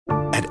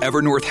At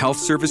Evernorth Health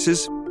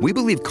Services, we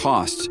believe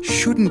costs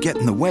shouldn't get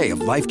in the way of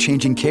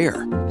life-changing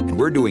care, and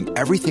we're doing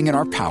everything in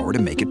our power to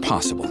make it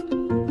possible.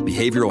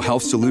 Behavioral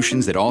health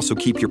solutions that also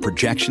keep your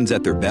projections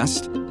at their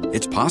best?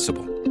 It's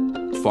possible.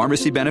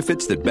 Pharmacy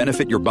benefits that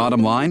benefit your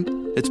bottom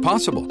line? It's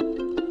possible.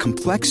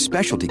 Complex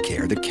specialty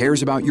care that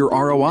cares about your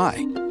ROI?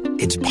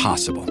 It's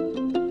possible.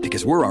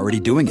 Because we're already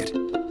doing it.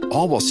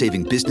 All while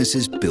saving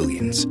businesses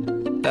billions.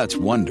 That's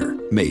Wonder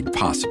made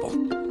possible.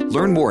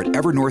 Learn more at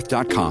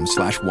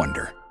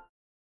evernorth.com/wonder.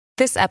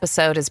 This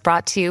episode is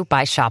brought to you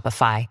by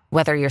Shopify.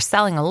 Whether you're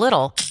selling a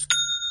little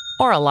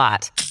or a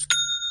lot,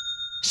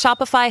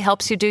 Shopify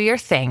helps you do your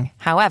thing,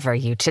 however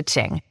you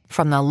cha-ching.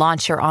 From the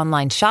launch your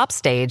online shop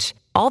stage,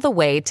 all the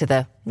way to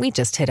the we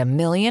just hit 1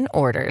 million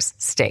orders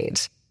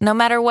stage. No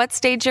matter what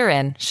stage you're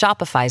in,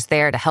 Shopify's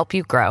there to help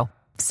you grow.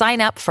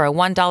 Sign up for a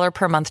 $1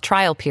 per month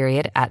trial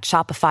period at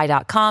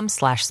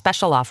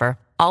shopify.com/special offer,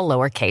 all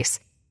lowercase.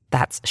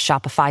 That's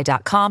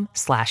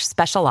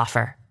shopify.com/special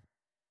offer.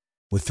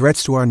 With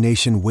threats to our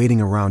nation waiting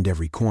around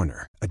every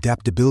corner,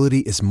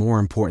 adaptability is more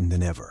important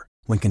than ever.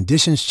 When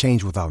conditions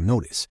change without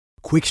notice,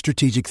 quick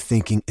strategic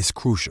thinking is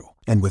crucial.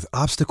 And with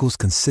obstacles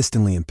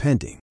consistently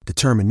impending,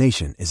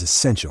 determination is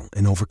essential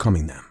in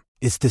overcoming them.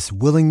 It's this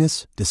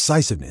willingness,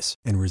 decisiveness,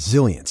 and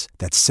resilience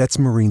that sets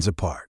Marines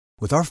apart.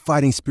 With our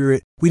fighting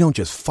spirit, we don't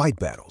just fight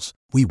battles,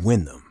 we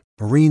win them.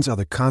 Marines are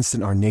the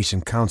constant our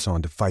nation counts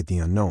on to fight the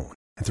unknown.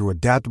 And through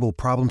adaptable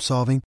problem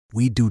solving,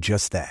 we do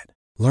just that.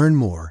 Learn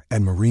more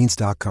at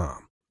marines.com.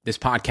 This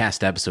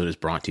podcast episode is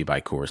brought to you by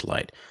Coors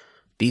Light.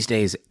 These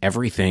days,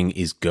 everything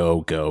is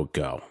go, go,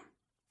 go.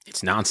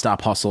 It's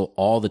nonstop hustle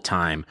all the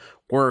time.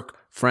 Work,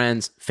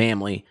 friends,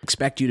 family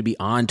expect you to be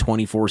on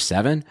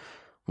 24/7.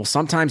 Well,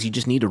 sometimes you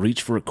just need to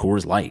reach for a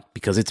Coors Light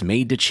because it's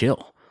made to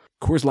chill.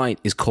 Coors Light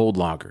is cold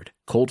lagered,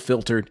 cold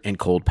filtered, and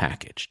cold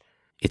packaged.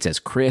 It's as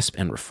crisp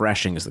and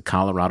refreshing as the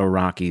Colorado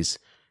Rockies.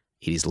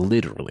 It is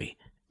literally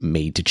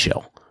made to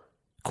chill.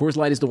 Coors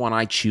Light is the one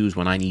I choose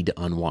when I need to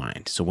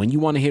unwind. So when you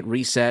want to hit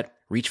reset,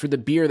 reach for the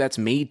beer that's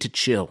made to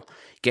chill.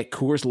 Get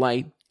Coors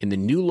Light in the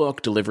new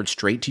look delivered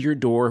straight to your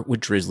door with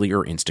Drizzly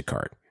or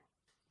Instacart.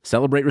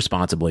 Celebrate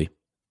responsibly.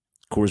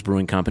 Coors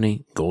Brewing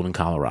Company, Golden,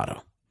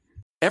 Colorado.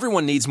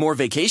 Everyone needs more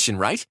vacation,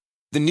 right?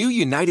 The new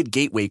United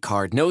Gateway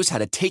card knows how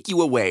to take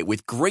you away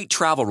with great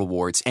travel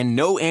rewards and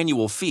no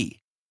annual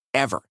fee.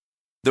 Ever.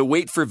 The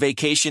wait for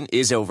vacation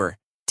is over.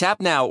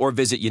 Tap now or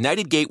visit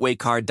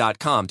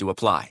UnitedGatewayCard.com to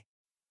apply.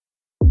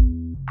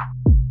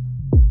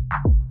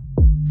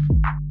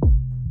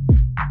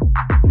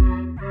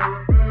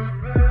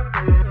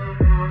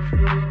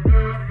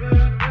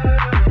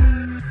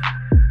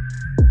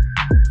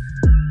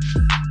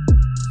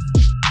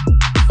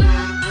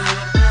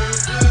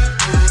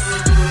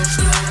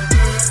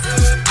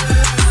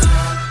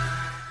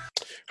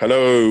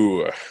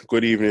 Hello,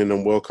 good evening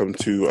and welcome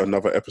to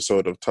another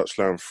episode of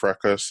Touchline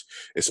Fracas.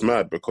 It's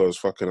mad because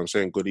I'm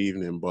saying good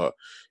evening, but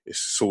it's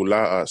so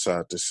light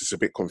outside. This is a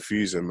bit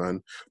confusing,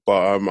 man.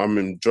 But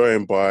I'm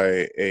joined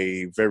by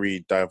a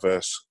very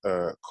diverse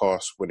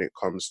cast when it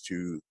comes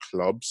to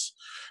clubs.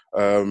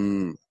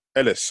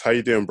 Ellis, how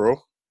you doing, bro?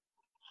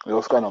 Hey,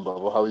 what's going on,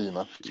 brother? How are you,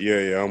 man?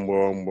 Yeah, I'm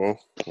well.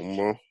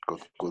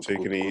 Good.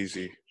 Taking it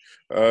easy.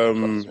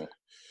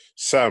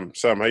 Sam,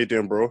 how you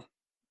doing, bro?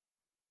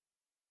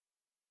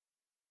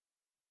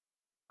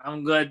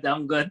 I'm good.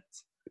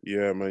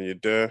 Yeah, man, you're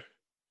there.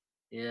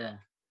 Yeah.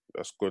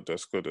 That's good. I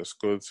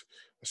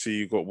see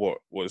you got what?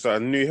 What is that, a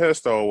new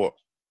hairstyle or what?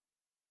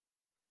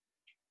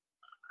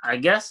 I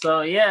guess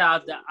so, yeah.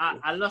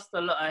 I lost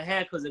a lot of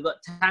hair because it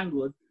got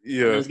tangled.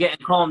 Yeah. It was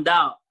getting combed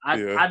out. I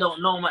Yeah.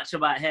 don't know much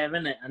about hair,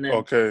 innit? And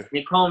then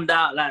they combed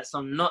out like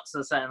some knots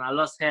or something. I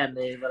lost hair and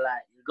they were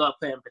like, you got to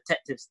put in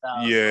protective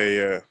style.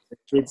 Yeah.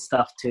 Good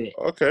stuff to it.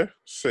 Okay,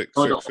 sick.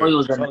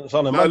 Oils and It's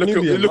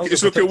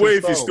looking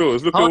wavy still.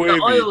 It's looking wavy.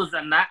 The oils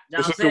and that.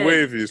 It's looking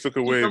wavy. It's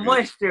looking wavy. Keep the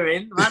moisture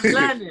in. I'm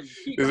learning.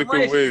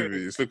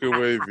 It's looking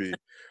wavy.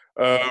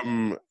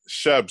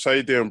 Shabs, how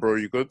you doing, bro?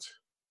 You good?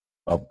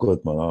 I'm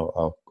good, man.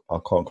 I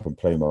can't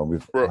complain, man.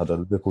 We've had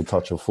a little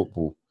touch of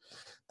football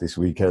this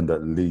weekend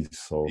at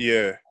least. So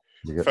yeah,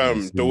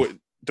 fam.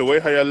 The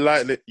way how you're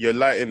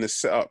lighting the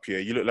setup here,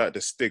 you look like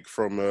the Stig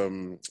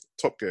from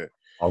Top Gear.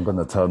 I'm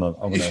gonna hit a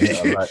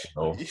light,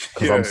 though,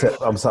 because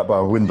I'm sat by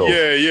a window.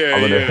 Yeah.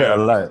 I'm gonna hit a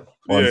light.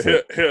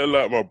 Hit a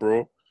light, my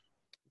bro.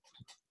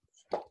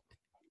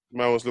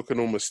 Man was looking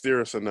all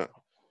mysterious and that.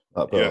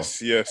 Yes.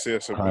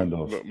 Kind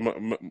of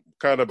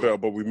better,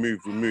 but we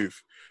move.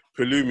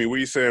 Palumi, what are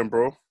you saying,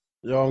 bro?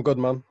 Yeah, I'm good,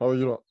 man. How are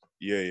you lot?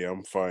 Yeah,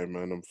 I'm fine,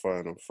 man. I'm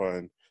fine.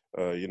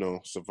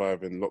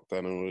 Surviving lockdown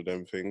and all of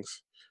them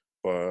things.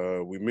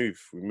 But we move.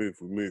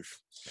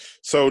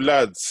 So,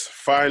 lads,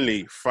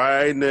 finally,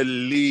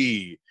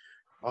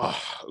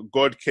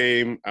 God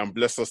came and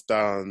blessed us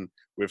down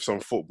with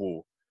some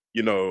football.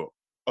 You know,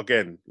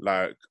 again,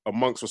 like,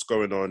 amongst what's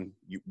going on,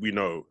 we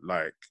know,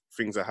 like,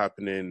 things are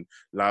happening,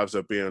 lives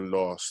are being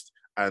lost,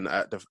 and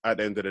at the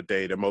end of the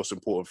day, the most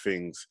important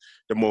thing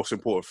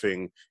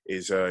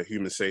is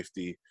human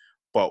safety.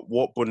 But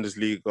what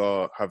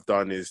Bundesliga have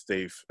done is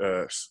they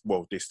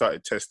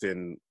started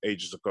testing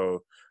ages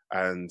ago,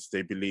 and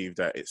they believe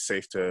that it's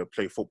safe to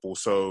play football.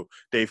 So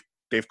they've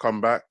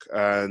come back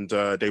and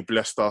they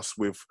blessed us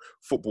with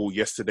football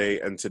yesterday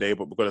and today.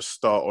 But we're going to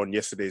start on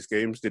yesterday's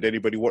games. Did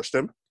anybody watch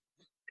them?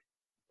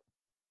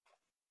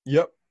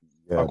 Yep.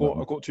 Yeah, I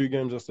got 2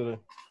 games yesterday.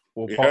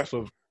 Or parts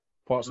of.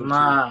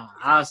 Nah,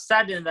 I was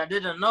saddened. I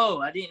didn't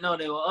know. I didn't know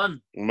they were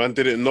on. Man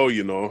didn't know,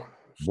 you know.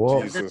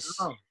 What? Jesus.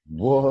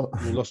 What?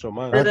 You lost your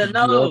mind. Didn't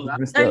know.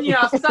 I'm telling you,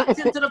 I sucked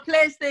into the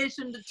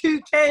PlayStation. The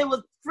 2K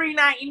was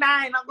 $3.99.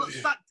 I got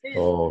sucked in.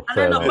 Oh, and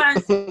then the man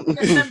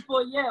get them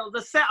for a year. It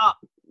was a setup.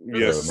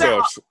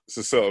 It's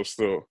a setup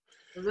still.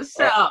 It was a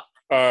setup.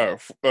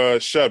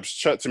 Shabs,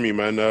 chat to me,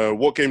 man.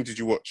 What game did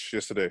you watch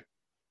yesterday?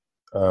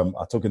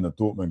 I took in the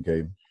Dortmund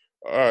game.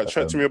 All right,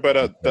 chat to me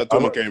about that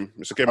Dortmund game.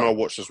 It's a game I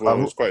watched as well.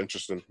 It was quite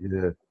interesting.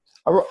 Yeah,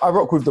 I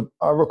rock with the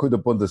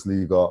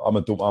Bundesliga. I'm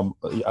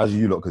as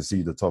you lot can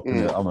see the top.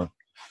 I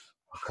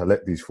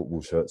collect these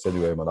football shirts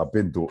anyway, man. I've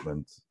been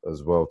Dortmund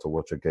as well to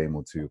watch a game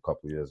or two a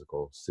couple of years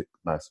ago.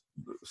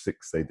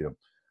 Sick stadium,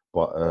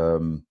 but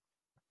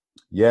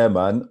yeah,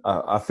 man.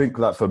 I think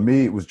like for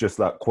me, it was just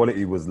like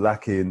quality was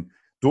lacking.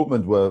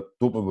 Dortmund were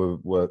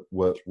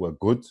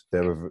good.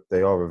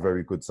 They are a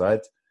very good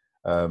side.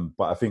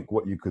 But I think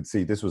what you could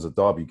see, this was a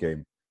derby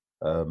game,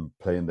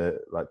 playing there,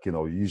 like, you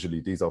know, usually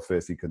these are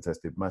fiercely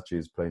contested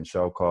matches, playing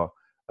Schalke,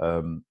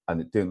 and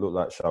it didn't look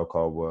like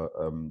Schalke were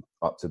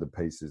up to the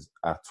paces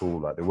at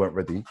all, like they weren't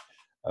ready.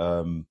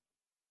 And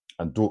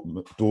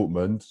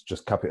Dortmund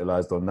just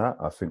capitalised on that.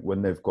 I think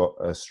when they've got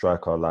a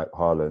striker like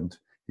Haaland,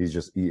 he's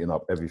just eating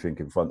up everything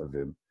in front of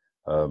him.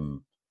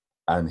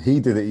 And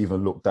he didn't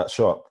even look that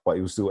sharp, but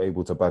he was still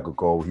able to bag a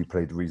goal. He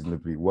played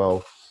reasonably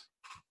well.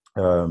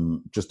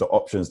 Just the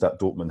options that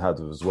Dortmund had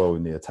as well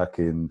in their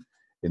attacking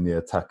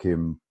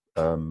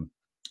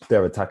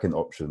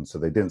options. So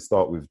they didn't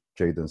start with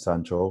Jadon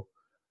Sancho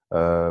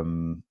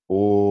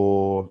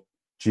or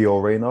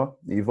Gio Reyna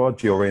either.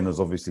 Gio Reyna's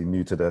obviously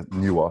newer to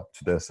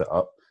their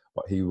setup,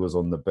 but he was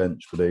on the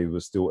bench, but they were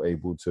still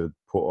able to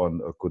put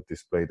on a good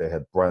display. They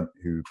had Brandt,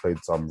 who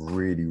played some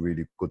really,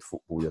 really good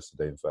football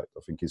yesterday. In fact, I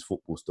think his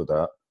football stood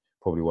out,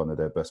 probably one of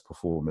their best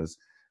performers.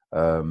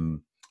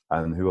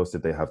 And who else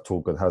did they have?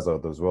 Torgan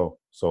Hazard as well.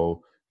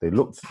 So they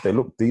looked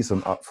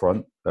decent up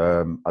front.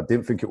 I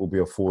didn't think it would be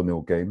a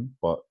 4-0 game,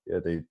 but yeah,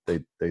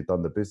 they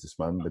done the business,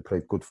 man. They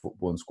played good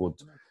football and scored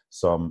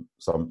some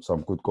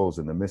good goals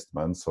in the mist,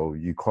 man. So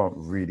you can't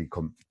really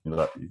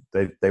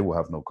they will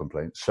have no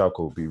complaints. Schalke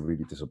will be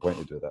really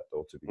disappointed with that,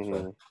 though. To be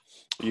fair.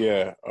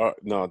 Yeah,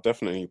 no,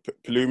 definitely.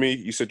 Palumi,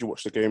 you said you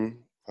watched the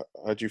game.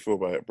 How do you feel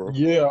about it, bro?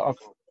 Yeah,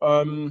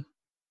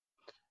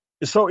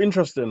 it's so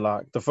interesting.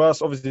 Like the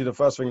first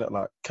thing that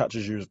like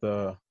catches you is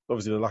the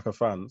lack of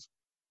fans.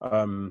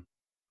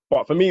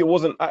 But for me, it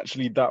wasn't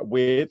actually that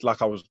weird.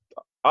 Like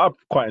I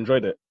quite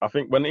enjoyed it. I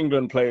think when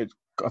England played,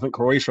 I think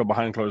Croatia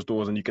behind closed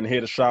doors, and you can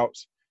hear the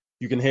shouts,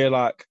 you can hear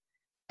like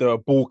the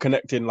ball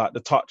connecting, like the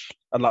touch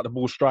and like the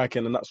ball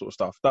striking and that sort of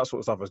stuff. That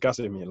sort of stuff was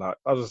gassing me. Like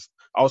I was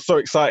so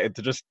excited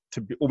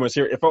to be almost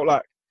hear it. It felt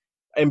like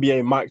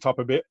NBA mic'd up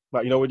a bit,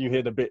 like, you know, when you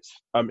hear the bits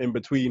in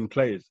between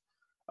plays.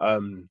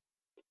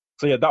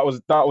 So yeah, that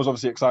was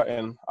obviously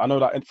exciting. I know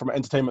that from an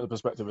entertainment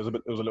perspective, it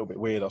was a little bit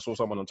weird. I saw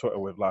someone on Twitter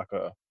with like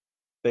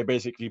they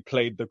basically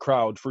played the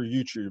crowd through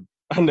YouTube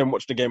and then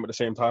watched the game at the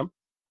same time.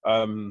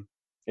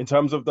 In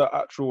terms of the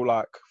actual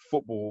like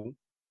football,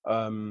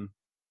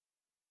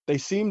 they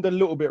seemed a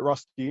little bit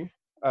rusty.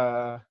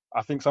 I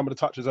think some of the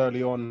touches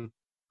early on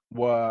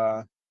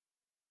were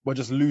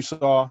just looser.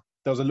 There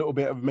was a little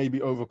bit of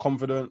maybe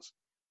overconfidence.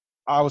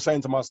 I was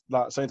saying to myself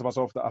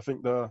that I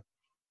think the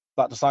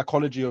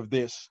psychology of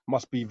this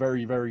must be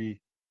very,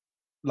 very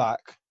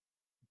like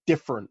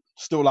different.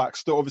 Still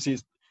obviously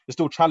it's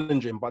still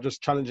challenging, but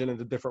just challenging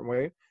in a different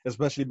way,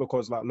 especially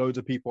because like loads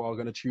of people are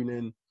going to tune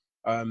in.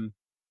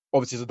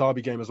 Obviously it's a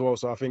derby game as well.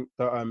 So I think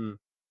that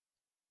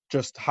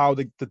just how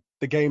the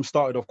game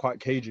started off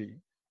quite cagey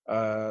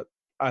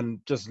and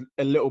just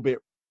a little bit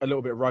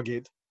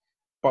rugged.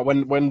 But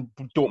when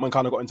Dortmund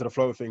kind of got into the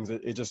flow of things,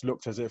 it just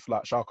looked as if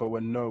like Schalke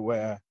were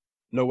nowhere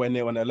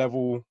near on their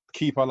level.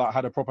 Keeper like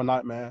had a proper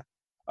nightmare,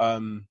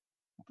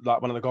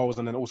 like one of the goals,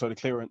 and then also the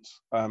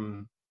clearance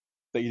that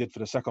he did for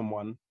the second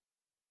one.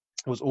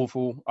 It was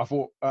awful. I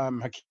thought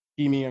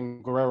Hakimi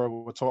and Guerrero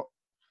were top.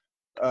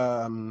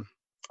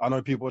 I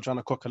know people are trying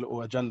to cook a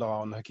little agenda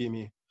on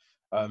Hakimi.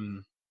 I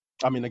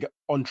mean, they get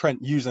on Trent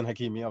using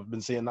Hakimi. I've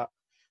been seeing that.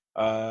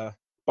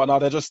 But no,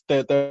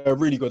 they're a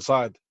really good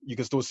side. You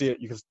can still see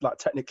it. You can like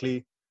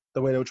technically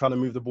the way they were trying to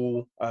move the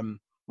ball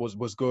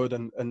was good,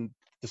 and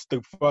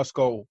the first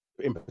goal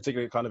in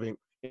particular kind of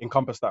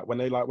encompassed that. When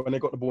they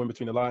got the ball in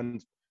between the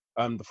lines,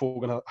 the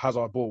Torgan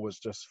Hazard ball was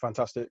just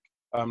fantastic.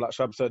 Like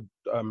Shab said,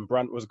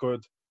 Brandt was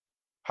good.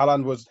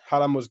 Haaland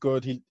was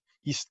good.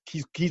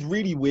 He's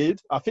really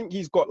weird. I think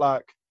he's got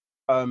like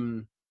a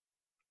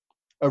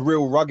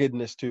real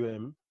ruggedness to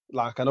him.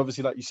 Like, and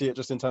obviously like you see it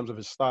just in terms of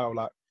his style.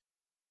 Like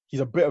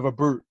he's a bit of a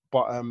brute,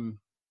 but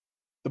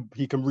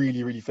he can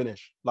really, really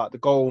finish. Like the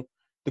goal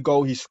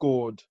he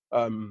scored,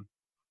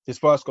 his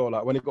first goal,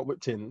 like when it got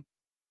whipped in,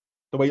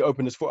 the way he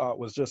opened his foot out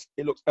was just,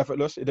 it looked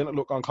effortless. It didn't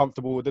look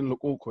uncomfortable. It didn't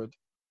look awkward.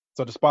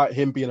 So despite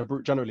him being a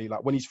brute generally,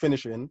 like when he's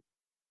finishing,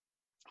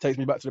 takes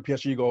me back to the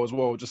PSG goal as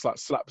well, just like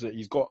slaps it.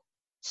 He's got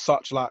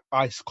such like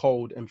ice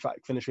cold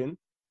emphatic finishing.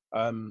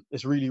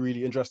 It's really,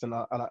 really interesting,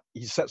 and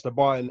he sets the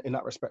bar in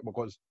that respect,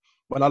 because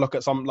when I look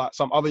at some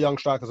other young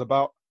strikers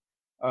about,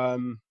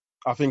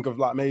 I think of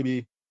like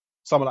maybe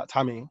someone like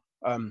Tammy.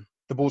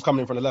 The ball's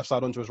coming in from the left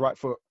side onto his right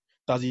foot.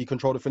 Does he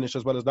control the finish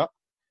as well as that?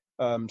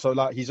 So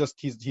like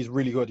he's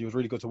really good. He was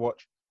really good to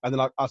watch. And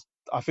then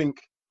I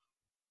think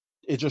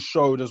it just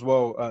showed as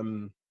well.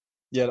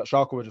 That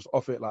Schalke were just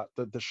off it. Like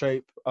the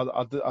shape,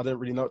 I didn't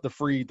really know. The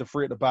three at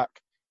the back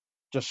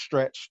just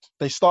stretched.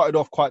 They started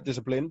off quite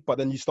disciplined, but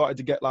then you started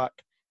to get like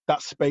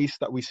that space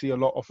that we see a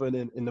lot often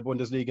in the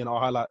Bundesliga in our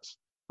highlights.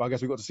 But I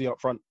guess we got to see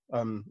up front,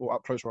 or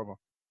up close rather.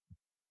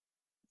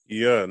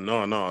 Yeah,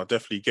 no, I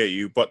definitely get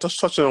you. But just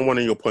touching on one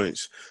of your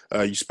points,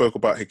 you spoke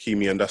about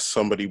Hakimi, and that's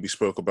somebody we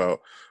spoke about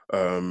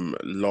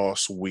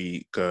last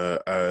week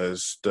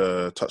as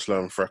the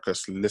Touchline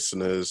Fracas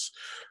listeners,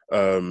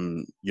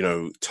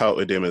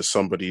 touted him as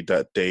somebody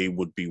that they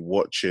would be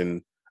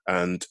watching,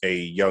 and a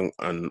young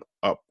and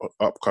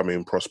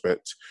upcoming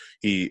prospect.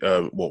 He's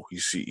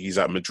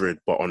at Madrid,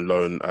 but on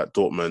loan at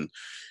Dortmund.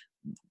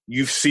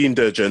 You've seen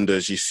the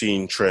agendas. You've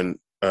seen Trent.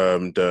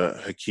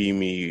 The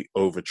Hakimi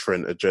over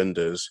Trent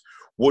agendas.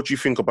 What do you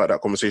think about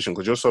that conversation?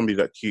 Because you're somebody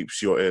that keeps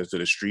your ears to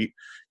the street.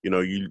 You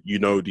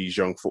know these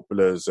young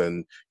footballers,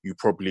 and you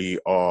probably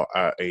are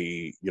at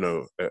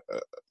you're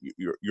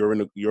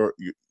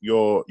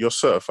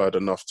certified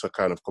enough to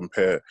kind of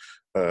compare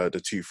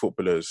the two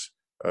footballers.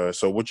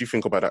 So what do you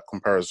think about that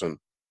comparison?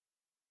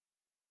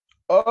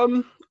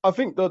 I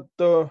think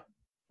the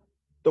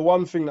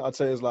one thing that I'd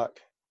say is like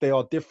they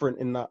are different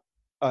in that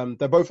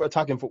they're both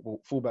attacking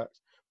fullbacks.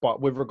 But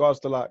with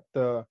regards to like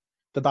the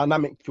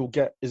dynamic you'll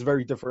get is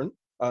very different.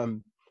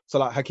 So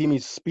like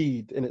Hakimi's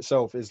speed in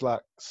itself is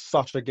like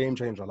such a game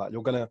changer. Like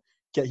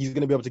he's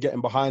gonna be able to get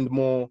him behind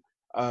more.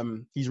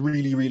 He's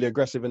really, really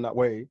aggressive in that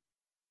way.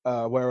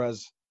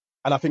 Whereas,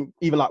 and I think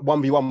even like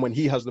 1v1 when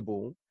he has the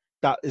ball,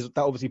 that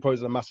obviously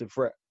poses a massive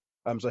threat.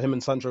 So him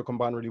and Sancho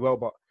combine really well.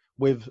 But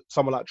with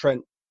someone like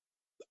Trent,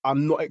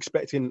 I'm not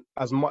expecting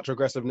as much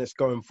aggressiveness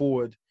going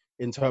forward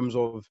in terms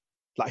of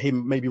like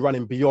him maybe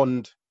running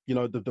beyond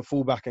the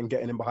fullback and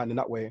getting him behind in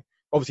that way.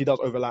 Obviously, it does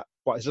overlap,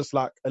 but it's just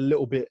like a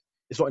little bit.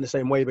 It's not in the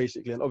same way,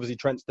 basically. And obviously,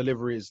 Trent's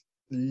delivery is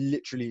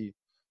literally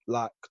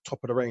like top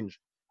of the range.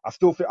 I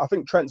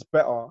think Trent's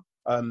better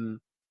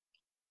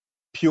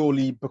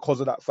purely because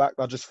of that fact.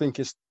 I just think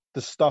it's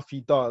the stuff he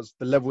does,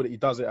 the level that he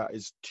does it at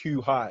is too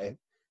high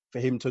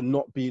for him to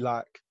not be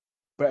like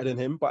better than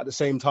him. But at the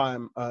same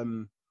time,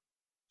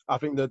 I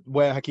think that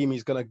where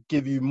Hakimi's going to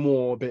give you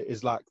more bit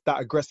is like that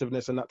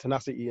aggressiveness and that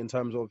tenacity in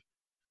terms of,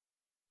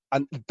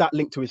 and that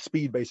linked to his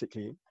speed,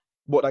 basically,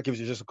 what that gives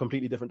you is just a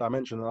completely different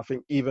dimension. And I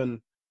think even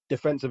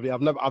defensively,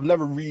 I've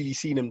never really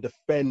seen him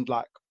defend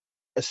like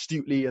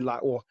astutely and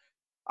like, or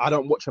I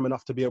don't watch him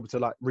enough to be able to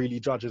like really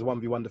judge his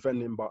 1v1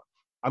 defending. But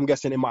I'm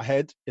guessing in my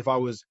head, if I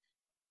was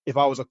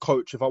a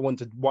coach, if I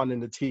wanted one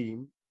in the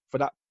team for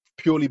that,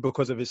 purely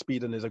because of his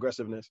speed and his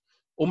aggressiveness,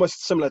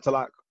 almost similar to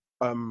like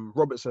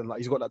Robertson, like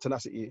he's got that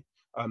tenacity.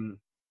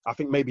 I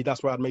think maybe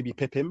that's where I'd maybe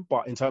pip him.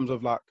 But in terms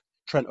of like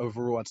Trent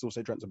overall, I'd still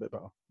say Trent's a bit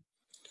better.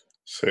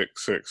 Sick.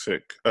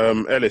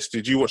 Ellis,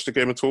 did you watch the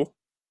game at all?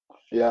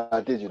 Yeah,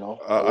 I did.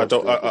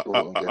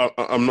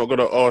 I'm not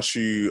gonna ask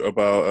you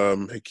about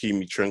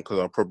Hakimi Trent because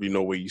I probably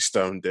know where you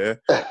stand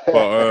there.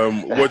 But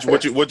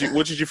what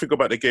did you think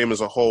about the game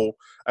as a whole?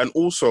 And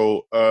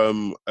also,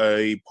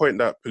 a point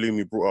that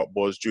Palumi brought up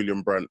was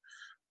Julian Brandt.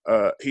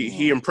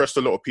 He impressed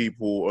a lot of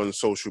people on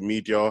social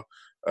media.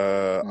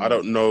 I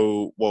don't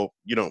know. Well,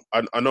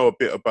 I know a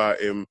bit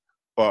about him.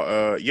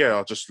 But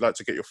I'd just like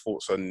to get your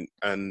thoughts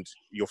and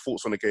your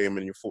thoughts on the game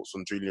and your thoughts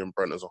on Julian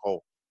Brandt as a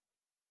whole.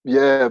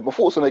 Yeah, my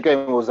thoughts on the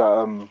game was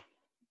that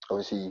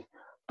obviously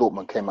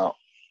Dortmund came out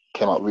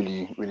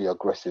really, really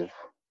aggressive.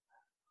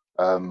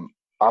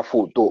 I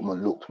thought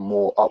Dortmund looked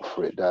more up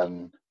for it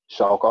than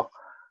Schalke.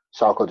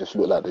 Schalke just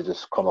looked like they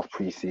just come off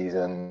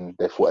pre-season.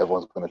 They thought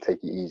everyone's going to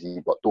take it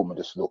easy, but Dortmund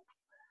just looked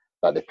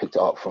like they picked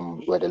it up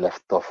from where they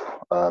left off.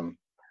 I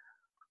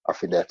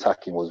think their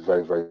attacking was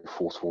very, very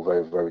forceful,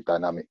 very, very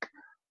dynamic.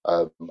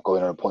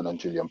 Going on a point on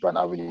Julian Brandt,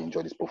 I really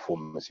enjoyed his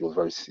performance. He was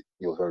very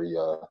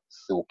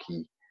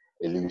silky,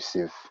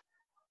 elusive.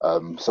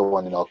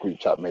 Someone in our group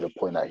chat made a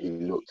point that he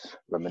looked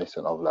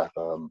reminiscent of like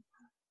a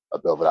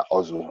bit of that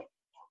Ozil,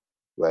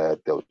 where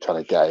they were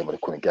trying to get him but they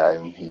couldn't get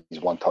him. His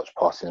one-touch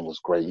passing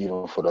was great.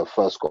 Even for the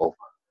first goal,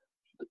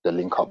 the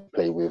link-up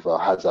play with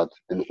Hazard,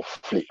 the little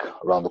flick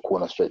around the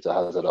corner straight to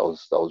Hazard, that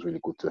was really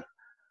good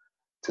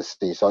to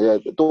see. So yeah,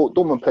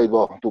 Dortmund played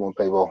well.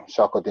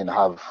 Schalke didn't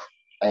have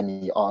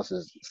any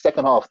answers.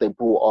 Second half, they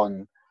brought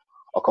on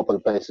a couple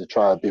of players to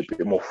try a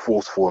bit more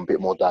forceful and a bit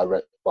more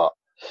direct. But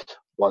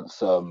once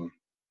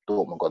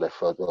Dortmund got their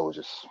third goal, it was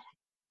just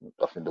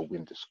I think the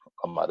wind just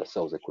come out of the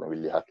cells. They couldn't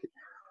really hack it.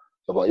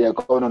 So, but yeah,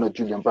 going on a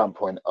Julian Brandt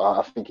point,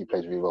 I think he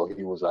plays really well.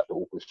 He was like the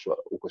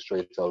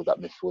orchestrator of that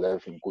midfield.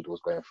 Everything good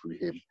was going through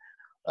him.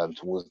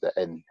 Towards the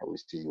end,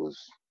 obviously, he was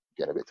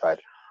getting a bit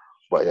tired.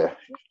 But yeah,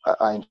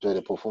 I enjoyed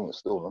the performance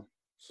still, man.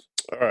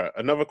 All right,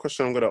 another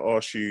question I'm going to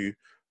ask you,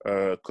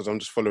 because I'm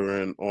just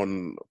following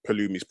on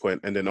Palumi's point,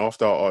 and then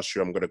after I ask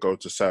you, I'm going to go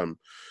to Sam.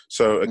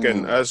 So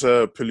again, as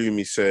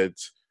Palumi said,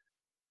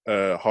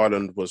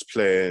 Haaland was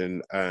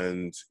playing,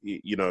 and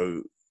you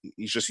know,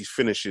 his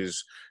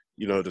finishes,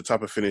 you know, the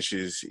type of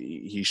finishes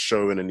he's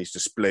showing and he's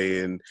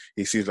displaying,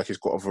 he seems like he's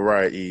got a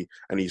variety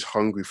and he's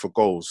hungry for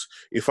goals.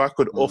 If I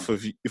could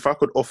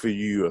offer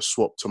you a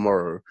swap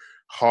tomorrow,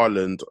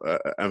 Haaland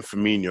and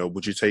Firmino,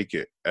 would you take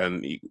it?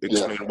 And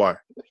explain why.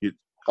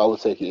 I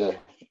would take it, yeah,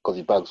 because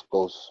he bags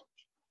goals.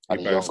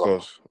 He bags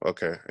goals,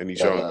 okay, and he's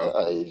younger.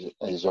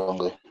 He's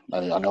younger,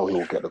 and I know he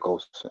will get the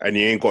goals. And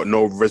he ain't got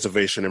no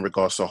reservation in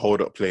regards to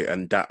hold-up play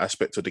and that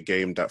aspect of the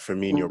game that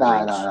Firmino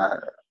brings.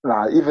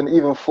 Nah.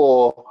 Even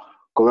for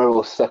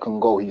Guerrero's second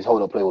goal, his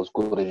hold-up play was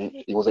good.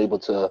 He was able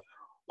to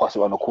pass it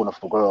around the corner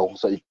for Guerrero,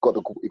 so he got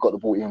the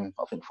ball in,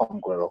 I think,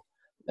 from Guerrero,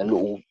 and a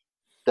little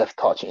deft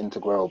touch into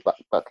Guerrero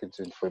back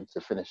into for him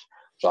to finish.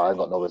 So I ain't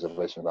got no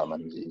reservation with that,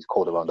 man. He's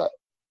cold around that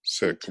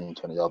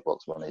 20-yard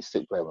box, man. He's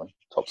sick player, man.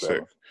 Top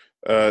player.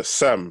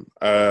 Sam,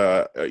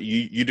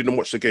 you didn't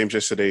watch the games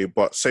yesterday,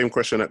 but same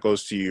question that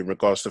goes to you in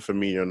regards to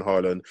Firmino and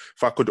Haaland.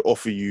 If I could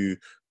offer you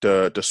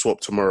the swap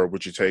tomorrow,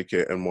 would you take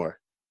it, and why?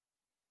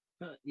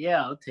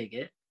 Yeah, I'll take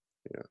it.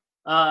 Yeah.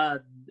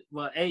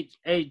 Well, age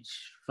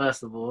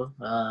first of all.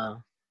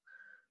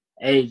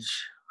 Age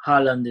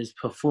Haaland is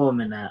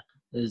performing at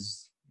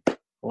is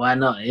why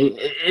not?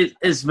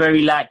 It's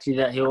very likely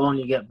that he'll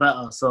only get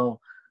better. So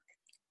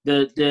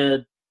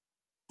the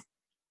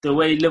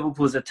way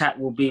Liverpool's attack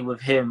will be with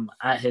him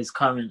at his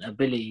current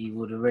ability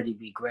would already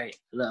be great,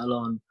 let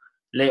alone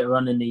later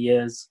on in the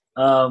years.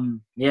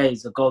 Yeah,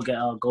 he's a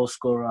goal-getter,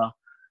 goal-scorer,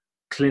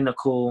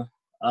 clinical.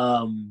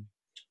 I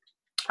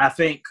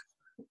think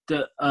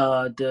the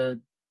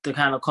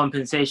kind of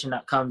compensation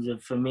that comes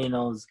with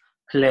Firmino's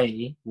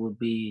play would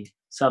be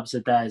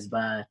subsidized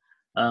by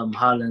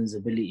Haaland's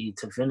ability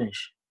to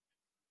finish.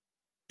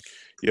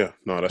 Yeah,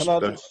 no, that's...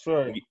 Can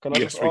I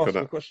just ask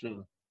a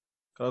question?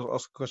 Can I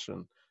ask a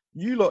question?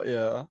 You lot,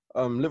 yeah,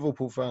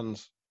 Liverpool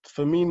fans,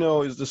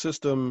 Firmino is the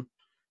system,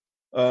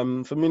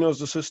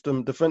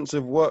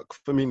 defensive work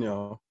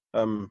Firmino,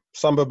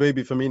 Samba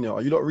baby Firmino.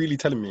 Are you lot really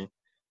telling me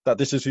that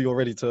this is who you're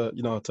ready to,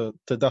 you know, to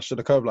dash to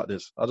the curb like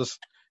this? I just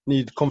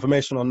need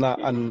confirmation on that.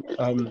 And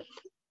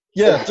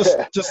yeah,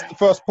 just the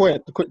first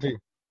point quickly.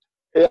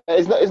 Yeah,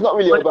 it's not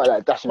really about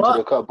like dashing to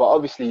the curb, but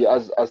obviously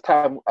as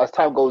time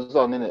goes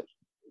on, innit,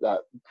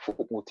 like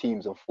football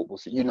teams and football,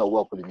 you know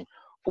well, probably me.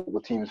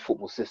 Football teams,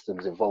 football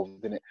systems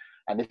involved in it,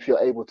 and if you're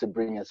able to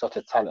bring in such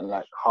a talent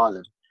like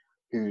Haaland,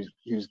 who's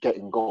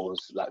getting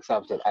goals, like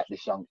Sam said, at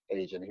this young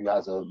age, and who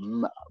has a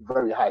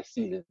very high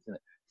ceiling,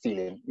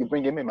 you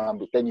bring him in, man.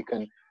 But then you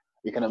can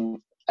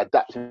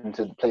adapt him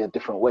to play a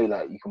different way.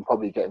 Like you can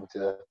probably get him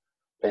to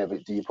play a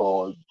bit deeper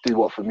or do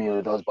what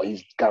Firmino does, but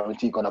he's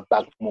guaranteed gonna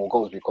bag more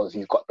goals because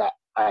he's got that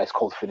ice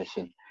cold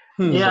finishing.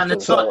 Yeah, and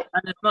it's not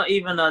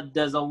even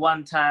there's a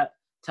one type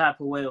of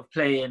way of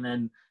playing,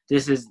 and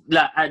this is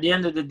like at the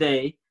end of the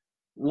day,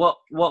 what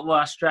were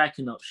our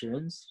striking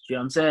options? Do you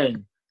know what I'm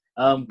saying?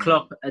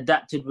 Klopp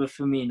adapted with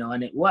Firmino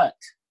and it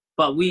worked.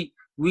 But we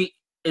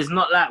it's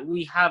not like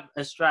we have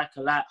a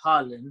striker like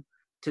Haaland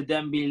to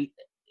then be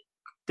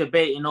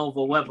debating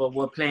over whether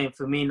we're playing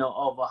Firmino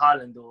over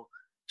Haaland, or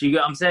do you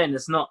get what I'm saying?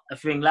 It's not a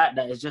thing like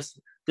that. It's just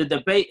the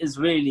debate is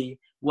really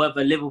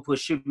whether Liverpool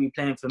should be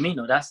playing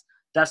Firmino. That's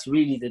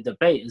really the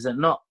debate, is it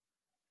not?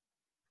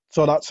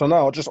 So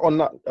now just on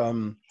that,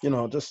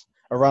 just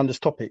around this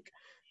topic,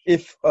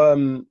 if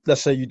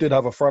let's say you did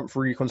have a front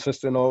three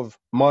consisting of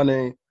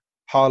Mane,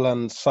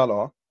 Haaland,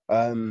 Salah,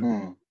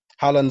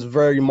 Haaland's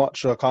very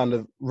much a kind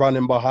of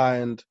running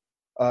behind,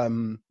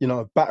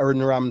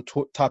 battering ram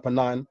type of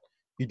nine.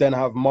 You then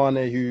have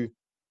Mane, who,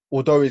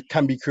 although it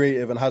can be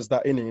creative and has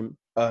that in him,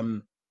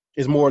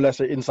 is more or less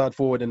an inside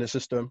forward in the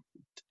system.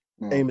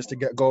 Aim is to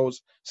get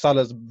goals.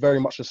 Salah's very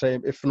much the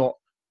same, if not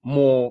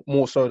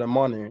more so than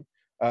Mane.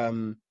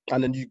 And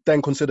then you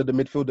then consider the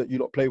midfield that you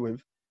lot play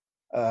with,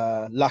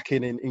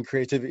 lacking in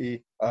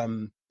creativity,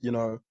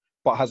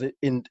 but has it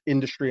in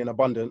industry and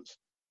abundance,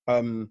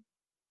 or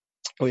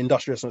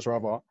industriousness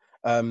rather.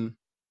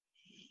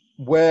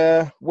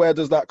 Where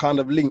does that kind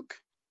of link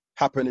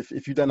happen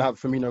if you then have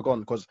Firmino gone?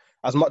 Because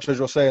as much as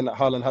you're saying that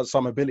Haaland has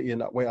some ability in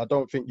that way, I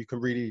don't think you can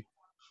really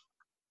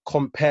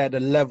compare the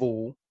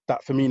level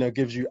that Firmino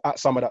gives you at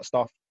some of that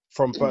stuff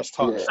from first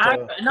touch.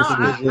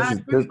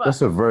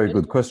 That's a very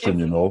good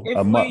question,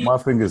 And my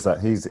thing is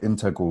that he's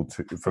integral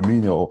to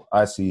Firmino.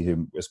 I see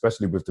him,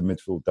 especially with the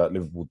midfield that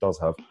Liverpool does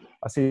have,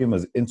 I see him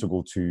as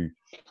integral to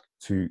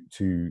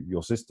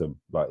your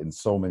system, like in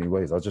so many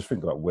ways. I just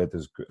think like where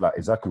there's like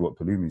exactly what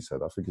Palumi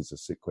said. I think it's a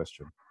sick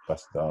question.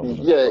 That's I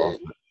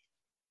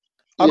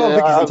don't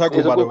think he's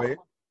integral, by the way.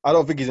 I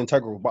don't think he's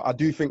integral, but I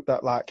do think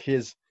that like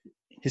his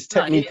his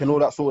technique and all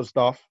that sort of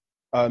stuff.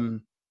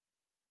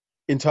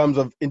 In terms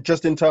of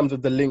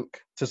the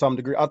link to some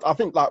degree, I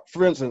think, like,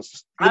 for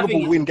instance,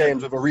 Liverpool win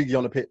games with Origi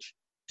on the pitch.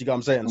 Do you get what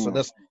I'm saying? So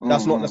that's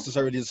not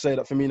necessarily to say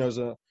that Firmino's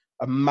a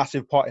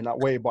massive part in that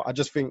way, but I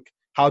just think,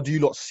 how do you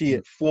lot see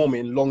it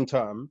forming long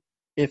term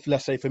if,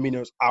 let's say,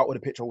 Firmino's out of the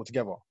picture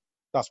altogether?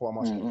 That's what I'm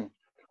asking.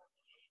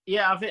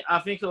 Yeah, I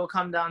think it will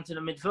come down to the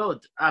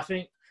midfield. I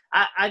think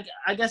I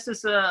guess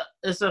it's a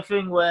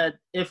thing where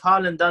if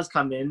Haaland does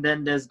come in,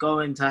 then there's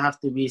going to have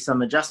to be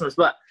some adjustments,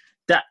 but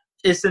that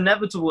it's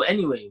inevitable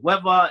anyway.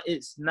 Whether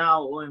it's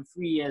now or in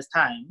 3 years'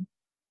 time,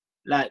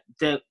 like,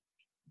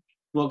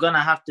 we're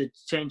gonna have to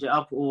change it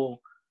up, or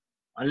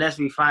unless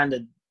we find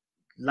a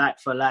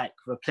like-for-like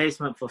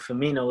replacement for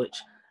Firmino,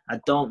 which I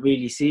don't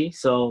really see.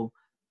 So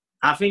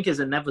I think it's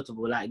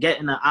inevitable. Like,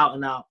 getting an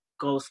out-and-out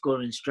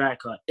goal-scoring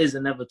striker is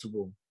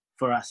inevitable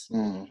for us.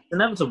 It's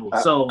inevitable.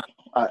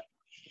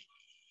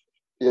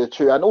 Yeah,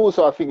 true. And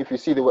also, I think if you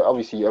see the way,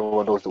 obviously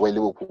everyone knows the way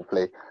Liverpool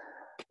play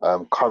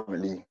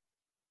currently,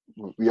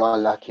 we are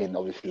lacking,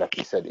 obviously, like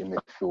you said, in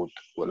midfield,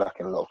 we're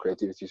lacking a lot of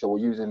creativity. So we're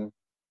using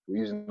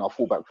our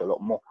fullbacks a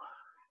lot more.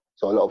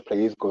 So a lot of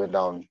players going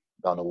down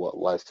the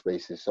wide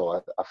spaces.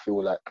 So I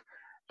feel like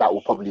that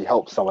will probably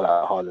help someone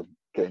like Haaland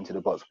get into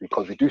the box,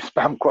 because we do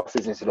spam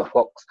crosses into the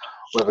box,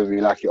 whether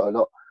we like it or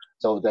not.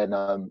 So then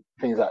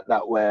things like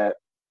that, where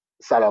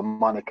Salah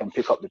Mane can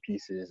pick up the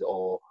pieces,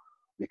 or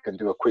we can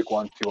do a quick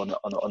 1-2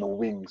 on the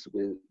wings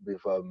with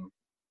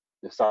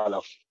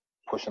Salah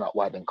pushing out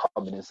wide and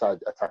coming inside,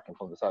 attacking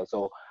from the side.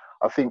 So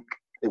I think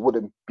it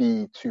wouldn't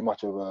be too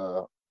much of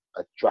a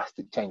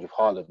drastic change of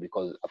Haaland,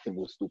 because I think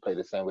we'll still play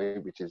the same way,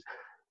 which is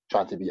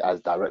trying to be as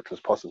direct as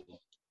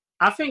possible.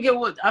 I think it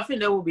would. I think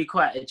there will be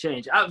quite a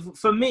change.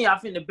 For me, I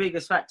think the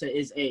biggest factor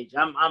is age.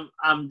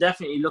 I'm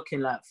definitely looking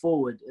like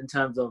forward in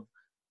terms of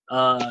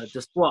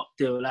the swap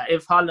deal. Like,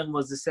 if Haaland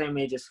was the same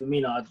age as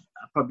Firmino, I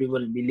probably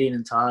wouldn't be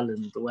leaning to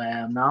Haaland the way I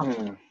am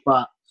now.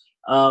 But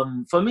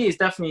for me, it's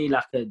definitely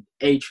like an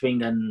age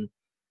thing. And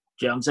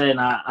do you know what I'm saying?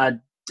 I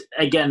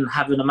again,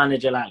 having a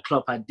manager like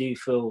Klopp, I do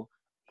feel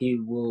he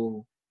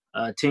will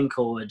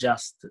tinker or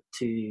adjust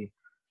to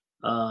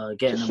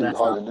getting the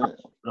best out of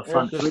the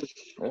front three.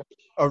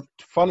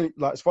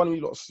 It's funny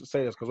you lot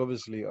say this, because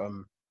obviously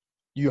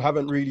you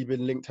haven't really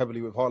been linked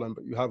heavily with Haaland,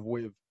 but you have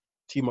with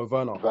Timo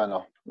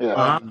Werner.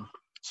 Yeah.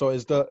 So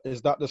is that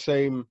the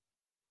same?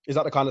 Is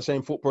that the kind of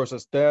same thought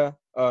process there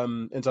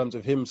in terms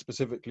of him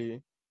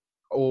specifically,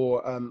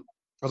 or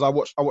because I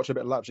watched a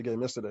bit of Leipzig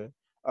game yesterday,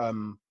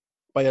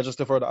 but yeah, just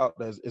to throw that out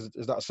there, is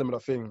that a similar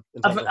thing?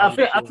 I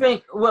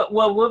think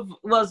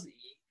was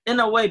in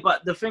a way,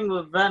 but the thing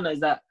with Werner is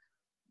that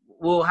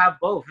we'll have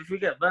both. If we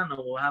get Werner,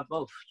 we'll have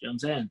both. You know what I'm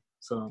saying?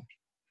 So.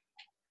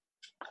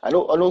 And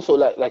also,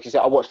 like you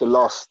said, I watched the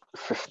last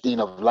 15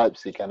 of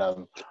Leipzig,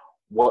 and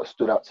what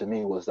stood out to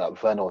me was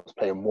that Werner was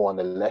playing more on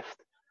the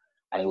left,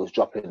 and he was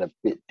dropping a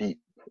bit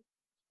deep.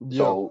 Yeah.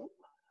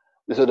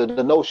 So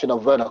the notion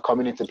of Werner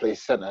coming into play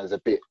centre is a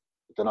bit,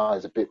 I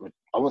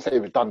won't say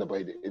redundant,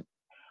 but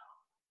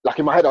like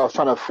in my head, I was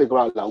trying to figure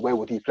out, like, where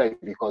would he play,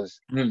 because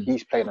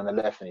he's playing on the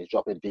left and he's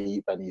dropping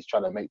deep and he's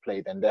trying to make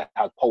play. Then they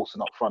had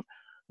Poulsen up front,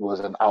 who was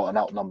an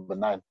out-and-out number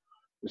 9.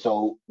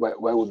 So where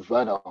would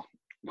Werner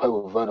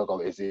go?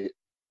 Is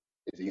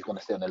he's going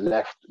to stay on the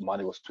left?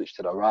 Mane will switch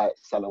to the right.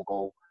 Salah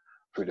go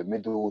through the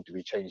middle. Do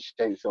we change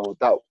shape? So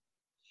that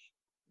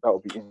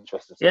would be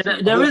interesting. Yeah,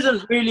 there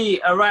isn't really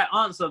a right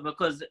answer,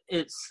 because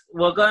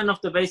we're going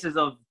off the basis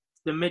of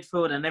the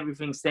midfield and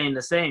everything staying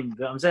the same. You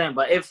know what I'm saying?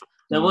 But if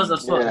there was a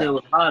swap deal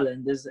with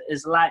Haaland,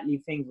 it's likely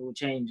things will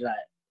change.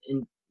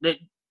 Like,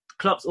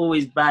 Klopp's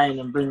always buying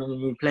and bringing in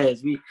new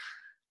players.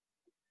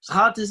 It's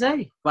hard to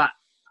say, but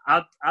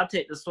I'll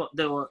take the swap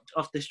deal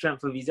off the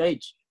strength of his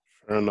age.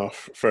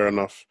 Fair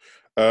enough.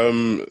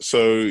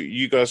 So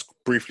you guys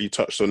briefly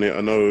touched on it. I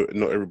know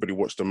not everybody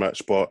watched the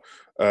match, but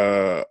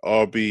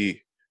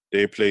RB,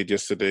 they played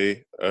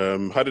yesterday.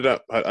 How did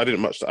that? I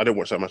didn't watch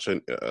that match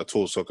at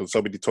all. So can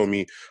somebody tell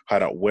me how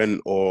that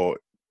went, or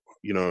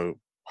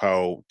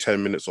how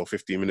 10 minutes or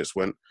 15 minutes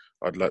went?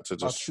 I'd like to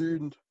just.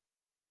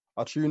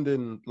 I tuned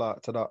in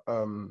to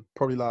that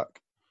probably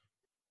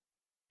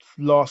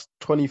last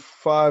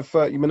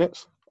 25-30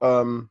 minutes.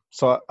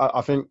 So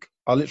I think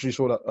I literally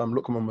saw that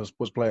Lookman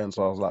was playing,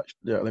 so I was like,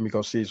 yeah, let me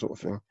go see, sort of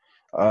thing.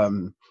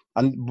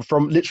 And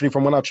from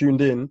when I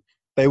tuned in,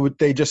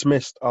 they just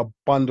missed a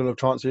bundle of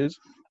chances.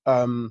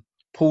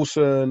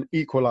 Poulsen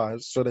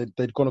equalised, so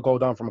they'd gonna go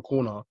down from a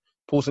corner.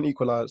 Poulsen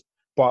equalised,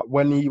 but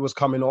when he was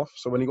coming off,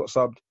 so when he got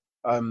subbed,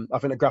 I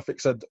think the graphic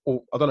said,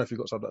 or I don't know if he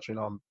got subbed actually.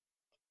 Now I'm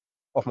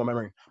off my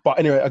memory, but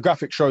anyway, a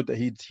graphic showed that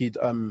he'd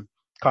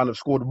kind of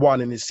scored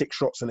 1 in his 6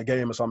 shots in the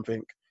game or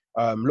something.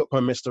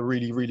 Lookman missed a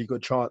really, really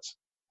good chance.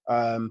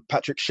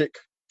 Patrick Schick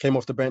came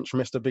off the bench,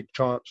 missed a big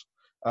chance.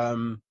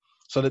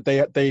 So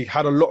that they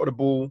had a lot of the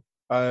ball,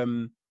 a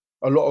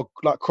lot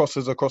of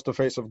crosses across the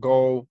face of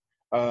goal,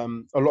 a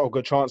lot of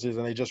good chances,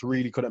 and they just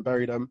really couldn't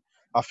bury them.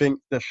 I think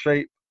the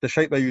shape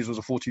they used was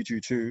a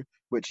 4-2-2-2,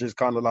 which is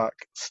kind of like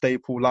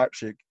staple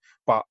Leipzig.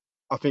 But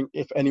I think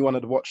if anyone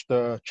had watched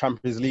the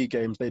Champions League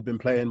games, they'd been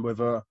playing with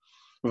a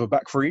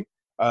back three.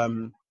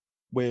 So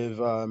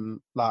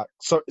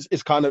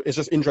it's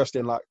just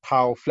interesting like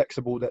how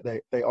flexible that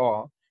they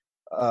are.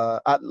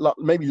 At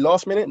maybe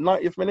last minute,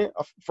 90th minute,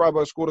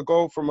 Freiburg scored a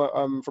goal from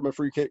a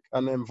free kick,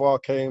 and then VAR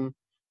came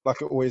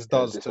like it always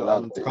does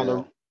to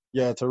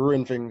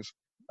ruin things.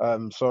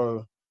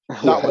 So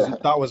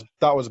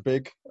that was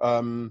big.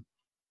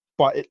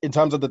 But in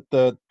terms of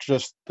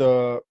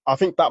I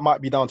think that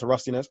might be down to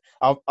rustiness.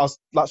 I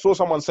saw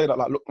someone say that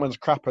like Lookman's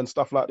crap and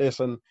stuff like this,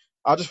 and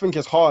I just think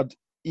it's hard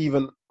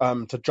even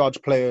to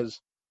judge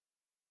players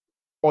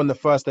on the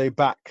first day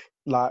back,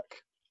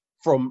 like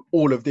from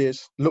all of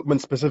this.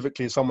 Lookman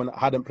specifically is someone that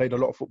hadn't played a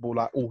lot of football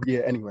like all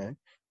year anyway.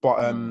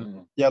 But I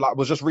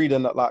was just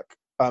reading that like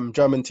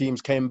German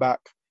teams came back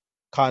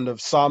kind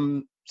of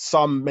some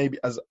maybe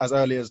as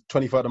early as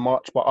 23rd of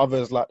March, but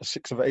others like the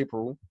 6th of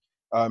April.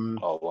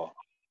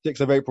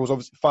 6th of April is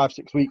obviously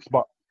 5-6 weeks,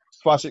 but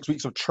 5-6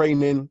 weeks of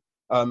training.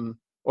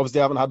 Obviously, they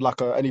haven't had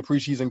like any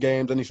preseason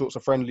games, any sorts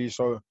of friendlies.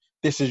 So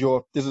this is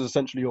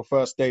essentially your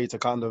first day to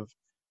kind of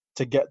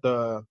to get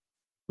the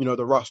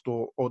the rust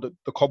or the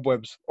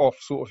cobwebs off,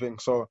 sort of thing.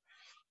 So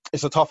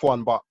it's a tough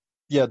one, but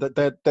yeah,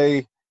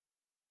 they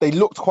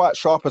looked quite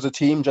sharp as a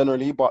team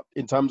generally, but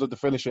in terms of the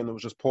finishing, it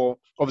was just poor.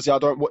 Obviously, I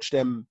don't watch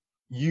them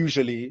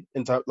usually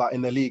in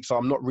the league, so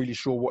I'm not really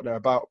sure what they're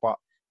about. But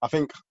I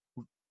think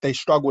they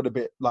struggled a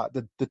bit. Like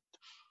the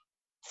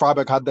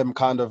Freiburg had them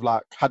kind of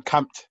like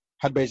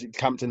had basically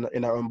camped in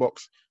their own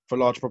box for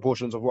large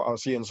proportions of what I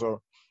was seeing.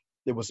 So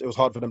it was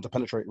hard for them to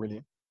penetrate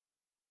really.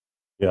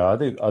 Yeah, I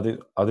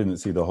didn't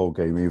see the whole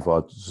game either.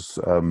 I just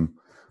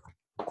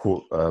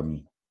caught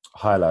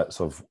highlights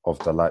of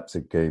the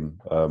Leipzig game.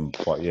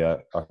 But yeah,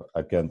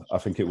 again, I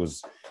think it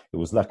was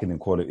lacking in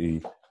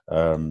quality.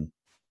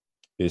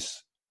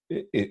 It's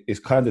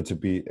kind of to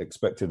be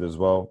expected as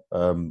well.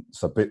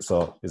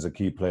 Sabitzer is a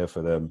key player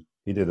for them.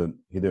 He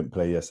didn't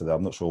play yesterday.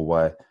 I'm not sure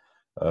why.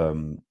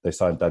 They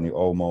signed Danny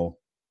Olmo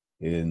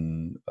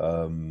in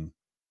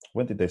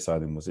when did they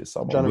sign him? Was it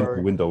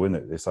summer window,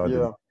 innit? They signed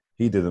him.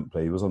 He didn't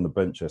play. He was on the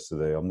bench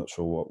yesterday. I'm not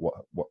sure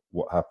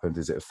what happened.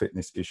 Is it a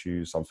fitness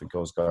issue? Something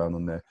else going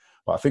on there?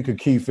 But I think a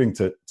key thing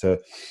to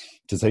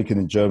take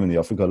in Germany,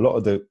 I think a lot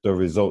of the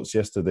results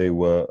yesterday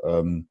were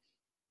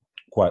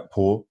quite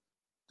poor.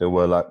 They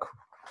were like,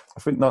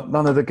 I think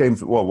none of the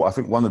games. Well, I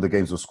think one of the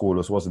games was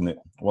scoreless, wasn't it?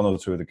 One or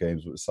two of the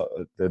games was.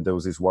 There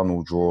was this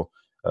 1-1 draw,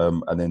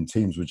 and then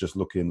teams were just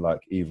looking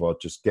like either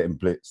just getting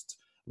blitzed,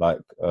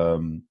 like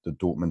the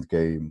Dortmund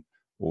game.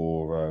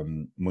 Or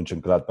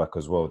Mönchengladbach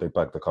as well. They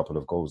bagged a couple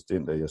of goals,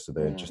 didn't they,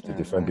 yesterday? And just the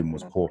defending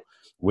was poor.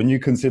 When you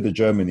consider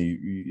Germany,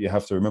 you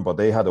have to remember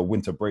they had a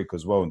winter break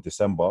as well in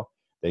December.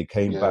 They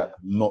came back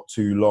not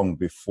too long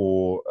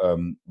before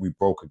we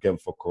broke again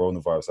for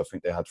coronavirus. I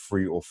think they had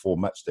 3 or 4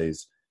 match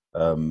days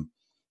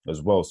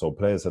as well. So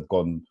players had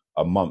gone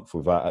a month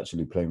without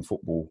actually playing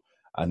football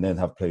and then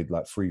have played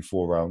like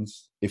 3-4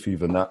 rounds, if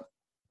even that.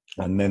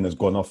 And then has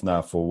gone off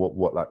now for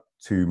what like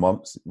 2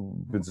 months,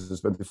 been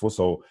suspended for.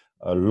 So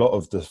a lot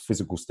of the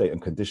physical state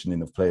and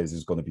conditioning of players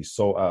is going to be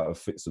so out of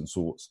fits and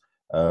sorts.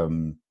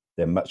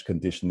 Their match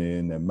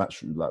conditioning, their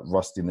match like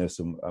rustiness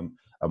and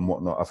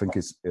whatnot. I think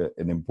it's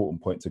an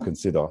important point to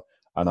consider.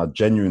 And I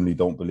genuinely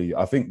don't believe.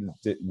 I think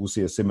that we'll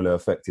see a similar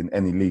effect in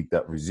any league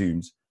that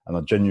resumes. And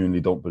I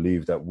genuinely don't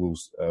believe that we'll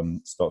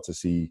start to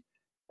see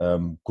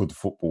good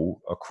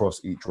football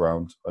across each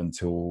round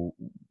until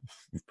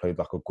we've played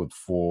like a good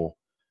 5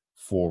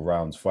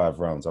 rounds.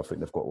 I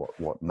think they've got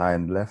what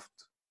 9 left,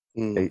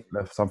 8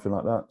 left, something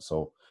like that.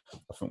 So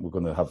I think we're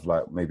going to have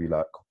like maybe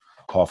like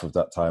half of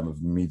that time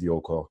of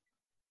mediocre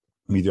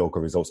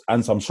results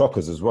and some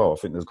shockers as well. I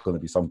think there's going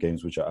to be some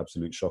games which are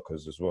absolute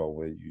shockers as well,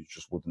 where you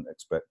just wouldn't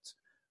expect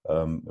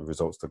the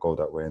results to go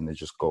that way, and they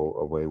just go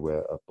away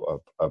where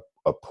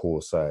a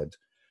poor side,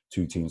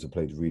 2 teams have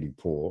played really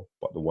poor,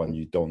 but the one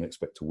you don't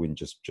expect to win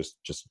just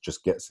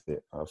gets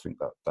it. I think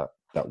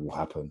that will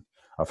happen.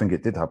 I think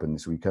it did happen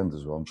this weekend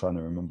as well. I'm trying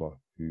to remember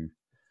who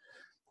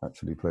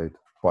actually played.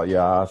 But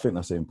yeah, I think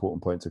that's an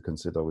important point to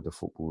consider with the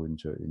football in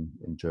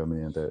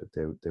Germany and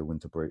their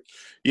winter break.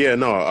 Yeah,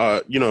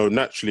 no,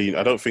 naturally,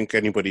 I don't think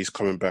anybody's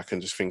coming back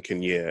and just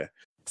thinking, yeah.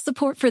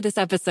 Support for this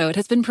episode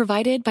has been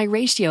provided by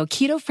Ratio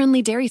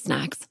keto-friendly dairy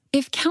snacks.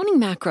 If counting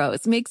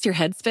macros makes your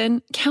head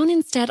spin, count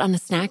instead on a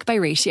snack by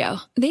Ratio.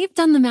 They've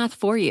done the math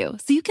for you,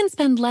 so you can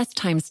spend less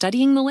time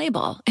studying the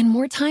label and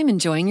more time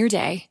enjoying your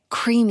day.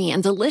 Creamy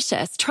and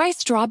delicious, try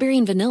strawberry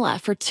and vanilla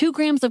for 2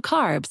 grams of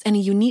carbs and a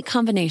unique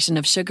combination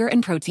of sugar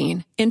and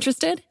protein.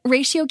 Interested?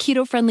 Ratio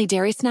keto-friendly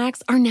dairy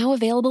snacks are now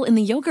available in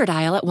the yogurt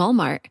aisle at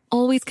Walmart.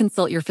 Always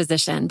consult your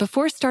physician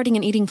before starting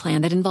an eating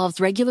plan that involves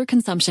regular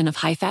consumption of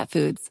high-fat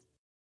foods.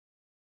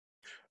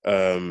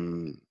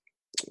 Teams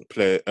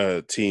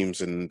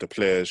and the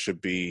players should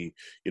be,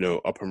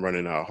 up and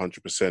running at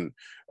 100%.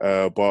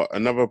 But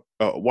another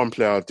one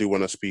player I do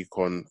want to speak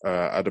on,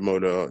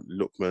 Ademola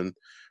Lookman.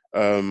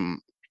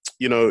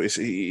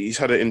 He's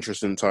had an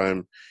interesting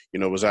time.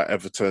 Was at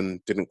Everton,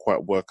 didn't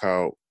quite work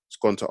out. He's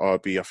gone to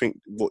RB. I think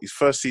his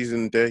first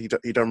season there, he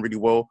done really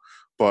well.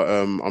 But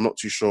I'm not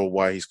too sure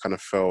why he's kind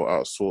of fell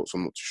out of sorts.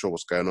 I'm not too sure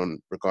what's going on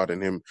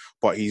regarding him.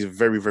 But he's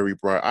very, very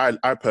bright.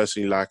 I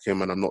personally like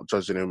him, and I'm not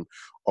judging him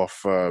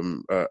off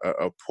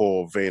a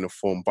poor vein of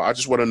form. But I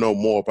just want to know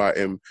more about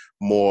him,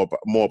 more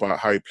about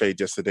how he played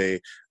yesterday,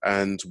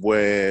 and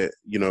where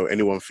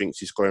anyone thinks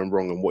he's going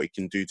wrong and what he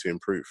can do to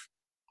improve.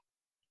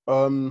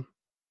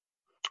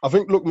 I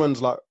think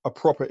Lookman's like a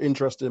proper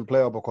interesting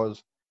player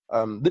because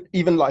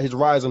even like his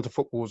rise into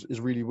football is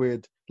really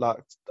weird.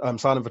 Like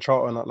signing for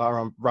Charlton at like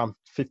around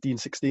 15,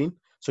 16.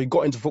 So he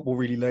got into football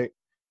really late.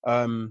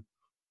 And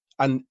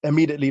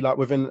immediately, like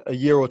within a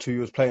year or two, he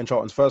was playing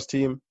Charlton's first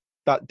team.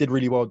 That did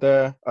really well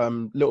there.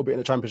 Little bit in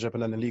the Championship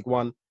and then in League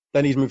One.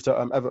 Then he's moved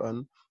to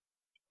Everton.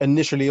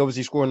 Initially,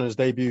 obviously scoring on his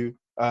debut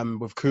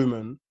with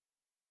Koeman.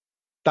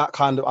 That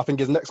kind of, I think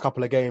his next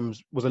couple of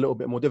games was a little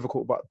bit more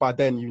difficult. But by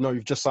then,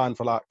 you've just signed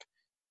for like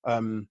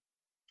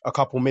a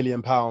couple £1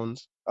 million.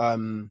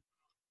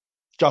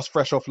 Just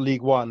fresh off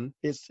League One,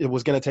 it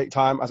was going to take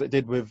time, as it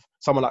did with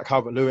someone like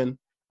Calvert-Lewin.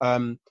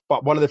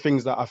 But one of the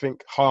things that I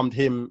think harmed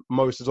him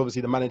most is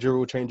obviously the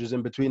managerial changes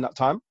in between that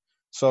time.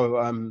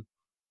 So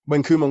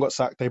when Koeman got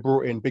sacked, they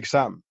brought in Big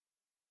Sam.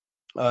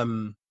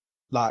 And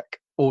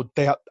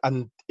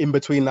in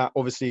between that,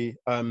 obviously,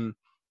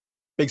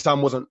 Big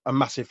Sam wasn't a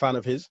massive fan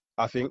of his.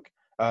 I think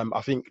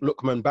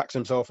Lookman backs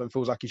himself and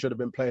feels like he should have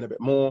been playing a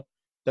bit more.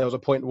 There was a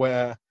point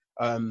where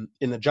in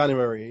the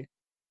January,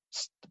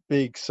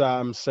 Big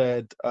Sam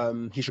said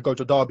he should go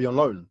to Derby on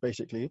loan,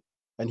 basically,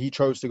 and he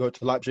chose to go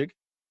to Leipzig.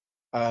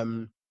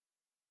 And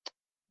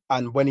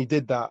when he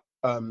did that,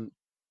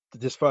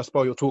 this first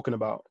spell you're talking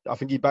about, I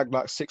think he bagged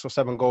like 6 or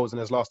 7 goals in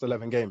his last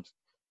 11 games.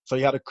 So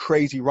he had a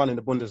crazy run in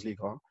the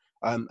Bundesliga.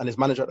 And his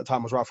manager at the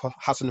time was Ralf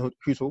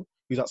Hasenhüttl,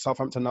 who's at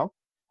Southampton now.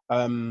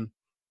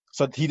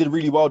 So he did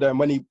really well there.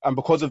 And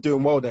because of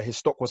doing well there, his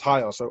stock was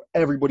higher. So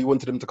everybody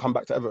wanted him to come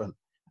back to Everton,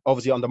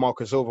 obviously under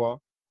Marco Silva.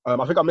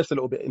 I think I missed a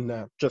little bit in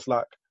there. Just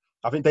like,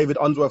 I think David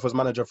Unsworth was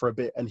manager for a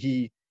bit, and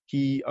he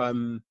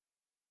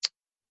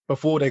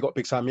before they got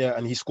Big Sam,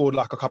 and he scored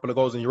like a couple of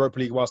goals in Europa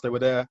League whilst they were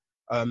there.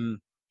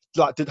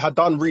 Had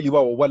done really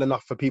well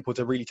enough for people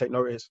to really take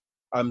notice.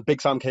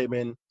 Big Sam came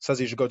in, says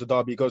he should go to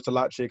Derby, goes to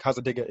Leipzig, has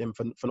a dig at him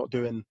for not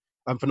doing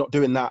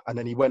that, and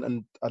then he went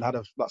and had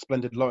a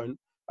splendid loan.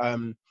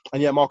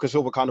 Marco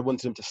Silva kind of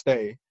wanted him to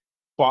stay,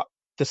 but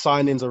the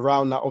signings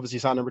around that, obviously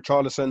signing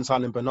Richarlison,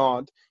 signing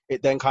Bernard,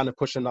 it then kind of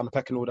pushed him down the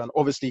pecking order. And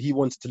obviously he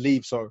wanted to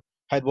leave, so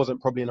head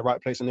wasn't probably in the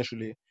right place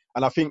initially.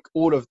 And I think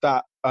all of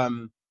that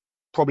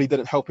probably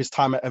didn't help his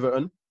time at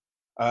Everton.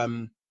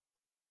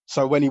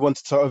 So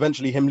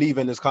eventually him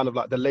leaving is kind of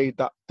like delayed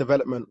that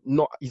development.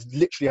 He's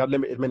literally had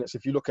limited minutes.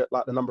 If you look at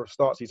like the number of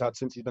starts he's had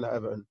since he's been at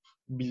Everton,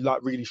 you'd be like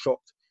really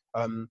shocked.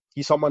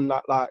 He's someone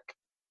that like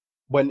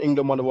when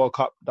England won the World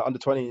Cup, the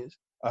under-20s,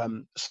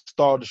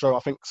 star of the show. I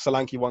think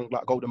Solanke won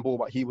like Golden Ball,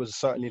 but he was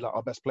certainly like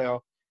our best player.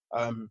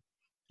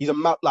 He's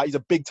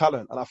a big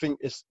talent, and I think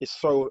it's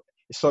so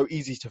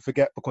easy to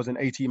forget because in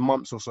 18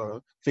 months or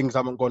so things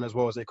haven't gone as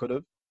well as they could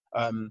have.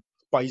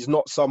 But he's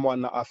not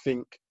someone that I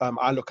think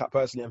I look at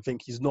personally and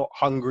think he's not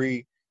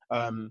hungry,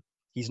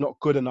 he's not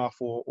good enough,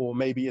 or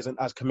maybe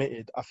isn't as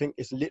committed. I think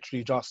it's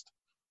literally just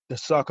the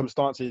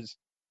circumstances.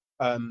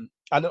 And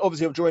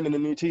obviously of joining a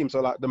new team.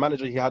 So like the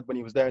manager he had when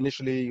he was there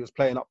initially, he was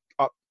playing up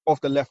off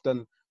the left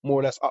and more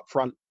or less up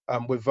front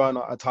with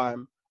Werner at a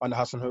time under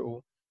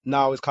Hasenhüttl.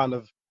 Now it's kind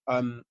of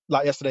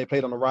like yesterday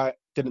played on the right,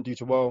 didn't do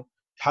too well.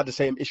 Had the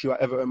same issue at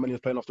Everton when he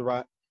was playing off the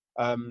right.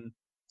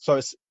 So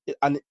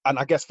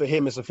I guess for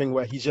him it's a thing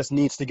where he just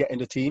needs to get in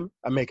the team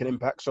and make an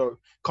impact. So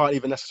can't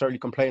even necessarily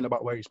complain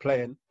about where he's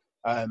playing.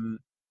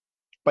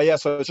 But yeah,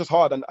 so it's just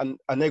hard. And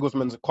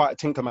Nagelsmann's quite a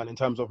tinker man in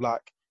terms of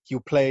like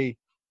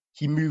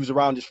he moves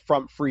around his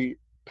front three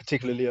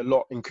particularly a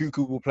lot. And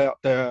Nkunku will play up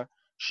there,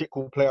 Schick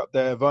will play up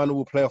there, Werner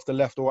will play off the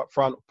left or up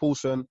front,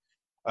 Poulsen,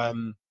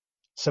 Sabitzer,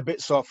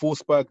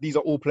 Forsberg. These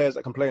are all players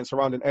that can play in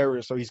surrounding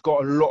areas. So he's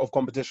got a lot of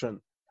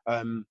competition.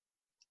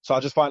 So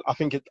I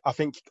think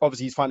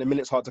obviously he's finding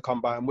minutes hard to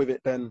come by, and with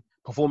it then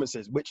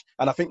performances,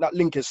 and I think that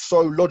link is so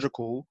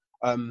logical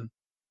and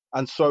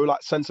so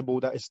like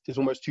sensible that it's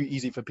almost too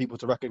easy for people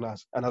to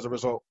recognize, and as a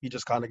result he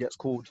just kind of gets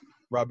called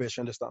rubbish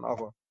and this, that and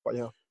other. But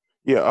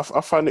yeah,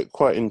 I find it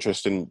quite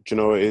interesting. Do you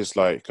know what it is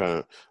like?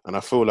 And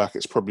I feel like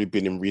it's probably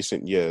been in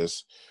recent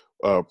years,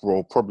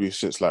 probably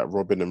since like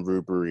Robin and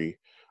Rubery.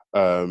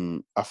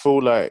 I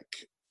feel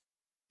like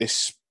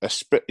it's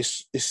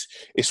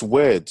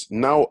weird.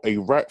 Now a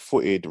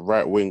right-footed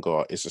right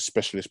winger is a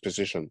specialist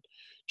position.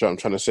 Do you know what I'm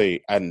trying to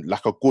say? And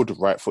like a good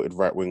right-footed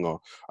right winger.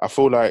 I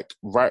feel like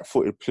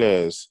right-footed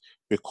players,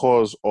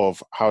 because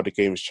of how the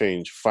game's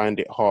changed, find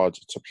it hard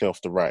to play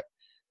off the right.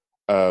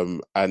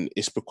 And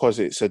it's because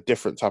it's a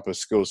different type of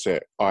skill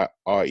set,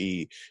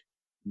 i.e.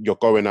 you're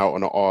going out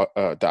on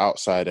the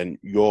outside and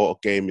your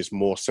game is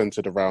more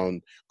centered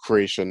around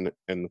creation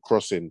and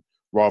crossing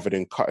rather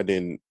than cutting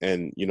in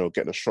and,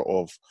 getting a shot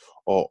off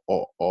or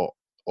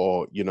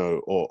or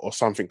or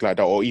something like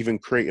that, or even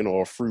creating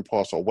or a through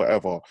pass or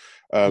whatever.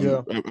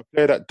 A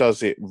player that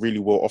does it really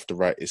well off the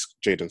right is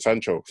Jadon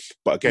Sancho.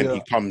 But again,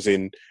 he comes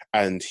in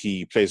and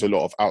he plays a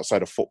lot of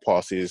outside of foot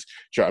passes.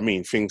 Do you know what I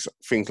mean? Things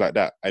like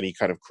that, and he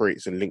kind of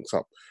creates and links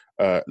up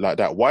like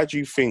that. Why do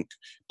you think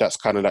that's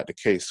kind of like the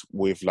case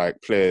with like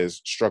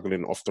players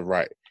struggling off the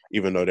right,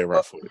 even though they're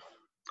right-footed?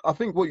 I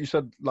think what you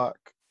said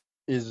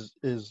is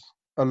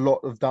a lot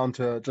of down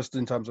to just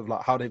in terms of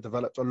like how they've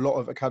developed. A lot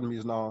of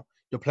academies now,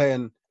 you're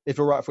playing, if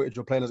you're right-footed,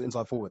 you're playing as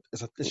inside forward.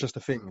 It's just a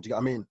thing. Do you get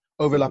what I mean?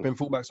 Overlapping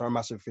fullbacks are a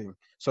massive thing.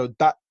 So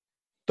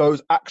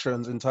those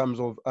actions in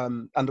terms of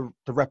and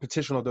the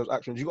repetition of those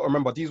actions, you got to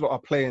remember these lot are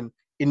playing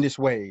in this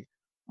way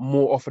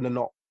more often than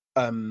not.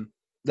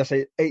 Let's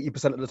say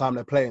 80% of the time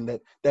they're playing,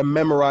 they're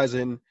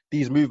memorizing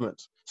these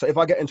movements. So if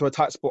I get into a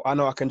tight spot, I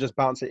know I can just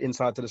bounce it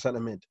inside to the centre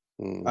mid.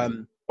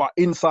 But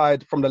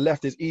inside from the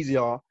left is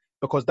easier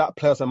because that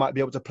person might be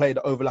able to play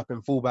the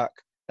overlapping fullback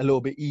a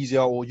little bit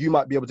easier, or you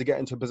might be able to get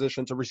into a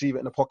position to receive it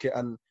in the pocket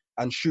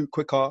and shoot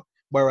quicker.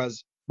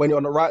 Whereas when you're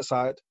on the right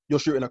side, you're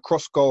shooting a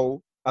cross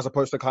goal as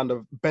opposed to kind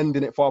of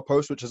bending it far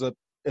post, which is a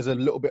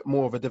little bit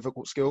more of a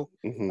difficult skill.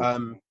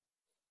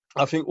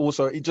 I think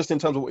also, just in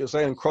terms of what you're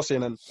saying,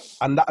 crossing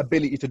and that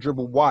ability to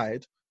dribble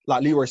wide,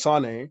 like Leroy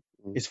Sané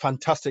is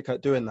fantastic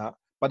at doing that.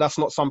 But that's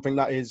not something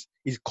that is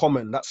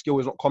common. That skill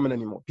is not common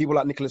anymore. People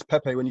like Nicolas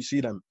Pepe, when you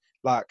see them,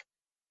 like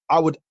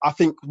I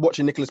think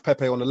watching Nicolas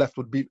Pepe on the left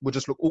would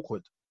just look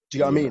awkward. Do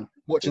you get what I mean?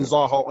 Watching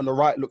Zaha on the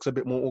right looks a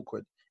bit more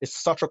awkward.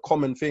 It's such a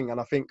common thing, and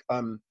I think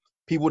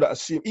people that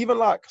assume, even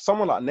like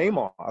someone like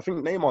Neymar, I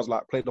think Neymar's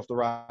like played off the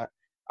right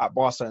at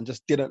Barca and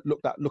just didn't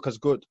look as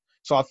good.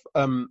 So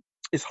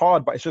it's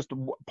hard, but it's just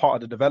part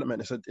of the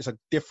development.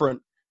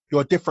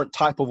 You're a different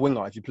type of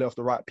winger if you play off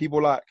the right.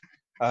 People like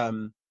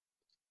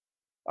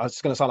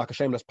it's going to sound like a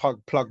shameless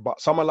plug, but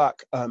someone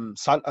like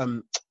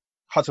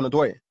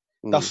Hudson-Odoi,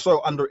 that's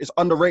it's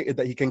underrated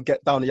that he can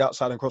get down the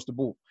outside and cross the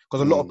ball,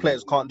 because a lot of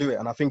players can't do it.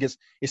 And I think it's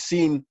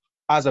seen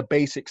as a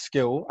basic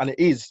skill, and it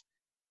is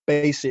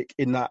basic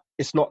in that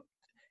it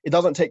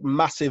doesn't take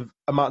massive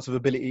amounts of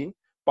ability,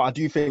 but I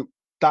do think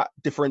that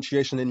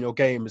differentiation in your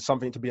game is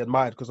something to be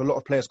admired, because a lot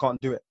of players can't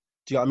do it.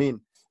 Do you know what I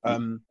mean?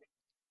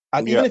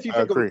 And even if you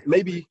think of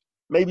maybe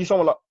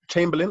someone like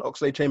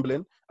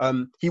Oxlade-Chamberlain,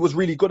 he was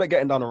really good at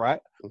getting down the right,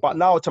 but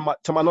now to my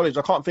knowledge,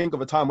 I can't think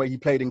of a time where he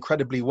played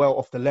incredibly well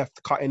off the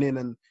left, cutting in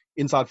and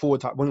inside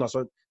forward type winger.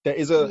 So there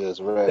is a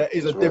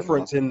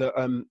difference in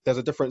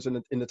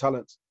the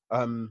talents.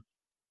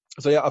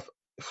 So yeah,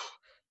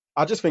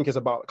 I just think it's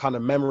about kind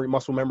of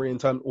muscle memory in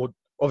terms, or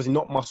obviously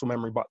not muscle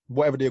memory, but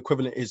whatever the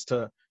equivalent is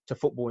to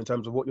football in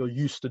terms of what you're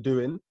used to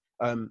doing.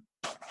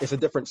 It's a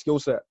different skill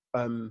set,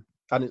 and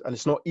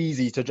it's not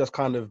easy to just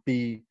kind of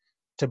be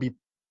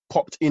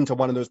popped into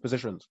one of those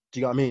positions. Do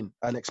you know what I mean?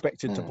 And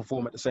expected to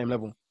perform at the same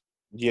level.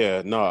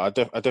 Yeah, no, I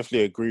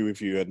definitely agree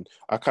with you. And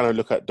I kind of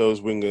look at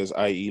those wingers,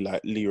 i.e.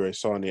 like Leroy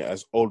Sané,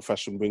 as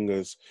old-fashioned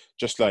wingers,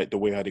 just like the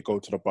way how they go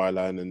to the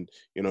byline and,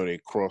 they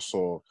cross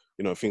or,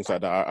 things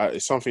like that.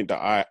 It's something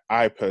that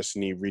I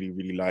personally really,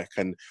 really like.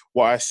 And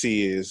what I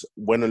see is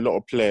when a lot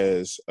of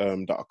players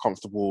that are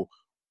comfortable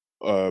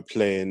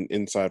playing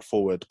inside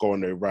forward go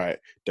on their right,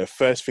 the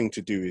first thing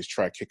to do is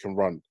try kick and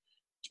run.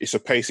 It's a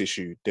pace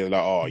issue. They're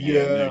like,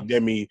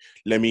 let me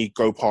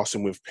go past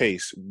him with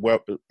pace. Well,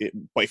 but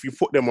if you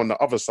put them on the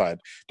other side,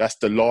 that's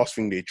the last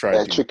thing they try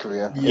to do.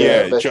 Trickery, do you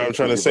know what I'm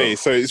trying to say?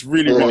 So it's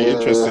really, really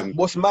interesting.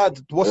 What's mad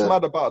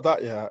about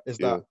that, is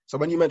that, so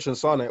when you mentioned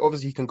Sané,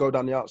 obviously he can go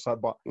down the outside,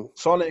 but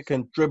Sané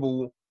can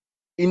dribble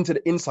into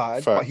the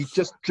inside, but he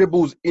just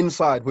dribbles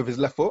inside with his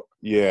left foot.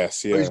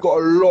 Yes, yeah. So he's got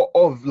a lot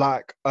of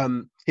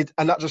and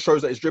that just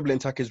shows that his dribbling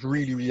tech is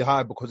really, really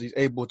high, because he's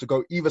able to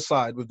go either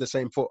side with the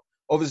same foot.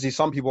 Obviously,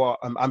 some people are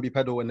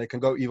ambipedal and they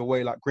can go either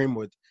way, like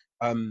Greenwood.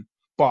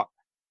 But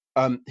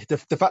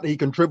the fact that he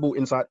can dribble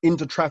inside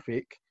into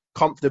traffic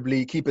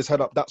comfortably, keep his head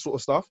up, that sort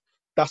of stuff,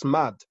 that's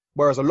mad.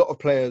 Whereas a lot of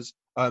players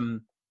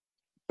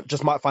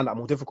just might find that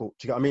more difficult.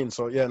 Do you get what I mean?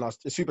 So yeah, no,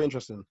 it's super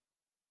interesting.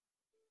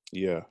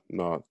 Yeah,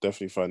 no,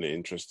 definitely find it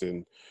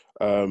interesting.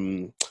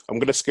 I'm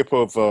gonna skip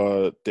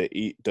over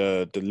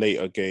the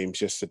later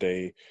games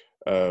yesterday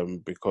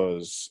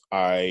because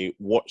I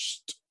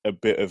watched a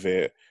bit of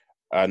it.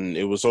 And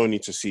it was only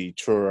to see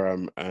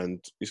Thuram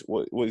and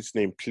what is his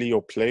name, Play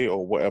or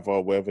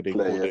whatever they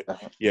call it.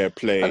 Yeah,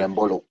 Play. And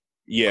Mbolo.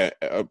 Yeah,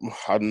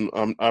 I'm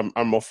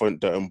off on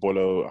the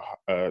Mbolo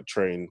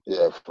train.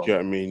 Yeah, do you know what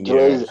I mean?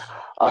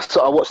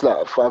 I watched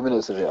like 5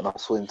 minutes of it, and I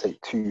saw him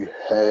take 2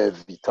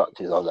 heavy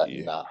touches. I was like,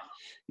 nah.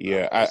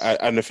 Yeah,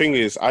 and the thing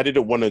is, I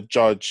didn't want to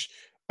judge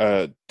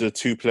the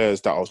 2 players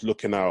that I was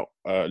looking out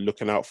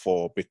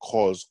for,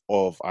 because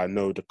of I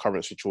know the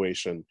current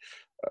situation.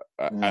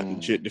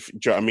 And do you know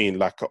what I mean?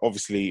 Like,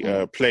 obviously,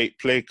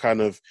 play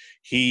kind of,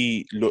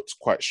 he looked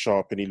quite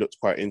sharp and he looked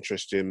quite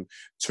interesting.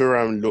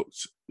 Thuram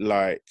looked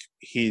like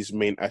his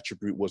main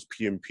attribute was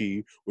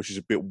PMP, which is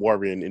a bit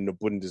worrying in the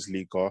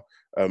Bundesliga,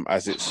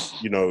 as it's,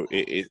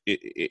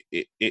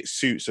 it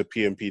suits a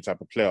PMP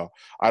type of player.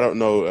 I don't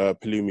know,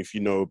 Palumi, if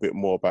you know a bit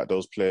more about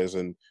those players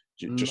and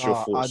Just your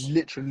I thoughts.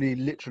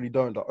 literally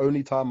don't. The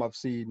only time I've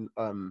seen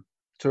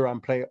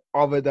Thuram play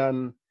other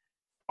than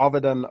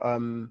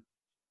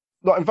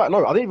no, in fact,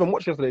 no, I didn't even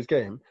watch yesterday's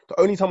game. The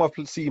only time I've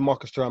seen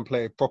Marcus Thuram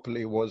play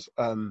properly was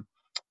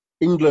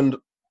England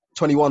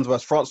 21s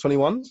versus France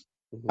 21s,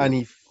 and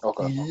he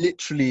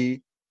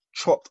literally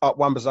chopped up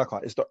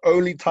Wan-Bissaka. It's the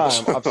only time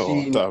I've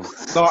seen. No,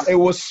 it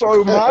was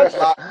so mad.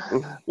 Like,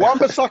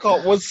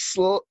 Wan-Bissaka was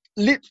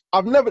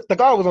the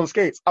guy was on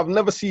skates. I've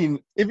never seen.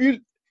 If you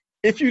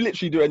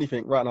literally do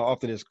anything right now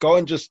after this, go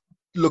and just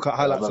look at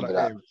highlights of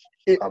that game.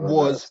 It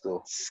was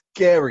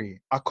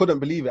scary. I couldn't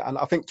believe it. And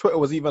I think Twitter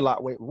was even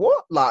like, wait,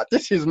 what? Like,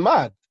 this is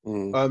mad.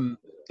 That's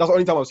the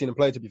only time I've seen him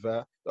play, to be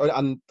fair.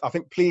 And I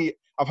think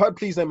I've heard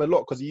Ple's name a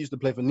lot because he used to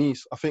play for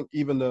Nice. I think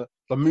even the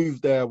move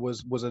there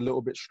was a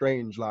little bit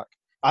strange. Like,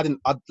 I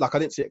didn't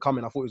see it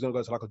coming. I thought he was going to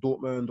go to like a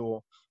Dortmund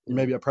or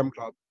maybe a Prem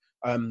club.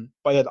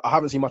 But yeah, I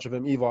haven't seen much of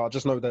him either. I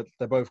just know that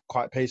they're both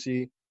quite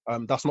pacey.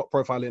 That's not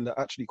profiling. They're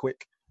actually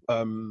quick.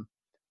 And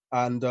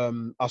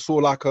I saw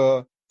like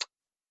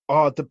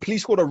the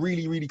police scored a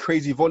really, really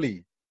crazy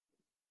volley,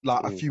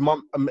 like a few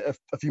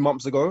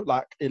months ago.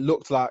 Like, it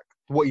looked like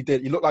what he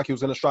did. He looked like he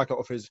was going to strike it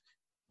off his.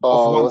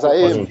 Was that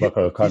him? Like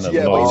a kind of but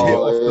he's hit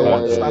off the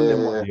one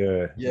standing one.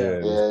 Yeah.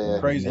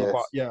 Crazy.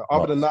 But yeah,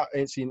 other than that, I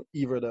ain't seen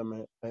either of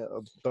them. I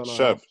don't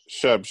know.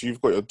 Shabs,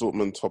 you've got your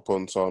Dortmund top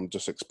on, so I'm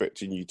just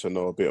expecting you to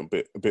know a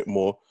bit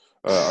more.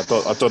 I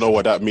don't know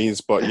what that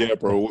means, but yeah,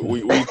 bro, what are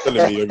you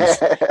telling me?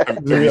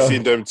 Have you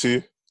seen them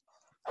too?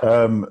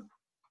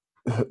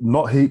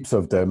 Not heaps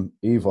of them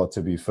either,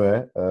 to be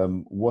fair.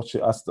 Watch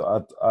it. I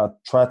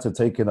tried to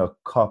take in a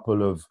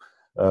couple of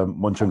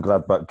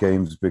Mönchengladbach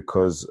games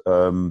because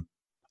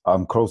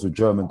I'm close with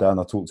German Dan.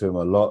 I talk to him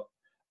a lot,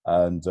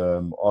 and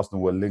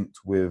Arsenal were linked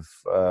with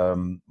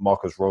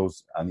Marcus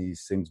Rose, and he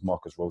sings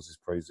Marcus Rose's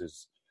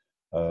praises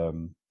a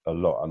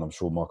lot. And I'm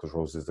sure Marcus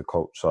Rose is the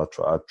coach. So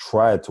I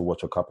tried to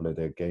watch a couple of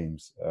their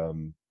games.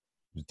 It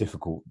was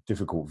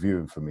difficult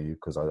viewing for me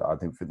because I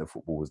didn't think the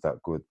football was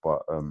that good,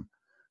 but.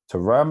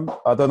 Thuram,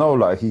 I don't know.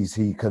 Like he's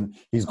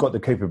got the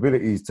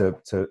capabilities to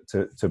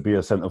be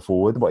a centre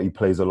forward, but he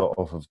plays a lot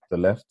off of the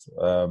left.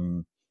 I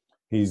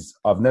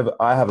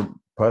haven't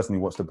personally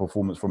watched a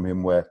performance from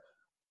him where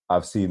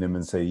I've seen him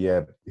and say,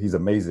 yeah, he's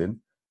amazing.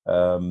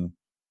 Even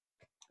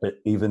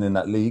in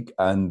that league,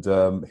 and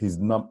his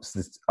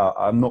numbers.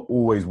 I'm not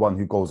always one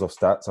who goes off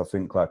stats. I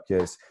think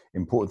it's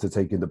important to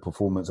take in the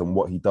performance and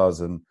what he does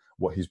and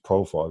what his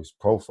profile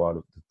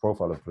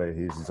of player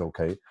is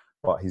okay,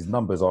 but his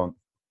numbers aren't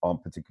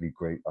particularly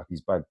great. Like,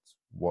 he's bagged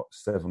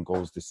 7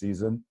 goals this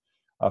season,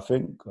 I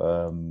think.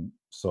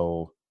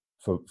 So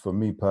for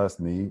me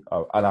personally,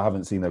 and I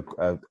haven't seen a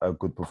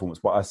good performance,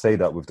 but I say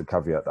that with the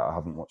caveat that I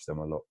haven't watched them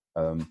a lot.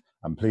 And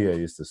Plie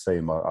is the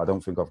same. I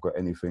don't think I've got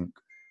anything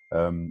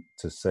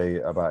to say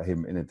about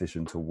him in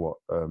addition to what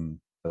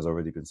has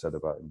already been said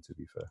about him, to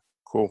be fair.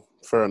 Cool,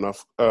 fair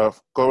enough.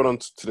 Going on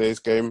to today's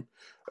game,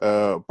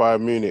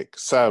 Bayern Munich.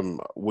 Sam,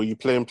 were you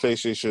playing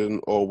PlayStation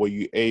or were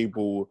you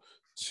able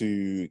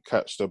to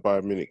catch the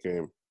Bayern Munich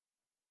game?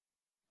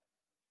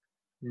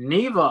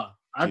 Neither.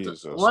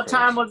 What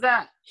time was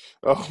that?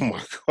 Oh my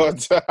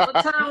God. What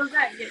time was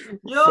that?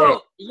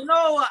 Yo, you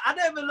know what? I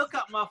don't even look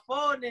at my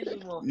phone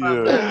anymore.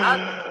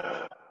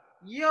 Yeah.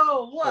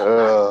 Yo, what?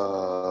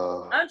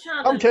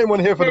 I'm came on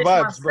here for the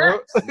vibes, bro.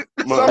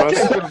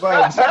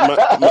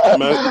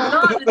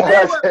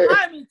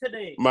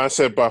 Man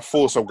said by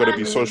force I'm going to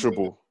be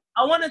sociable.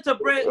 I wanted to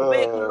bake a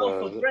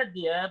loaf of bread,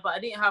 but I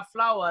didn't have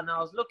flour, and I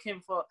was looking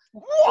for.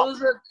 It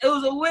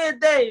was a weird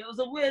day. It was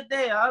a weird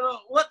day. I don't.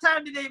 What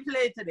time did they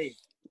play today?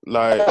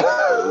 Like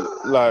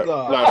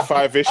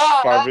 5-ish.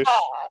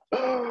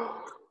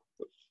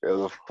 It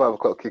was a 5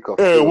 o'clock kickoff.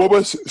 Yeah,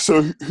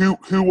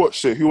 who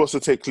watched it? Who wants to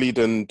take lead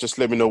and just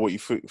let me know what you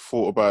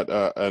thought about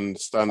and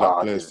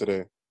stand-up players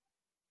today?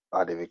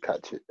 I didn't even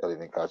catch it. I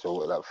watched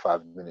like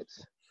 5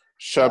 minutes.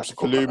 Shabs,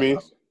 Palumi,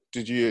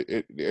 did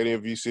any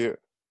of you see it?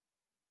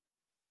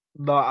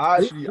 No, I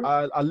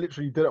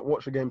literally didn't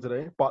watch the game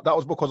today, but that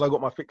was because I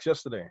got my fix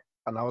yesterday,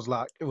 and I was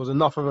like, it was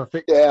enough of a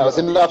fix. Yeah, it was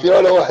enough. You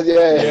know what?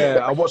 Yeah.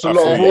 I watched a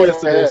lot more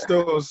yesterday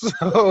still. So.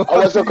 I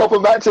watched a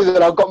couple matches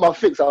and I got my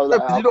fix. I was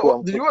like,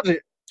 did you watch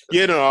it?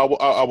 Yeah, no,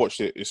 I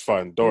watched it. It's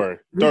fine. Don't worry.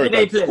 Don't worry,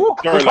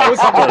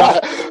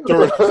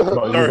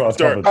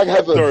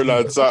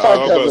 lads. I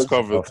got us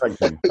covered.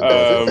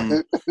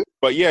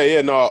 But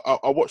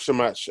I watched the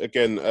match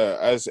again.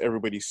 As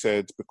everybody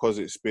said, because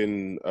it's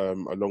been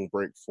a long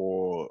break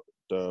for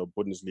the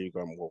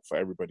Bundesliga and for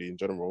everybody in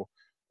general.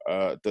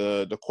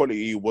 The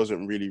quality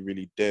wasn't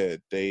really there.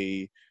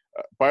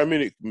 Bayern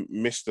Munich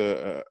missed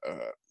a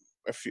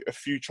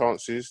few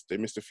chances. They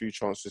missed a few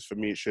chances. For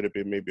me, it should have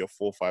been maybe a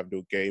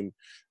 4-5-0 game.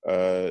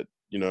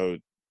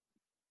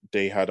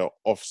 They had an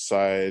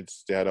offside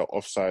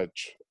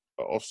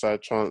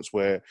chance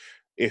where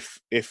if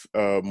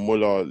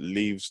Muller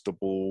leaves the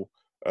ball,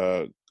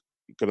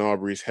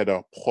 Gnabry's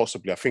header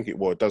possibly, I think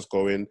it does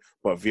go in,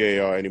 but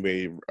VAR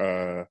anyway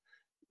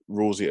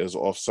rules it as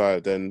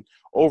offside. Then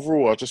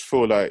overall, I just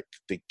feel like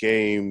the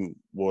game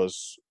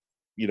was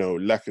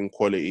lacking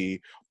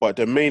quality. But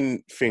the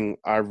main thing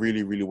I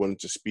really, really wanted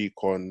to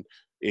speak on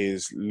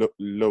is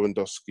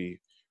Lewandowski.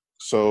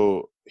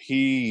 So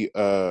he,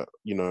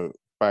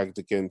 bagged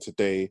again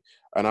today,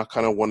 and I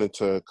kind of wanted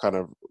to kind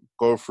of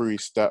go through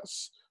his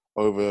stats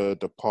over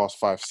the past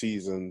 5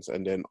 seasons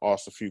and then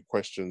ask a few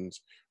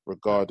questions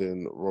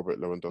regarding Robert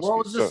Lewandowski.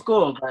 What was the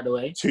score, by the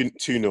way?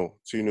 2-0.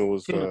 2-0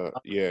 was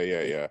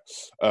yeah.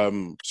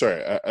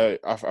 Sorry,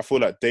 I feel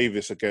like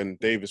Davis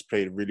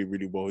played really,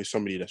 really well. He's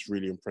somebody that's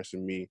really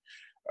impressing me.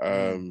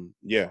 Bayern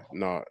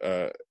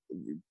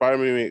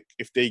Munich,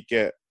 if they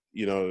get,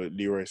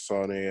 Leroy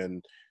Sané,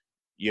 and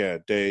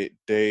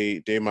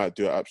they might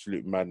do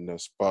absolute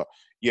madness. But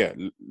yeah,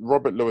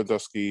 Robert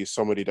Lewandowski is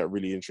somebody that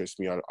really interests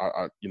me.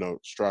 I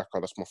striker,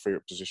 that's my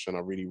favorite position. I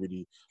really,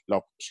 really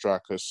love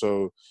strikers.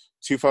 So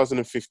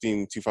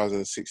 2015,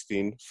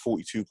 2016,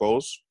 42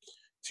 goals.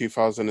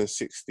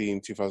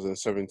 2016,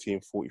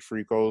 2017,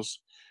 43 goals.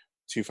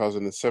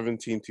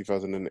 2017,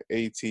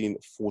 2018,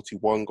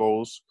 41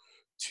 goals.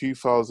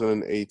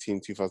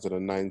 2018,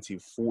 2019,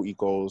 40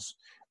 goals.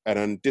 And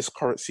then this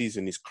current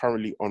season, he's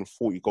currently on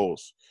 40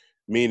 goals,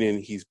 meaning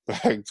he's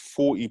bagged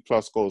 40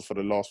 plus goals for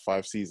the last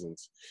 5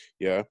 seasons.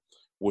 Yeah,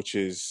 which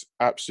is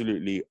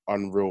absolutely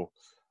unreal.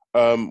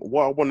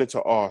 What I wanted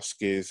to ask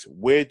is,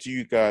 where do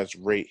you guys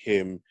rate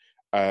him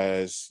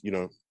as,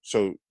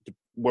 so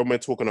when we're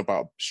talking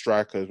about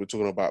strikers, we're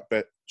talking about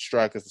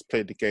strikers that's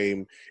played the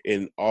game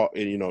in our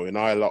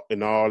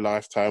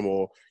lifetime,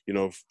 or,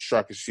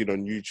 strikers seen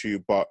on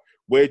YouTube, but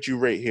where do you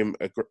rate him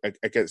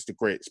against the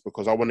greats?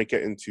 Because I want to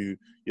get into,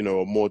 a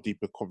more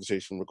deeper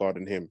conversation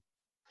regarding him.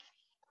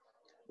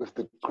 With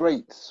the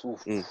greats,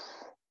 the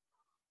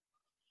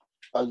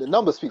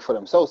numbers speak for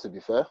themselves, to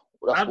be fair.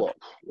 Well, that's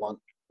what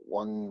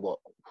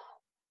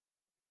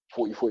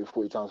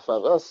 40 times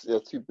 5. That's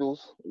 2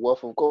 bills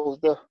worth of goals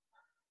there.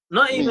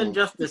 Not even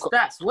just the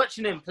stats.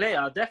 Watching him play,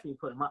 I'll definitely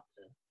put him up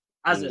there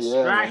as a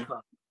striker.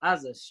 Man.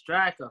 As a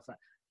striker,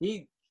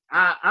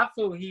 I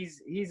feel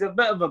he's a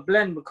bit of a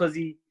blend, because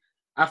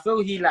I feel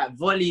he like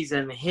volleys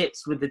and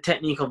hits with the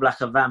technique of like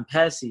a Van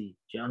Persie.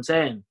 Do you know what I'm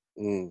saying?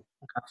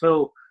 I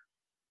feel.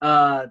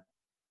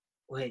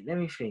 Wait, let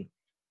me think.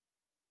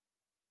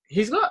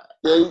 He's got.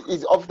 Yeah,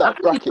 he's of that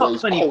bracket.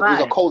 He's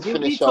a cold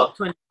finisher. He's top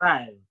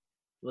 25,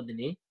 wouldn't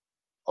he?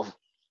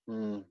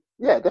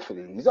 Yeah,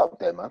 definitely. He's up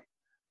there, man.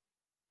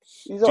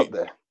 He's up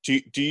there.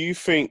 Do you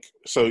think?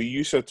 So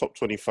you said top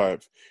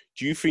 25.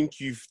 Do you think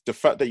the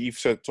fact that you've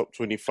said top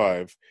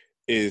 25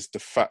 is the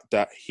fact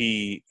that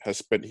he has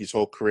spent his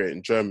whole career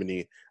in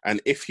Germany,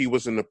 and if he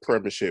was in the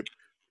Premiership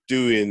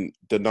doing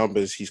the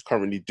numbers he's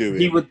currently doing,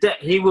 he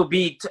would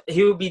be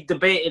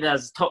debated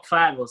as top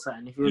 5 or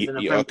something if he was in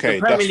the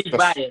Premier League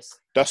bias.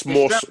 That's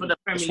what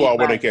I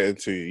want to get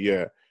into.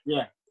 Yeah.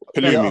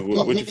 Palumi,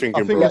 what do you think,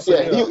 bro?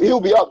 He'll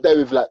be up there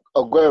with like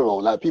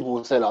Aguero. Like people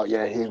will say, like,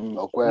 him,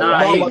 Aguero.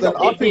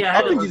 I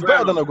think he's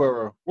better than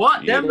Aguero.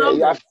 What? Them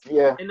numbers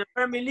in the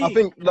Premier League. I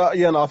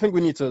think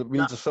we need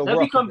to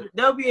sober up.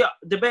 They'll be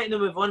debating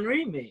him with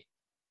Henry, mate.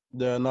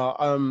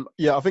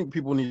 I think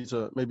people need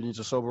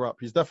to sober up.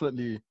 He's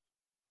definitely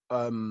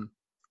a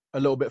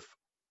little bit,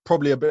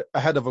 probably a bit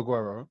ahead of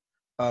Aguero.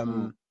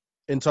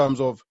 In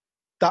terms of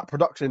that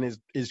production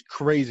is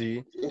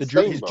crazy. His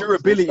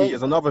durability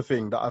is another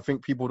thing that I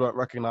think people don't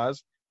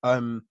recognize.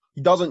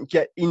 He doesn't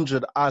get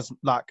injured as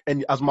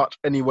much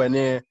anywhere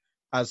near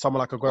as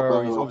someone like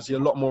Aguero. He's obviously a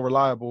lot more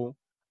reliable.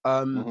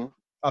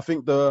 I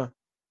think the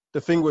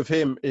thing with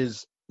him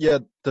is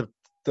the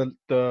fact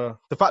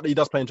that he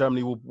does play in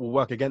Germany will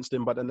work against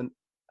him. But then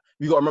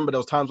you got to remember there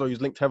was times where he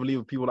was linked heavily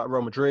with people like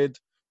Real Madrid.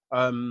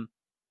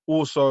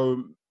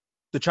 Also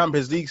the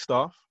Champions League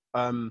stuff.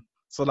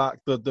 So like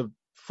the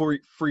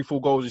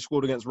 3-4 goals he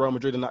scored against Real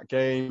Madrid in that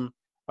game.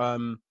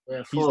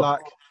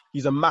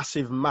 He's a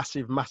massive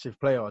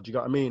player. Do you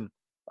get what I mean?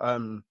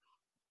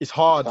 It's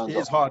hard. It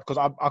is hard because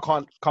I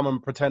can't come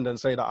and pretend and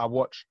say that I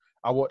watch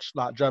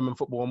like German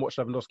football and watch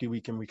Lewandowski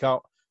week in, week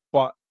out.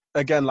 But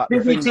again, like,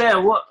 to be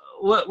clear, what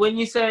when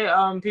you say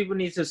people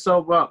need to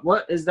sober up,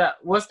 what is that?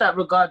 What's that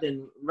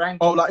regarding ranking?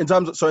 Oh, like in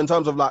terms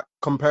of like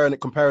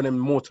comparing him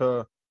more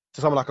to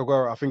someone like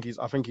Aguero, I think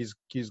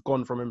he's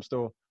gone from him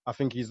still. I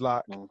think he's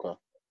like,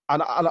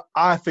 and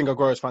I think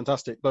Aguero is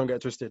fantastic. Don't get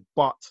it twisted,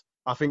 but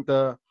I think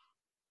the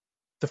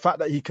fact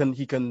that he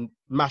can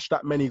mash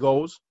that many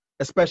goals,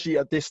 especially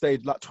at this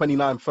stage, like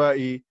 29,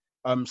 30,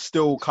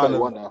 still kind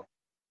of,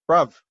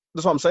 bruv.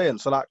 That's what I'm saying.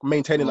 So like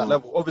maintaining that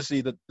level.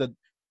 Obviously, the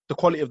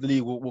quality of the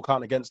league will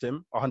count against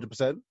him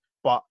 100%.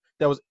 But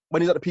there was,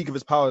 when he's at the peak of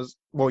his powers,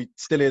 well, he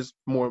still is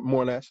more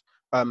or less.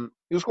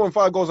 He was scoring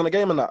 5 goals in a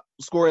game and that,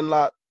 scoring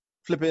like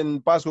flipping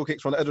bicycle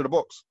kicks from the edge of the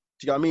box.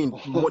 Do you get what I mean?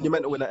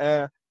 Monumental in the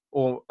air,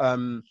 or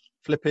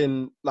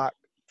flipping like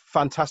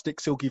fantastic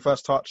silky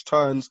first touch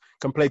turns,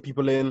 can play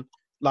people in.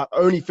 Like,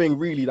 only thing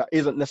really that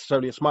isn't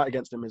necessarily a smite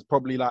against him is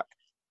probably like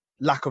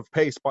lack of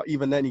pace. But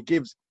even then, he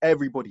gives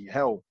everybody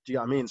hell. Do you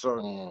get what I mean?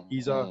 So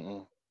he's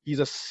a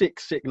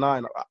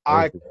 6'9".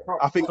 I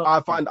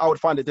would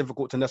find it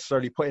difficult to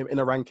necessarily put him in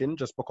a ranking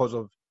just because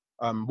of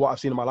what I've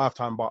seen in my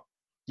lifetime. But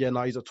yeah,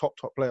 no, he's a top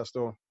player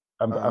still.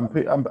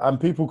 And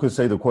people could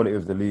say the quality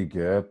of the league,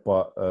 yeah,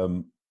 but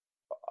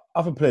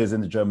other players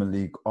in the German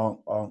league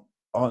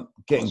aren't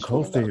getting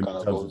close to him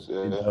in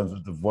terms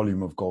of the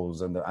volume of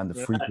goals and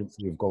the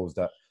frequency of goals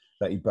that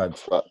he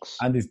bags.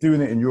 And he's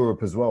doing it in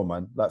Europe as well,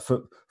 man. Like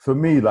for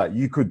me, like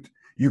you could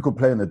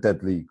play in a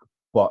dead league,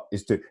 but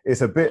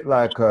it's a bit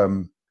like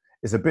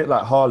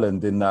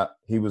Haaland in that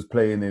he was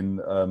playing in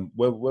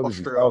where was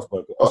he?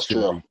 Salzburg,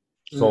 Austria.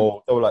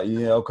 So they were like,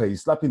 yeah, okay,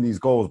 he's slapping these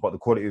goals, but the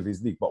quality of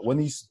his league. But when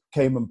he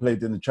came and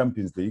played in the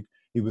Champions League,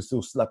 he was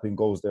still slapping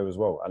goals there as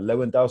well. And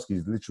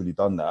Lewandowski's literally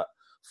done that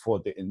for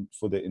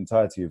the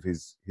entirety of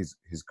his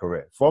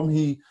career. From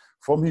he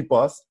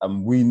bust,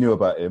 and we knew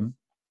about him,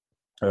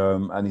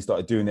 and he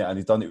started doing it, and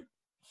he's done it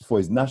for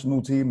his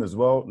national team as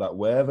well. Like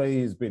wherever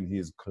he has been, he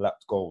has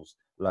collapsed goals,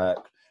 like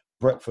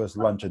breakfast,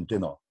 lunch, and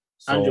dinner.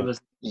 So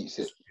eats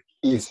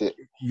it.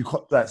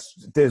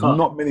 There's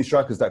not many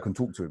strikers that can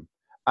talk to him.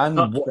 And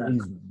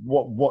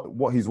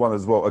what he's won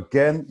as well.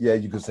 Again, yeah,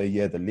 you could say,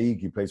 yeah, the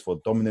league. He plays for a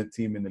dominant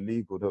team in the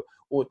league.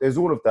 Or there's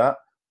all of that,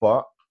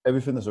 but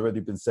everything that's already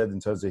been said in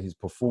terms of his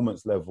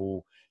performance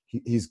level,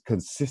 his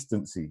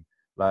consistency.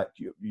 Like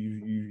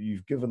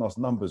you've given us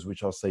numbers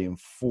which are saying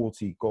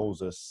 40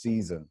 goals a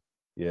season.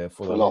 Yeah,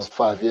 for the last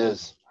 5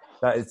 years.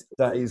 That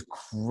is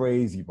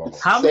crazy, brother.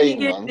 How many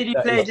games did he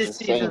play this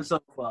season so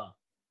far?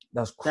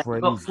 That's crazy.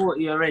 He got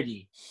 40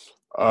 already.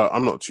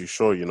 I'm not too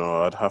sure. You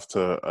know, I'd have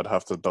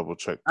to double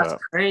check that.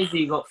 That's crazy.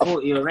 He got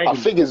 40 already. I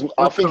think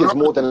it's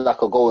more than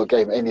like a goal a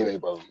game anyway,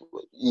 bro.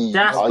 He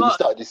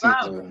started this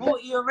season.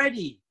 40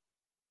 already.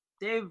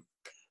 They're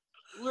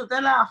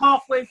like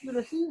halfway through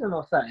the season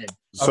or something.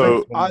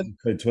 So I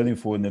played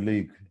 24 in the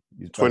league.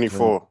 He's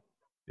 24.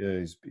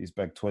 Yeah, he's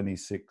back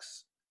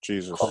 26.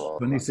 Jesus.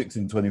 26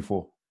 and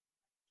 24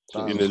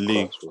 in the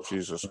league.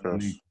 Jesus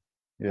Christ.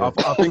 Yeah.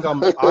 I think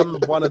I'm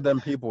one of them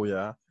people.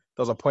 Yeah,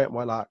 there's a point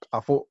where like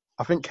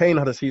I think Kane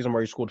had a season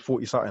where he scored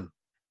 40 something.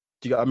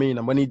 Do you get what I mean?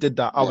 And when he did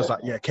that, I was like,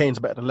 yeah, Kane's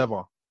better than Lever.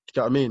 Do you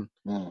get what I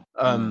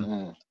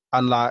mean?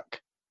 And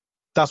like,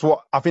 that's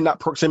what I think, that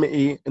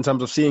proximity in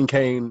terms of seeing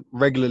Kane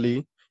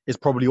regularly is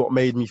probably what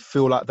made me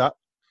feel like that.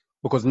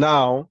 Because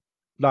now,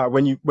 like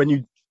when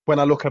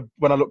I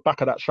look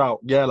back at that shout,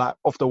 yeah, like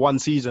after one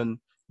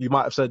season, you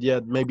might have said, yeah,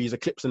 maybe he's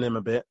eclipsing him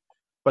a bit.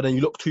 But then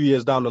you look 2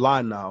 years down the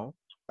line now,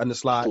 and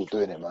it's like, still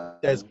doing it, man.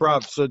 There's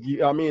bruv. So you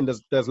know what I mean,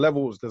 there's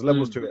levels to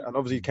it, and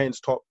obviously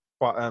Kane's top.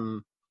 But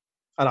and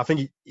I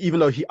think even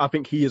though I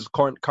think he is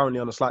currently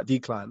on a slight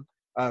decline,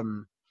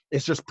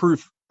 it's just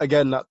proof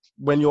again that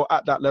when you're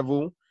at that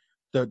level,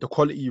 the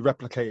quality you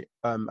replicate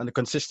and the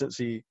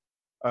consistency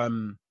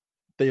that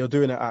you're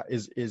doing it at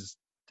is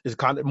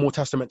kind of more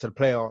testament to the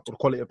player or the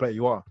quality of player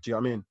you are. Do you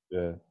know what I mean?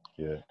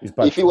 Yeah.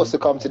 If he was to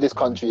come to this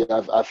country,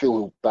 I feel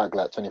he'll bag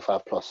like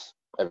 25 plus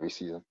every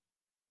season.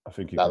 I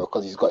think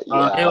because he's got.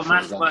 He'll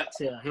mash work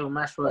here. He'll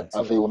mash work. I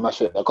think he'll mash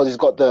it because he's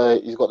got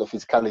the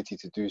physicality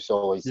to do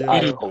so. He's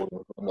ice cold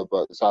on the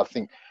butt. So I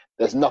think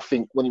there's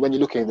nothing when you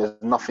look at him, there's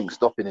nothing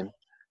stopping him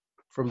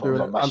from doing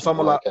it. And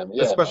someone like,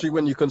 especially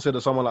when you consider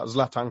someone like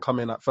Zlatan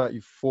coming at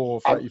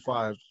 34,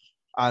 35,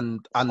 and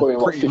scoring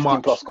pretty 15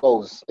 much plus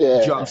goals. Yeah, do you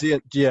know what I'm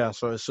saying? Yeah.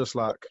 So it's just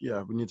like,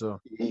 yeah, we need to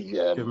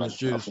give him his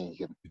dues.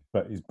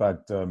 He's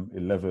bagged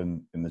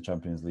 11 in the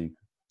Champions League,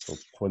 so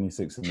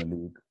 26 in the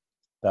league.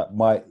 That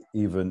might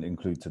even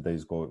include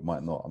today's goal. It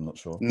might not. I'm not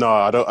sure. No,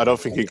 I don't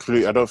think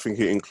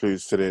it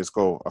includes today's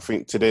goal. I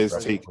think today's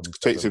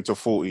takes him to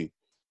 40.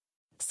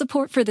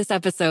 Support for this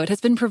episode has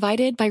been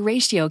provided by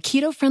Ratio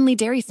keto-friendly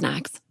dairy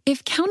snacks.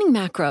 If counting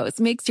macros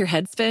makes your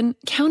head spin,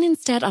 count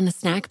instead on a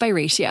snack by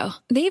Ratio.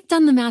 They've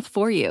done the math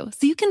for you,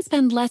 so you can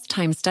spend less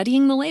time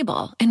studying the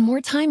label and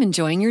more time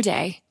enjoying your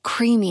day.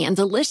 Creamy and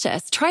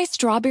delicious, try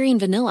strawberry and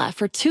vanilla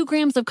for 2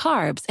 grams of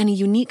carbs and a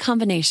unique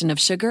combination of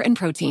sugar and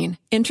protein.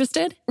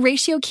 Interested?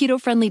 Ratio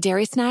keto-friendly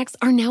dairy snacks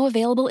are now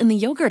available in the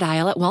yogurt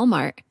aisle at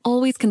Walmart.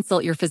 Always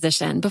consult your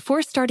physician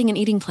before starting an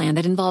eating plan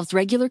that involves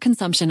regular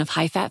consumption of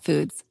high-fat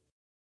foods.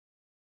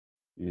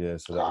 Yeah,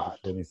 so that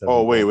 27.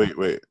 Oh,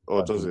 wait.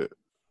 Or does it?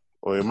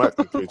 Or it might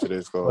include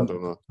today's goal. I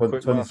don't know.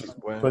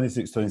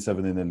 26,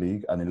 27 in the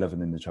league and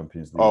 11 in the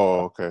Champions League.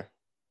 Oh, okay.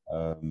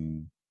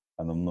 And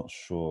I'm not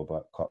sure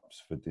about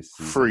cups for this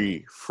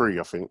season. Free,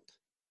 I think.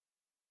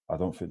 I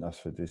don't think that's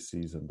for this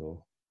season,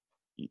 though.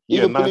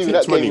 Yeah,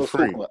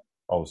 1923.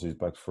 Oh, so he's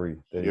back 3.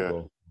 There you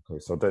go. Okay,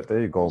 so there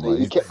you go, so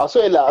man.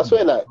 I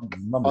swear, like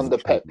under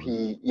Pep,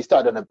 he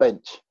started on the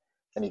bench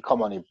and he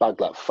come on, he bagged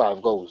like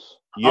 5 goals.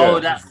 Yeah. Oh,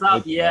 that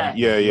sub, yeah.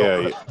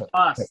 Yeah.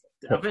 Fast.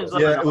 I think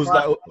it was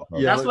like,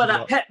 that's where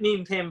that Pep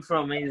meme came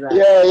from. He's like,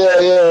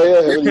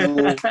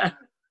 yeah.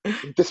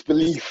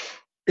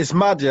 Disbelief. It's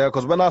mad, yeah,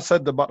 because when I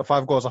said about the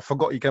 5 goals, I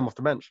forgot he came off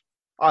the bench.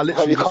 I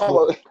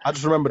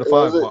just remember the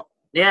 5. But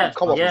yeah,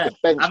 come off the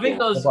bench. I think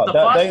those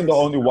that ain't the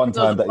only one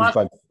time that he's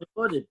bagged.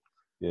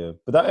 Yeah,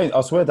 but that ain't.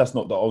 I swear that's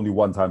not the only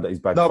one time that he's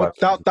bagged. No, but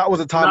that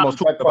was a time I was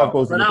talking about.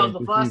 But that was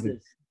the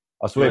fastest.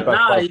 I swear But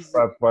now back he's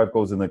five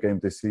goals in the game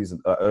this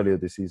season, earlier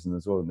this season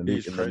as well in the league.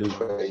 He's In the league.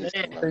 Crazy,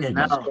 yeah, man.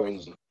 now.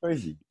 Crazy.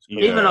 Crazy.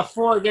 Even a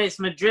 4 against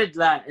Madrid,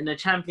 like in the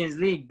Champions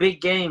League,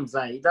 big games.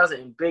 Like he does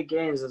it in big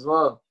games as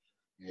well.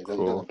 Yeah,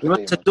 Cool. He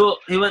went to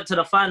he went to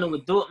the final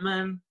with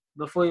Dortmund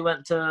before he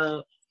went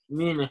to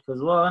Munich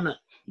as well, isn't it?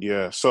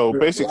 Yeah. So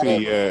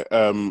basically,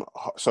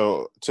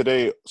 so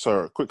today,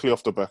 quickly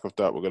off the back of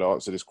that, we're going to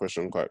answer this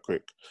question quite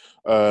quick.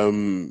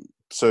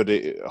 So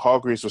the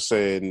Hargreaves was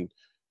saying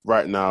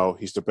right now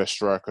he's the best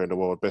striker in the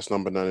world, best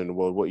number 9 in the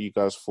world. What are you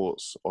guys'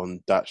 thoughts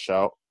on that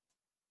shout?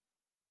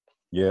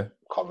 Yeah.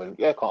 Can't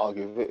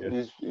argue with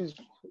it.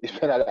 He's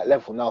been at that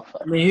level now.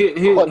 I mean,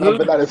 who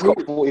number 9 has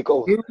got 40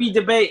 goals. Who we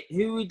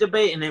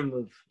debating him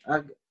with?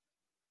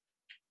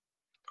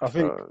 I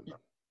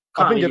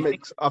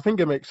think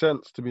it makes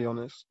sense, to be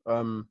honest.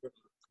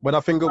 When I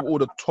think of all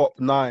the top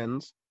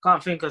 9s,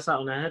 Can't think of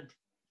something ahead.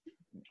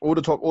 all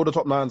the top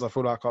 9s, I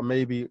feel like are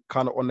maybe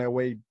kind of on their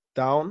way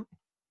down.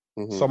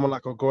 Mhm. Someone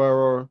like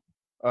Aguero,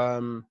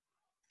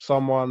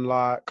 someone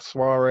like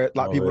Suarez,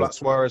 like people like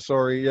Suarez.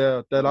 Sorry,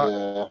 yeah,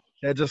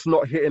 they're just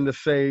not hitting the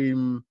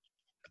same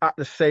in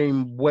the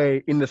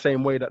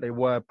same way that they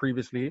were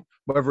previously,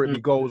 whether it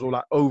be goals or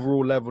like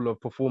overall level of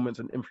performance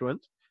and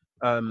influence.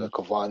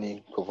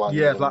 Cavani.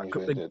 Yeah, like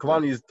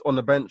Cavani's on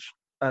the bench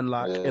and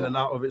like in and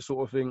out of it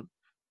sort of thing.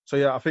 So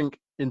yeah, I think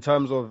in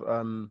terms of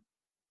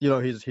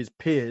his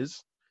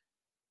peers,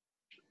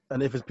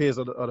 and if his peers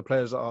are the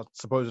players that are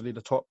supposedly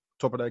the top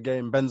of their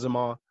game,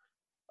 Benzema,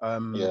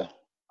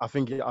 I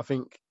think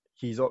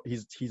he's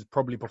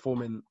probably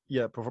performing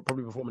in at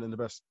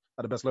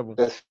the best level.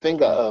 The thing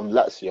at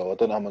Lazio, I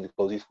don't know how many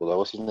goals he's scored.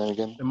 What's his name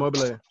again?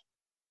 Immobile.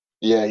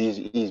 Yeah,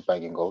 he's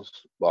banging goals.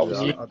 But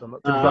obviously, I don't know.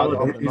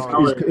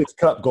 It's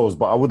clap goals,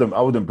 but I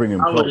wouldn't bring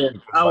him. I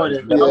wouldn't.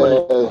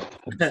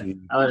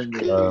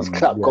 He's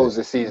clap goals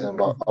this season,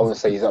 but I wouldn't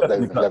say he's up there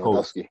with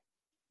Lewandowski.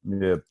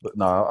 Yeah, but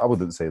no, I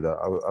wouldn't say that.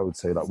 I would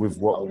say that with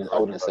what I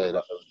wouldn't say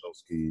that.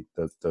 Lewandowski,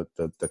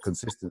 the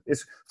consistent.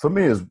 It's for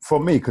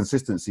me,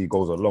 consistency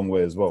goes a long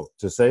way as well.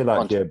 To say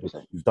like, 100%. yeah,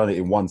 you've done it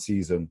in one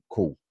season,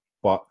 cool,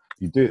 but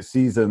you do it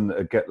season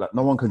again, like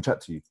no one can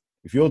chat to you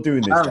if you're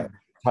doing this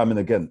time and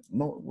again.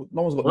 No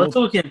one's got. We're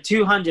talking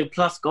 200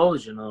 plus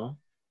goals, you know.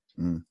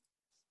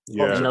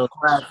 Yeah. You know,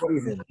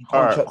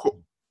 All right,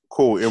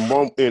 cool.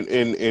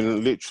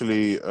 In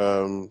literally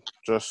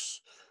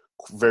just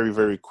very,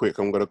 very quick,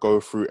 I'm going to go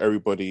through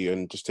everybody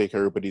and just take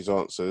everybody's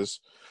answers.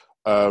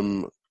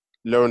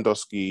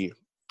 Lewandowski,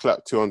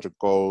 clapped 200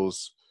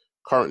 goals,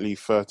 currently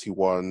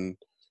 31.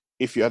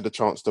 If you had the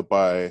chance to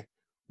buy,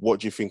 what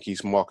do you think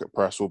his market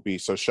price will be?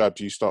 So, Shab,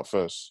 you start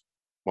first.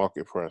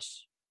 Market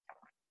price.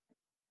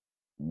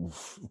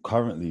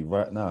 Currently,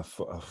 right now,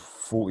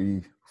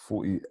 40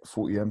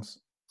 M's.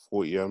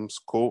 40 M's,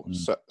 cool.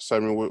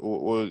 Samuel, what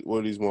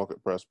will his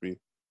market price be?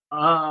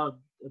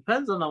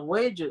 Depends on the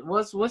wage.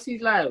 What's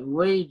his like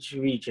wage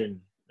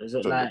region? Is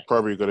it like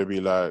probably going to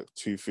be like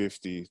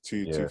 250,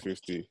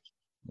 250?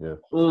 Yeah.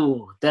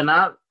 Ooh, then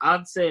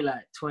I'd say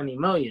like 20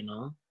 mil. You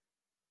know.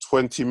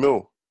 20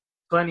 mil.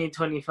 20,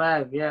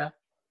 25, yeah.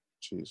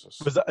 Jesus.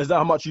 Is that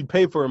how much you'd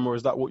pay for him, or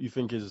is that what you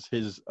think his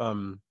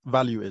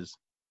value is?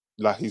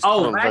 Like his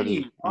value.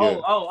 value.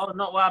 Oh,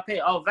 not what I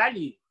pay. Oh,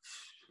 value.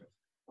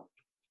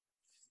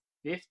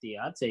 50,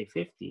 I'd say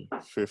 50.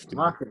 50.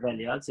 Market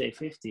value, I'd say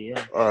 50,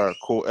 yeah. All right,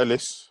 cool.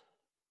 Ellis?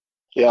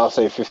 Yeah, I'll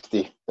say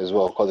 50 as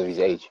well because of his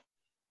age.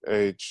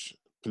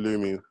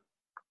 Palumi?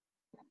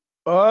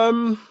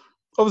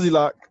 Obviously,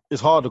 like, it's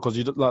hard because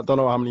you don't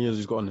know how many years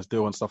he's got on this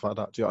deal and stuff like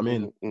that. Do you know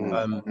what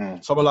I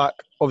mean? Someone like,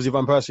 obviously,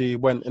 Van Persie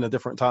went in a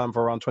different time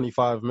for around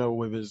 25 mil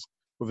with his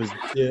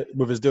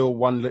deal,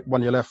 one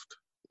year left.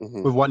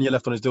 With 1 year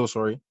left on his deal,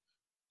 sorry.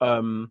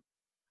 So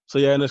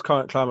yeah, in this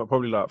current climate,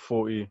 probably like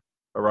 40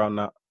 around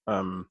that.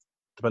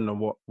 Depending on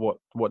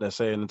what they're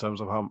saying in terms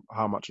of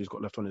how much he's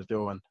got left on his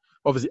deal, and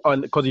obviously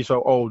because he's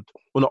so old,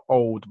 well not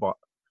old, but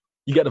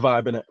you get the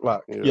vibe in it.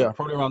 Like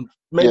probably around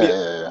maybe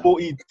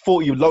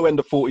 40, low end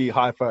of 40,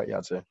 high 30,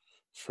 I'd say.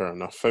 Fair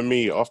enough. For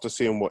me, after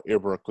seeing what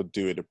Ibra could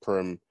do in the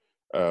Prem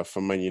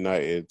for Man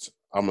United,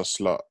 I'm a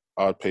slut.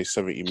 I'd pay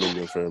 70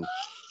 million for him.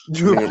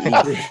 Bring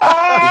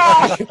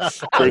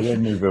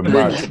him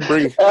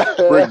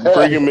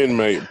in,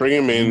 mate. Bring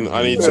him in.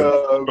 I need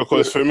to,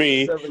 because for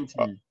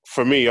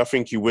me, I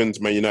think he wins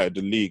Man United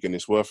the league and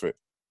it's worth it.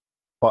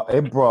 But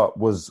Ibra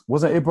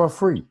wasn't Ibra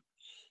free?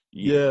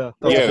 Yeah,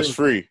 it's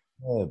free.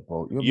 Yeah,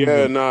 bro.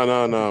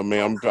 No,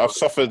 mate. I've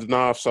suffered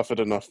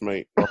enough,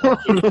 mate.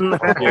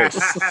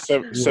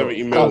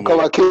 70 mil. Come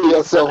on, kill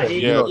yourself.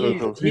 He's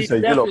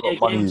definitely a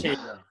game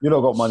changer. You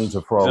don't got money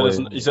to throw away.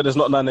 He said it's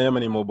not 9 a.m.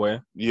 anymore,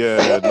 boy.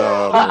 Yeah,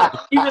 no.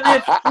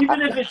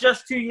 even if it's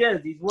just 2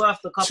 years, he's worth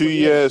the couple. 2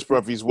 years,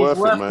 bruv. He's worth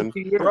it, man.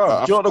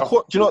 Bro, do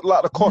you know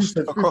like the cost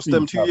across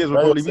them 2 years would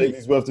probably be?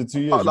 He's worth the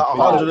 2 years. Like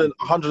 100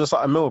 and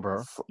something mil,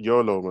 bro.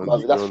 YOLO, man.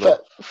 That's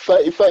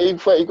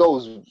 30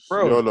 goals,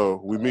 bro.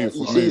 YOLO. We move.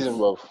 Season,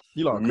 bro.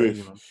 You lot are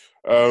crazy,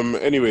 man.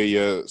 Anyway,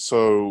 yeah.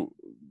 So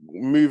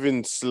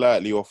moving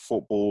slightly off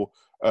football.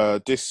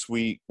 This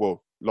week,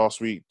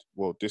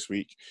 this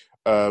week,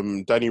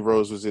 Danny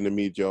Rose was in the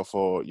media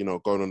for,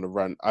 going on the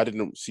rant. I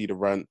didn't see the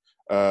rant.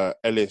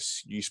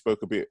 Ellis, you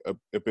spoke a bit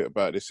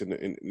about this in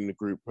the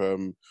group.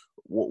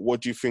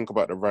 What do you think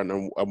about the rant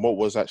and what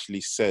was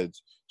actually said,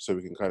 so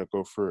we can kind of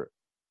go through it?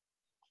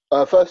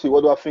 Firstly,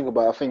 what do I think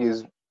about it? I think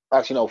is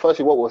actually no.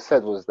 Firstly, what was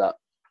said was that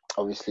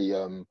obviously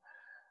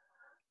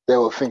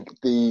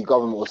the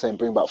government was saying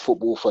bring back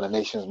football for the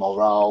nation's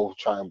morale,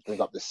 try and bring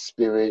up the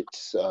spirit,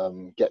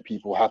 get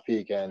people happy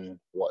again,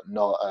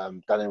 whatnot.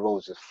 Danny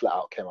Rose just flat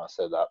out came out and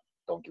said that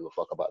don't give a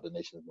fuck about the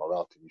nation's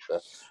morale, to be fair.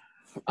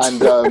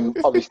 And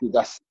obviously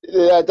that's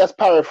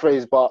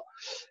paraphrased, but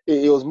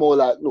it was more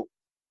like, look,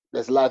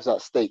 there's lives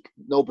at stake.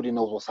 Nobody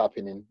knows what's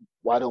happening.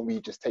 Why don't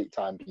we just take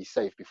time, be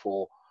safe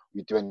before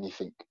we do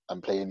anything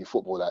and play any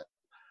football? Like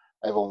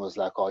everyone was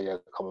like, oh yeah,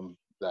 come on,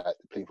 like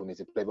people need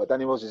to play. But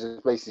Danny Rose is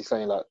just basically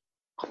saying like,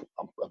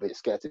 I'm a bit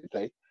scared to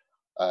play.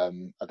 I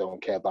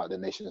don't care about the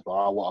nation's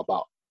morale. What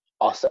about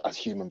us as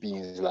human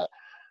beings? Like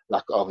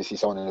obviously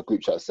someone in the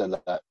group chat said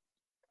like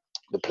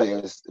the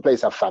players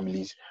have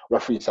families,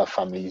 referees have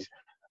families.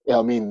 You know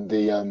what I mean?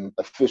 The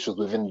officials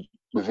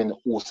within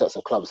all sets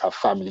of clubs have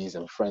families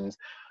and friends.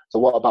 So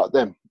what about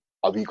them?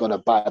 Are we going to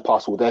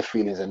bypass all their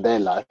feelings and their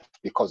life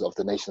because of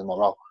the nation's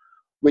morale?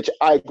 Which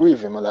I agree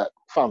with him. I'm like,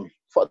 fam,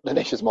 fuck the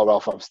nation's morale,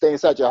 fam. Stay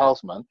inside your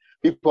house, man.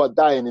 People are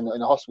dying in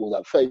the hospital.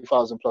 Like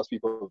 30,000 plus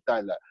people have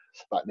died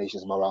like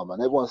nation's morale, man.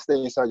 Everyone stay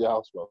inside your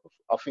house, bro.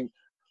 I think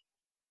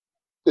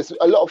there's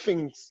a lot of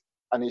things,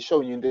 and it's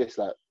showing you this,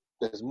 like,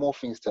 there's more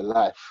things to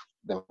life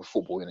than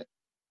football, innit?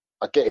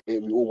 I get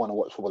it. We all want to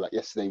watch football. Like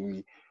yesterday,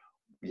 we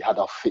had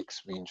our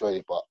fix. We enjoyed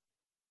it, but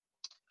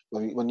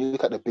when you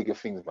look at the bigger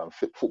things, man,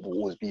 football will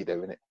always be there,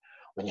 innit?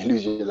 When you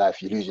lose your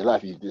life, you lose your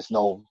life. There's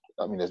no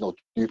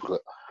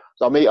duplicate.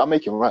 So I'm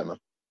making right, man.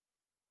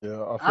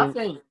 Yeah,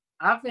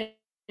 I think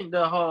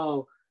the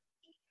whole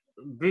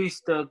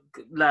booster,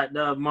 like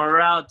the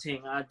morale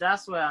thing,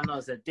 that's where I know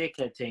it's a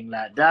dickhead thing.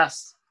 Like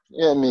that's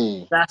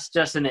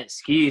just an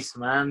excuse,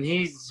 man.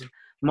 He's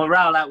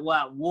morale like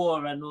what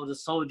war and all the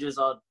soldiers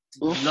are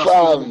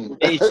lost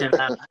information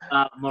and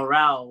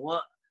morale.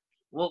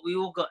 What we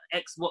all got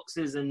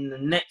Xboxes and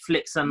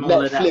Netflix and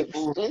all of that.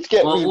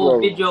 All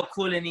video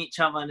calling each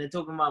other and they're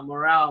talking about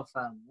morale,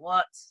 fam.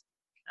 What?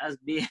 That's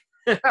big.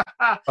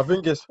 I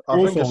think it's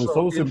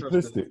so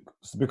simplistic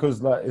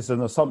because like it's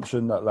an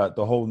assumption that like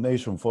the whole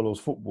nation follows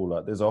football.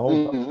 Like there's a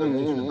whole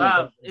nation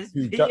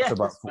who jacks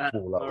about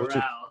football. Like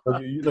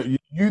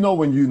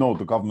when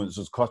the government's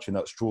just clutching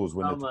at straws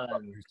when they talk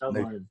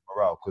about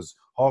morale, because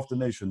half the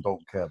nation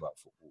don't care about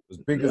football. As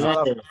big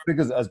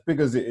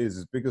as it is,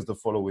 as big as the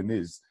following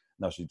is.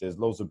 Actually, there's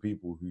loads of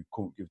people who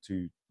can't give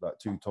two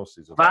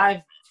tosses.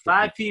 Five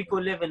people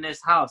live in this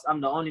house.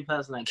 I'm the only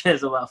person that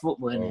cares about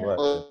football in here.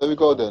 Right. There we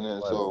go then. Yeah,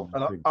 so,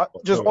 and I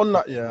just on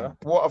that, yeah.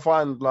 What I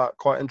find like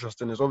quite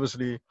interesting is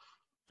obviously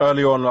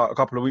early on, like a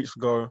couple of weeks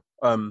ago,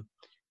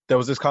 there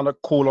was this kind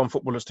of call on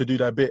footballers to do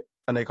their bit,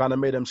 and they kind of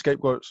made them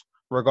scapegoats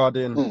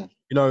regarding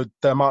the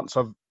amounts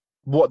of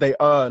what they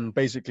earn.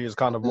 Basically, is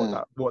kind of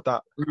what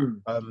that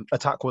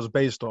attack was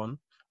based on.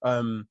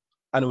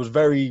 And it was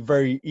very,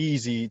 very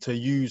easy to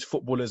use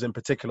footballers in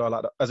particular,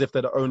 like as if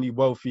they're the only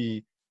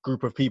wealthy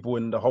group of people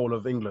in the whole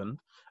of England.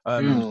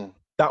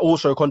 That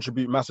also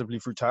contribute massively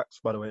through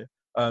tax, by the way,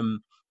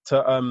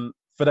 for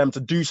them to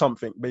do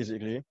something,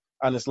 basically.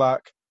 And it's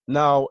like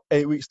now,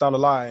 8 weeks down the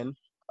line,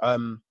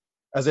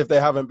 as if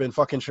they haven't been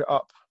fucking shit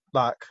up,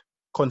 like,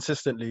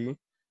 consistently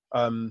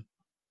in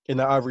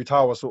the ivory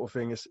tower sort of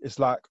thing. It's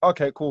like,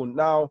 okay, cool,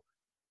 now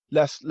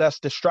let's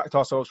distract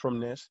ourselves from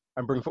this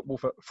and bring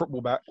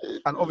football back.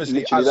 And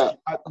obviously,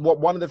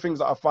 one of the things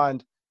that I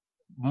find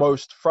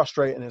most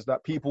frustrating is that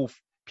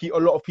a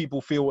lot of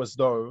people feel as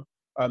though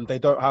they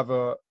don't have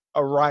a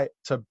right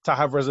to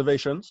have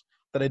reservations,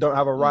 that they don't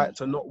have a right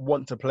to not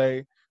want to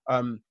play,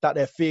 that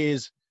their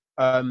fears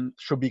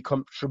should be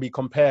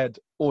compared,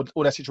 or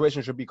their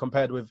situation should be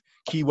compared with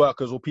key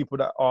workers or people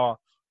that are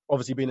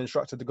obviously being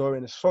instructed to go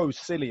in. It's so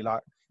silly.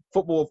 Like,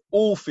 football of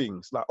all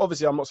things, like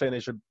obviously I'm not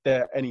saying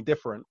they're any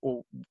different,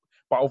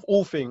 but of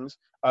all things,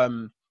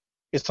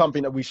 it's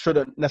something that we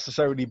shouldn't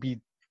necessarily be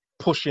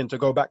pushing to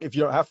go back if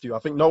you don't have to. I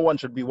think no one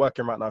should be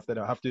working right now if they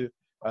don't have to.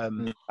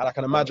 And I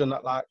can imagine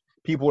that like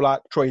people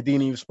like Troy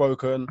Deeney have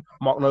spoken,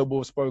 Mark Noble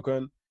have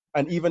spoken,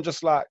 and even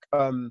just like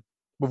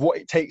with what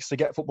it takes to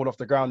get football off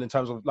the ground in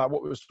terms of like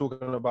what we were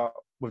talking about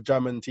with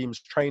German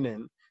teams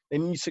training, they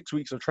need 6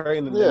 weeks of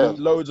training. They need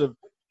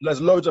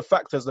there's loads of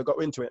factors that go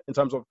into it in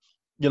terms of,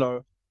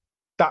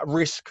 that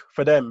risk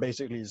for them.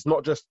 Basically, it's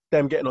not just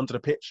them getting onto the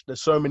pitch.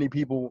 There's so many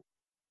people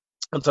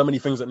and so many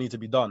things that need to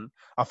be done.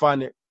 I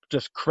find it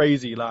just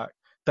crazy, like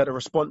that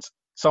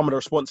some of the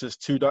responses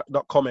to that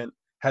comment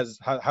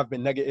have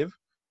been negative.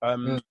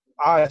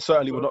 I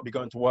certainly would not be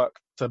going to work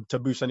to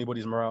boost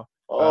anybody's morale.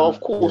 Of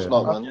course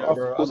not, man.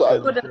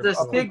 But there's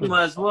a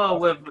stigma as well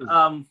with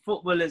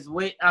footballers.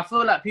 I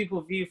feel like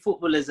people view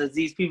footballers as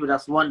these people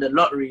that's won the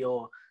lottery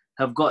or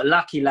have got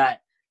lucky. Like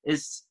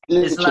it's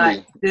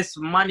like this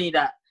money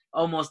that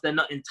almost they're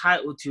not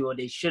entitled to or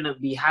they shouldn't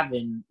be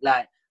having.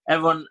 Like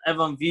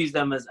everyone views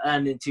them as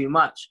earning too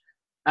much.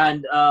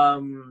 And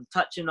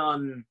touching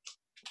on,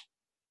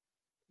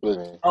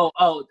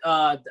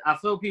 I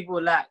feel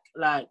people lack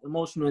like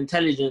emotional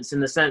intelligence in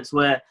the sense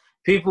where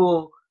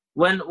people,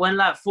 when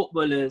like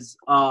footballers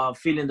are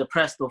feeling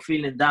depressed or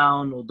feeling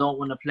down or don't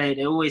want to play,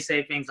 they always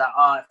say things like,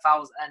 if I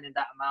was earning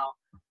that amount,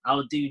 I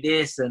would do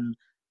this, and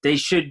they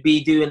should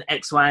be doing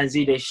X, Y, and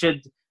Z. They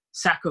should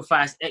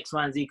sacrifice X,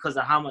 Y, and Z because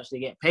of how much they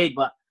get paid.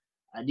 But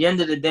at the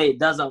end of the day, it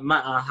doesn't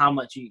matter how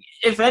much you.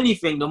 If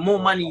anything, the more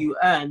money you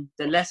earn,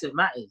 the less it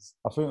matters.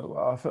 I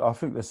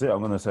think that's it. I'm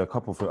going to say a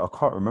couple of things. I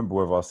can't remember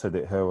whether I said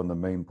it here on the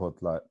main pod,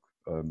 like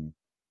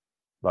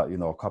you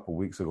know, a couple of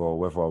weeks ago, or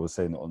whether I was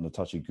saying it on the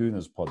Touchy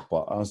Gooners pod.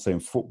 But I'm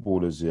saying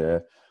footballers,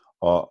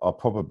 are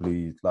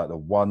probably like the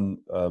one,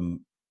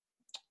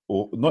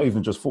 or not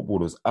even just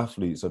footballers,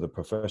 athletes are the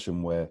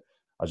profession where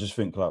I just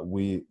think like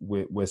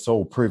we're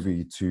so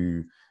privy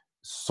to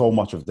so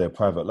much of their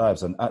private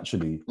lives, and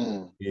actually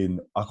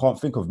I can't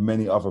think of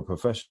many other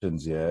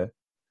professions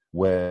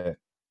where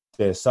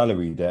their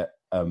salary, their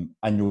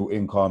annual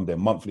income, their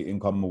monthly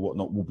income or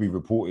whatnot will be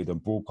reported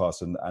and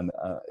broadcast and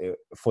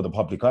for the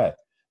public eye.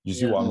 You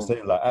see what I'm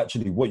saying? Like,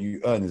 actually what you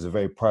earn is a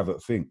very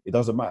private thing. It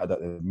doesn't matter that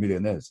they're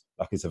millionaires.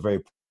 Like, it's a very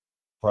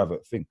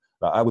private thing.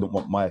 Like, I wouldn't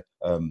want my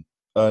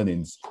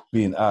earnings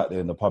being out there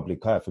in the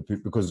public eye for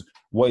people, because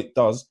what it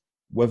does,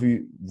 whether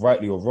you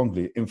rightly or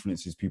wrongly, it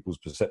influences people's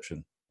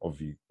perception of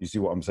you. You see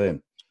what I'm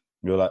saying?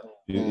 You're like,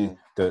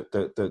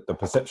 the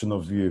perception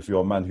of you if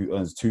you're a man who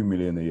earns 2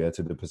 million a year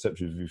to the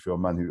perception of you if you're a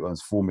man who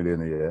earns 4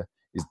 million a year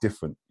is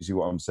different. You see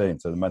what I'm saying?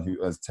 To the man who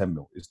earns 10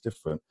 mil, it's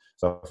different.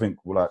 So I think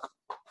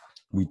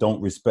we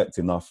don't respect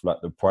enough like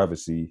the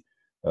privacy,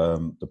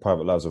 the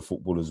private lives of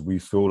footballers. We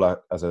feel like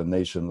as a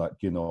nation, like,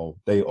 you know,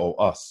 they owe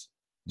us.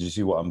 Do you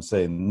see what I'm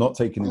saying? Not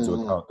taking into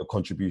account the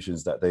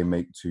contributions that they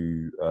make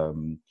to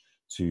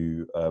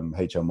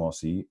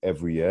HMRC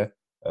every year.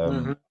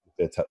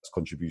 Their tax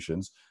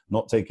contributions,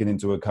 not taking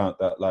into account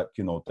that, like,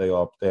 you know,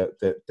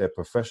 they're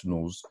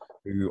professionals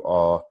who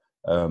are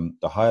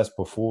the highest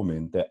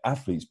performing, they're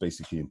athletes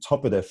basically in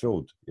top of their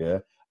field,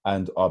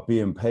 and are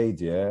being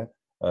paid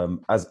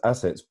as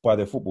assets by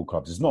their football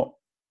clubs. It's not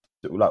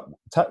like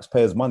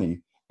taxpayers'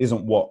 money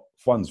isn't what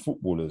funds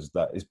footballers.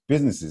 That it's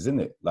businesses,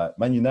 isn't it? Like,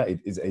 Man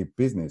United is a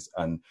business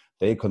and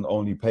they can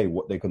only pay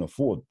what they can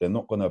afford. They're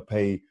not going to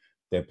pay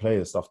their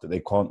players stuff that they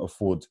can't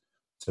afford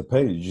to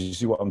pay. You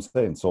see what I'm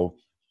saying? So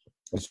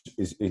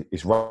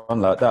it's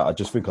run like that. I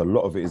just think a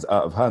lot of it is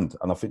out of hand.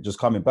 And I think just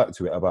coming back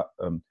to it about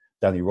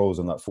Danny Rose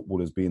and that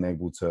footballers being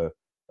able to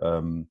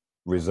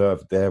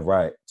reserve their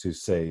right to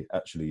say,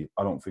 actually,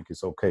 I don't think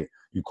it's okay.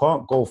 You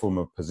can't go from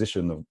a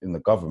position in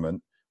the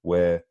government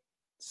where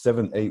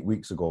 7-8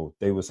 weeks ago,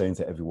 they were saying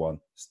to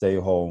everyone, stay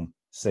home,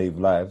 save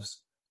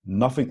lives.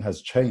 Nothing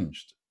has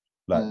changed.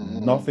 Like,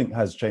 nothing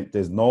has changed.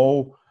 There's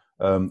no,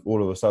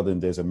 all of a sudden,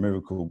 there's a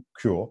miracle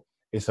cure.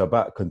 It's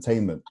about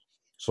containment.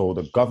 So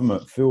the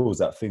government feels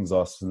that things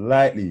are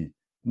slightly,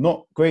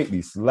 not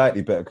greatly,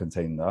 slightly better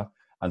contained now.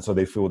 And so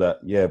they feel that,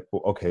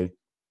 okay,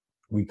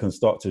 we can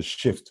start to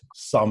shift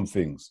some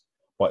things.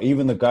 But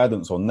even the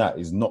guidance on that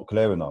is not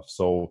clear enough.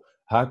 So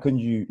how can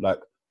you, like,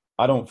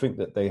 I don't think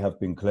that they have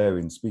been clear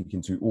in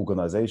speaking to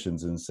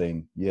organizations and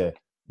saying, your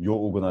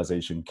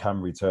organization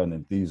can return,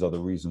 and these are the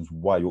reasons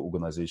why your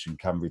organization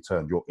can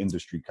return, your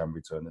industry can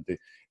return. And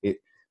it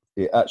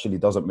actually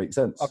doesn't make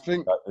sense. I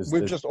think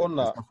just on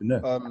that,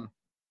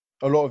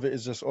 a lot of it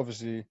is just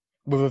obviously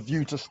with a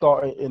view to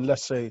start it in,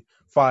 let's say,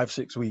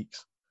 5-6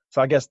 weeks. So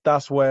I guess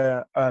that's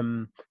where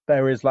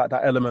there is like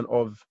that element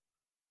of,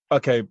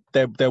 okay,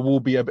 there will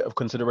be a bit of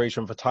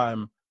consideration for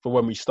time for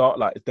when we start.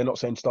 Like, they're not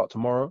saying start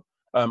tomorrow.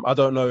 I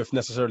don't know if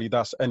necessarily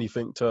that's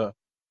anything to,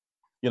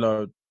 you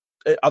know,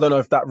 I don't know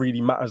if that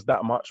really matters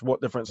that much.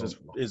 What difference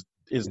is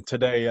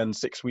today and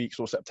 6 weeks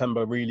or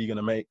September really going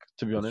to make,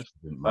 to be honest?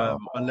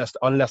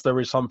 Unless there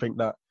is something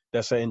that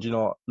they're saying, you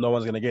know, no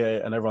one's going to get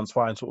it and everyone's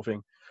fine, sort of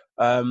thing.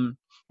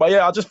 But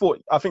yeah, I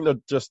think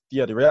that just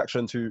the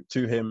reaction to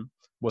him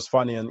was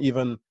funny, and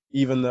even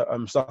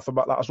the stuff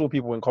about, like, I saw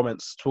people in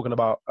comments talking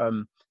about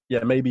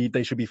maybe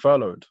they should be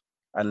furloughed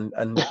and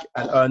earn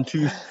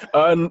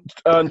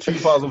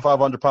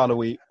 £2,500 a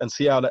week and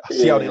see how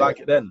they like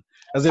it then,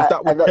 as if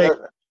that would take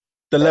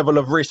the level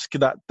of risk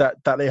that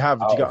they have.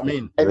 Do you get what I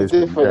mean? It's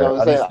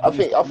different. I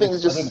think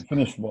it's just. I didn't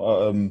finish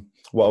what I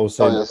was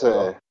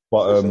saying.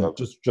 But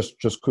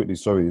just quickly,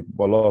 sorry,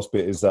 my last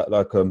bit is that,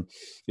 like,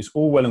 it's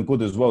all well and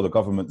good as well, the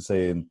government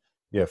saying,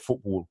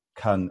 football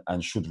can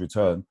and should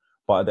return,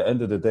 but at the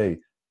end of the day,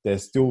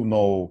 there's still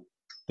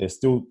this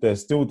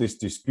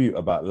dispute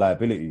about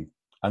liability.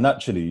 And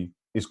actually,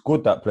 it's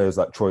good that players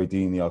like Troy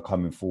Deeney are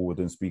coming forward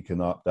and speaking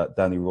up, that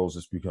Danny Rose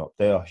is speaking up.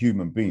 They are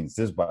human beings.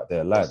 This is about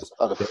their lives.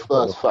 That's the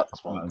first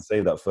facts, man. And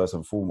say that first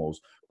and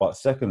foremost. But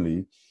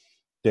secondly,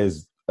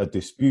 there's a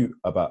dispute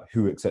about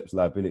who accepts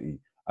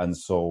liability. And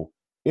so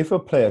if a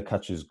player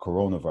catches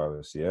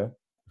coronavirus, if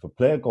a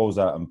player goes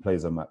out and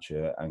plays a match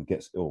and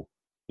gets ill,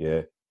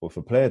 or if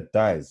a player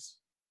dies,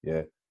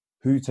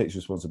 who takes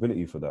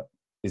responsibility for that?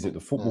 Is it the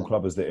football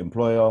club as the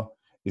employer?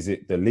 Is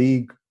it the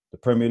league, the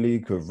Premier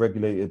League, who have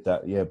regulated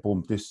that? Yeah,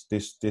 boom.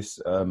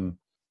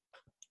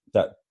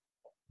 That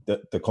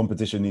the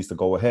competition needs to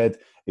go ahead.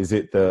 Is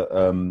it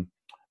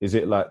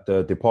like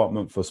the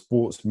Department for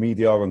Sports,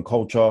 Media and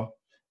Culture?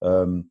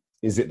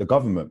 Is it the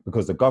government?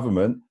 Because the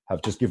government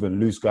have just given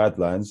loose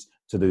guidelines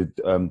to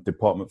the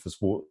Department for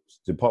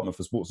Sports. The Department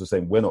for Sports are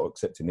saying we're not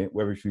accepting it.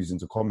 We're refusing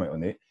to comment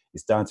on it.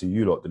 It's down to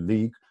you lot, the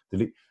league.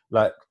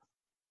 Like,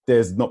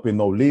 there's not been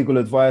no legal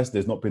advice.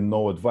 There's not been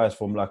no advice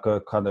from like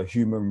a kind of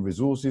human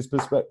resources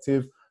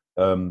perspective.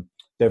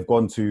 They've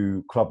gone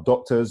to club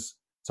doctors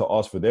to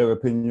ask for their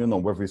opinion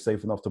on whether it's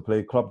safe enough to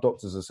play. Club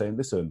doctors are saying,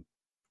 listen,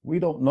 we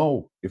don't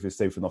know if it's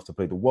safe enough to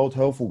play. The World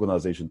Health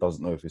Organization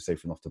doesn't know if it's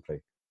safe enough to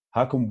play.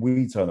 How can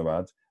we turn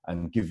around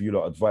and give you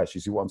lot advice?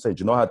 You see what I'm saying?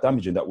 Do you know how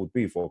damaging that would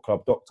be for a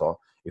club doctor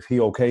if he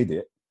okayed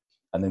it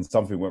and then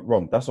something went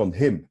wrong? That's on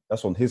him.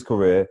 That's on his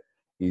career.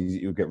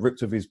 He'll get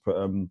ripped of his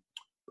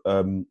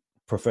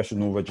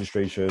professional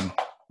registration,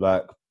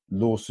 like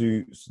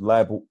lawsuits,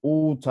 libel,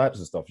 all types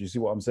of stuff. You see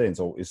what I'm saying?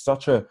 So it's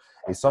such a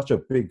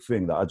big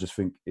thing that I just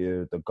think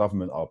the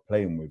government are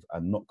playing with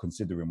and not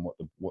considering what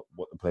the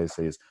players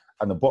say is.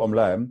 And the bottom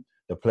line,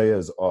 the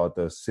players are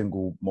the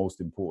single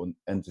most important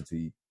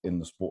entity in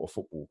the sport of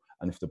football.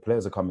 And if the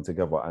players are coming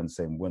together and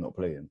saying we're not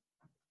playing,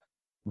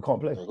 we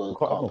can't play. We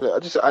can't play.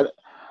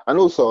 And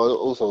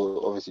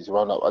also obviously to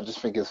round up, I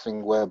just think it's a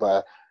thing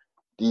whereby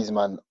these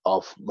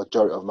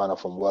majority of men are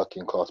from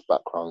working class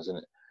backgrounds,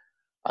 innit?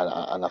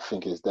 And I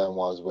think it's them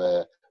ones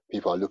where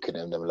people are looking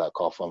at them like,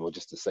 oh, we're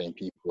just the same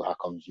people. How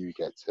come you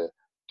get to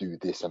do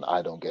this and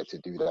I don't get to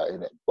do that,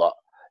 innit? But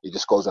it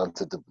just goes down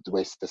to the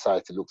way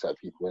society looks at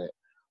people, innit?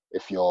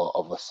 If you're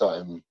of a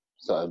certain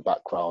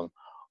background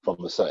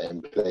from a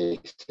certain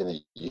place,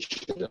 innit, you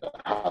shouldn't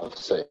have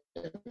certain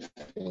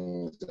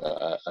things,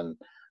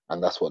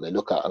 and that's what they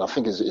look at. And I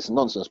think it's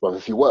nonsense, bro.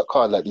 If you work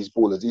hard like these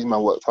ballers, these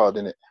men worked hard,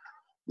 innit?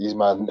 These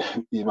man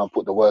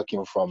put the work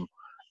in from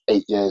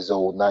 8 years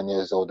old, 9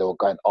 years old. They were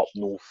going up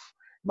north.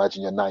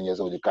 Imagine you're 9 years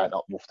old, you're going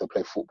up north to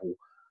play football.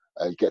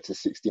 You get to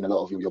 16, a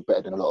lot of you're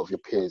better than a lot of your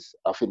peers.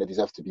 I think they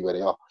deserve to be where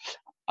they are.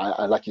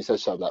 And like you said,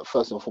 Shab, like,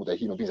 first and foremost, they're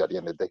human beings at the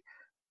end of the day.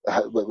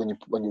 When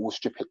you all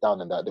strip it down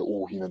and that, they're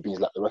all human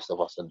beings like the rest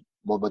of us. And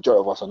the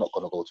majority of us are not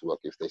going to go to work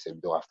if they say we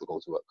don't have to go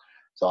to work.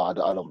 So I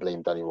don't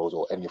blame Danny Rose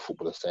or any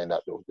footballer saying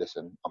that.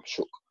 Listen, I'm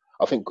shook.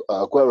 I think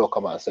Aguero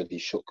come out and said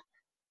he's shook.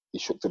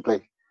 He's shook to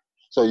play.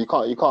 So you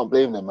can't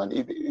blame them, man.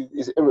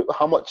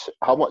 How much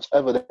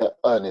ever they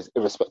earn is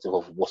irrespective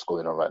of what's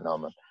going on right now,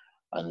 man.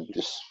 And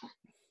just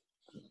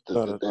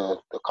the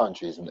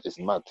country is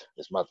mad.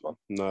 It's mad, man.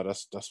 No,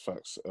 that's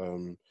facts.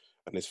 And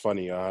it's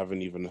funny, I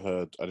didn't even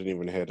hear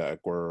that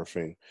Aguero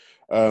thing.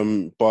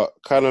 But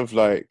kind of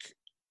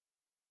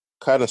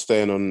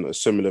staying on a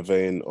similar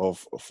vein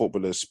of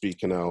footballers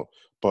speaking out,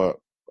 but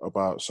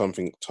about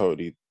something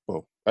totally,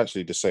 well,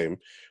 actually the same,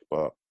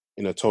 but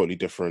in a totally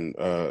different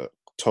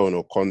tone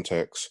or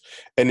context.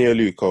 Eni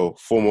Aluko,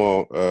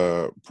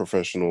 former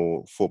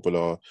professional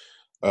footballer,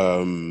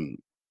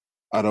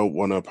 I don't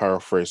want to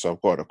paraphrase, so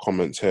I've got the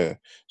comments here.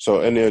 So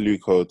Eni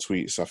Aluko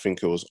tweets, I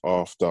think it was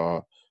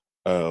after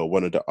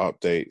one of the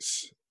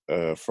updates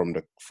from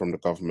the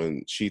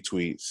government. She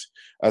tweets,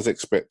 as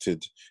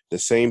expected, the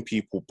same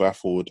people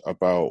baffled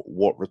about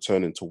what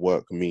returning to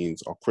work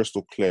means are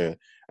crystal clear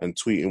and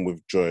tweeting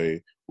with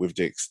joy with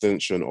the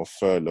extension of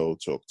furlough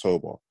to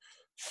October.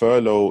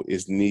 Furlough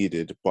is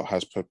needed, but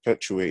has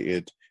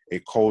perpetuated a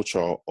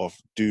culture of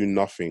do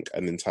nothing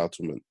and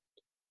entitlement.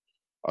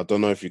 I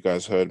don't know if you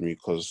guys heard me,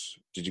 because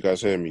did you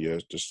guys hear me?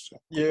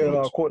 Yeah,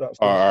 I caught that.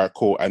 All right,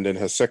 cool. And then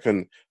her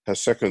second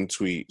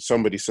tweet,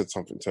 somebody said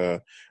something to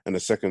her, and the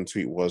second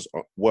tweet was,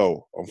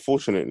 well,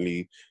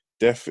 unfortunately,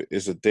 death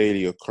is a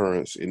daily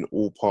occurrence in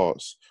all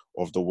parts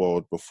of the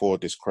world before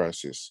this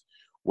crisis.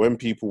 When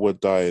people were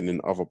dying in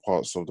other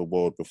parts of the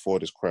world before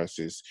this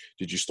crisis,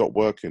 did you stop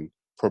working?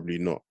 Probably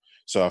not.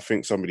 So I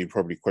think somebody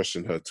probably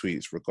questioned her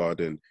tweets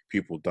regarding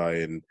people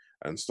dying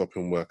and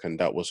stopping work, and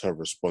that was her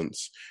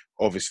response.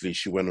 Obviously,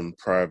 she went on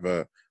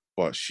private,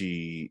 but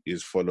she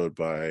is followed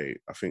by,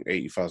 I think,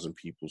 80,000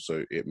 people,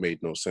 so it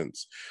made no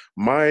sense.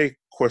 My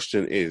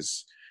question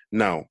is,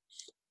 now,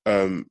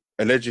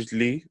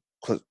 allegedly,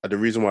 because the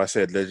reason why I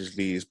said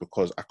allegedly is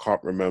because I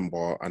can't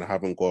remember, and I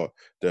haven't got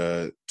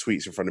the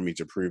tweets in front of me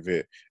to prove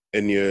it,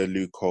 Eni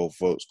Aluko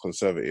votes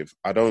Conservative.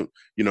 I don't,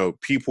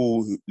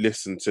 people who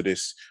listen to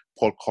this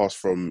podcast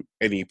from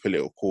any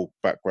political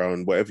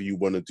background, whatever you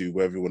want to do,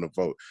 wherever you want to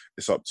vote,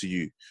 it's up to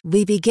you.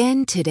 We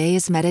begin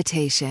today's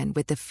meditation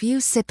with a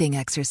few sipping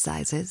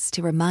exercises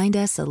to remind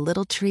us a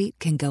little treat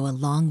can go a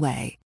long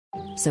way.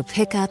 So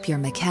pick up your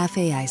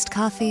McCafe iced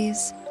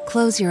coffees,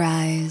 close your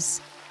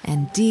eyes,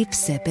 and deep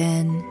sip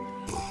in.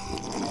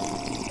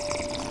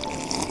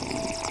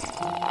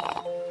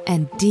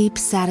 And deep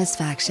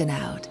satisfaction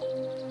out.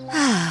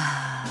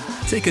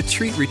 Take a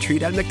treat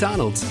retreat at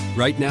McDonald's.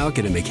 Right now,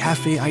 get a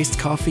McCafe iced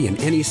coffee in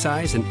any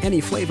size and any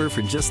flavor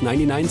for just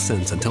 99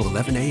 cents until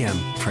 11 a.m.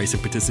 Price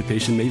of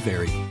participation may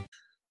vary.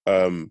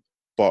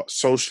 But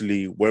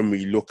socially, when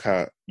we look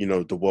at, you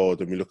know, the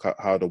world and we look at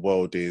how the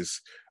world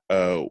is,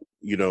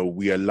 you know,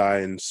 we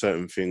align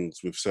certain things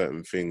with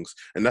certain things.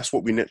 And that's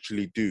what we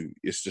naturally do.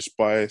 It's just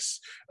bias,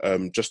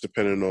 just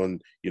depending on,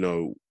 you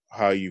know,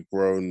 how you've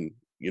grown,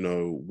 you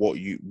know, what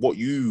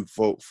you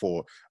vote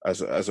for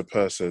as a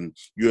person,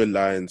 you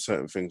align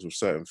certain things with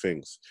certain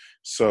things.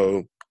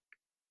 So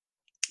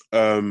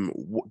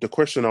the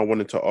question I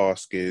wanted to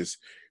ask is,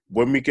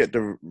 when we get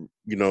the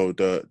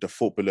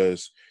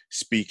footballers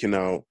speaking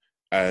out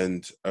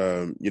and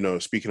you know,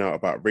 speaking out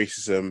about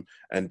racism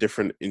and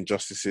different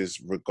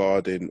injustices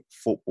regarding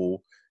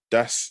football,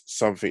 that's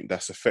something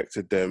that's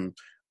affected them.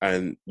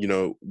 And, you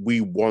know,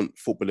 we want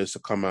footballers to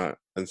come out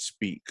and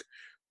speak.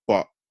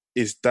 But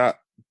is that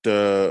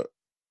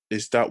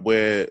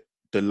where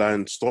the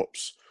line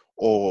stops?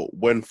 Or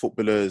when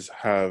footballers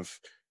have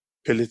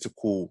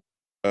political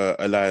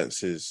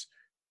alliances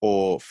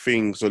or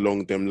things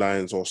along them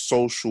lines, or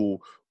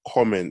social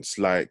comments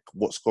like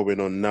what's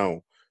going on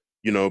now,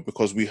 you know,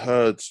 because we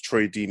heard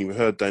Troy Deeney, we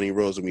heard Danny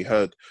Rose, and we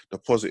heard the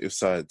positive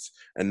sides,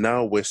 and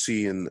now we're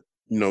seeing,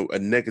 you know, a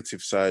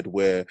negative side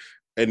where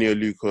Eni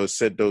Aluko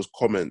said those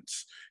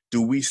comments.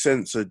 Do we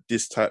censor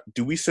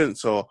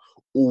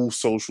all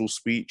social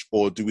speech,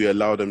 or do we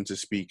allow them to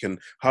speak? And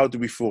how do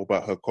we feel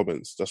about her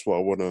comments? That's what I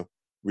want to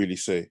really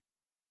say.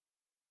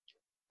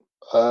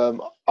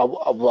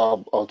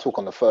 I'll talk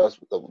on the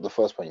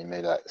first point you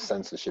made, like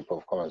censorship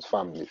of comments.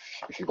 Family,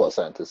 if you've got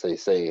something to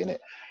say in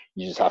it,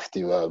 you just have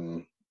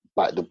to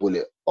bite the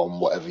bullet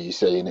on whatever you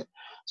say in it.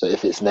 So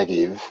if it's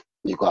negative,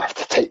 you're gonna have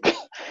to take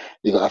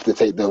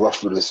the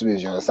rough with the smooth.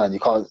 You understand? You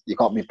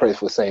can't be praised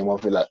for saying one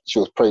thing. Like she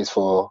was praised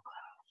for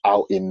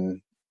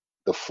outing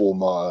the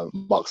former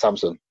Mark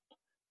Sampson.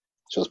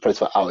 She was praised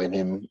for outing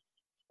him,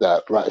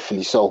 that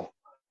rightfully so.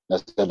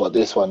 But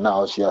this one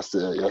now, she has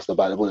to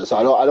bite the bullet. So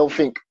I don't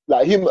think,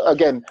 like,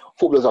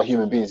 footballers are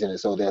human beings in it,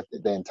 so they're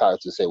entitled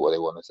to say what they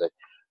want to say.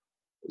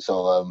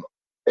 So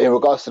in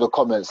regards to the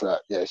comments, like,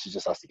 yeah, she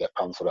just has to get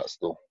panned for that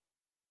still.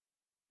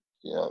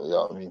 You know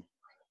what I mean?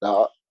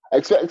 Now,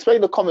 explain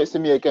the comments to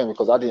me again,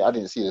 because I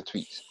didn't see the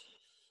tweets.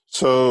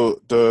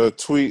 So the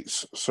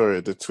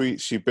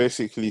tweets, she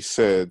basically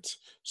said,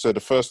 so the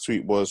first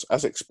tweet was,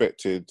 as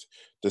expected,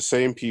 the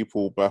same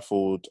people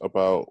baffled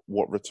about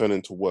what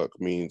returning to work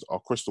means are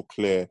crystal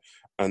clear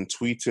and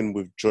tweeting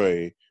with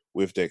joy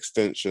with the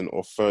extension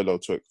of furlough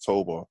to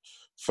October.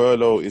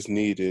 Furlough is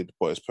needed,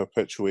 but it's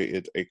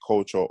perpetuated a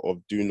culture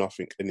of do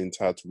nothing and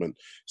entitlement.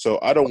 So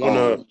I don't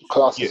want to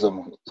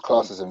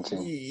classism team.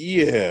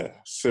 Yeah,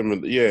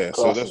 similar. Yeah,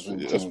 so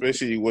that's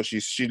basically what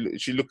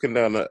she's looking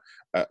down at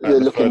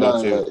looking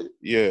down at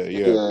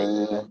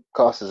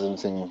classism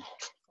team.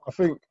 I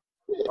think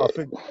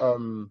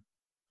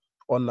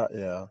on that,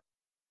 yeah.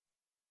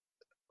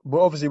 But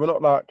obviously,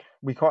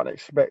 we can't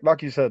expect,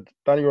 like you said,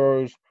 Danny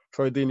Rose,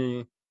 Troy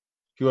Deeney,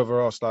 whoever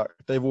else, like,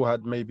 they've all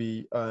had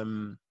maybe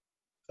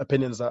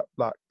opinions that,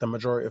 like, the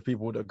majority of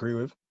people would agree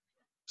with.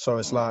 So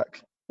it's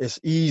like, it's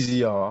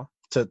easier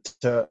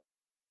to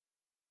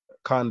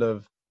kind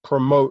of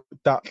promote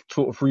that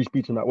sort of free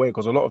speech in that way,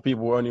 because a lot of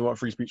people only want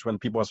free speech when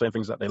people are saying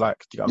things that they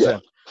like. Do you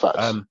get what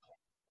I'm saying?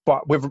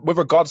 But with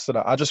regards to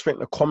that, I just think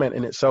the comment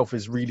in itself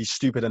is really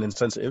stupid and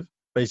insensitive,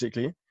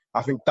 basically.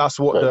 I think that's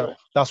what the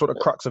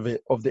crux of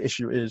the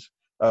issue is.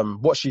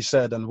 What she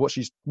said and what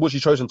she's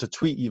chosen to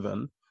tweet,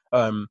 even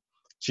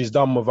she's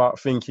done without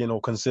thinking or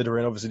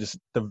considering, obviously,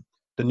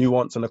 the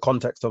nuance and the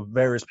context of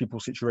various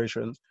people's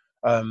situations.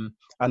 And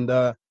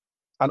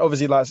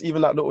obviously, like,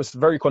 even that was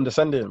very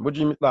condescending. Would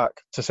you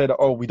like to say that,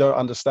 oh, we don't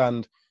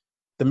understand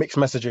the mixed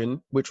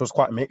messaging, which was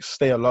quite mixed?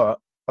 Stay alert.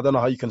 I don't know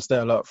how you can stay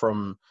alert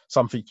from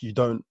something you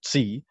don't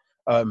see.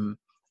 And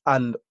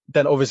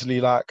then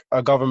obviously, like,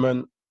 a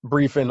government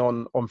briefing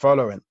on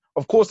furloughing.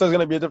 Of course, there's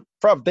going to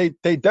be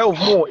they delve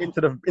more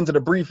into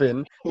the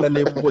briefing than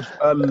they would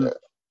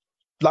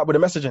like with the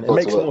messaging.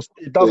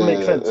 It does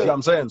make sense. You know what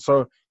I'm saying?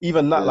 So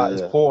even that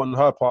is poor on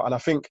her part. And I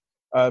think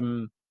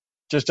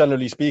just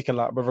generally speaking,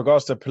 like, with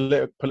regards to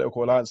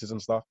political alliances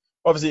and stuff,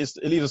 obviously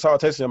it leaves a sour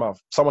taste in your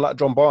mouth. Someone like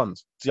John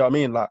Barnes, do you know what I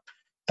mean? Like,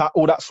 that,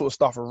 all that sort of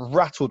stuff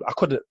rattled.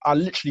 I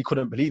literally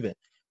couldn't believe it.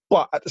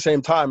 But at the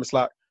same time, it's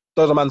like,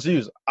 those are man's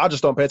views. I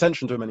just don't pay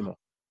attention to him anymore.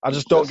 I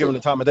just don't give him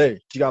the time of day. Do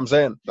you get what I'm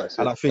saying?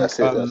 And I think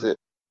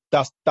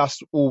that's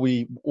all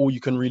you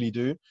can really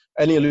do.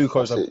 Eni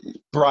Aluko is a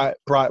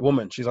bright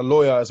woman. She's a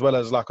lawyer as well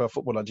as, like, a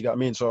footballer. Do you get what I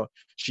mean? So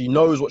she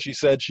knows what she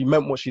said. She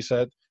meant what she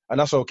said, and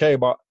that's okay.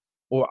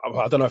 Or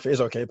I don't know if it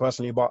is okay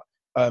personally, but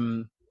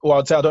or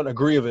I'd say I don't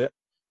agree with it.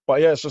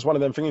 But yeah, it's just one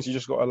of them things. You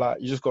just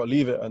gotta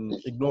leave it and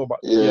ignore. But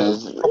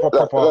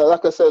proper.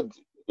 Like I said,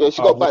 yeah,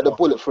 she got to bite the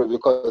bullet for it,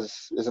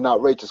 because it's an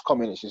outrageous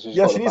comment. She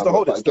needs to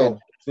hold it still.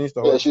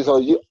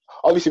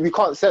 Obviously, we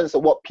can't censor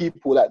what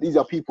people, like, these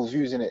are people's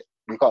views in it.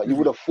 We can't. You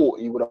would have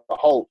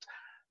hoped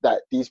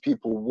that these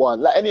people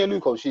want, like, Eni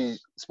Aluko,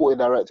 she's sporting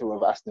director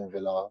of Aston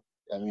Villa.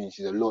 I mean,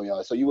 she's a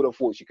lawyer, so you would have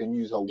thought she can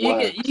use her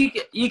words.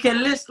 You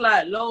can list,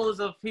 like, loads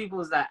of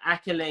people's, like,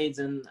 accolades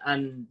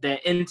and their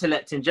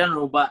intellect in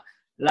general, but,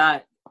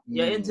 like,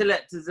 your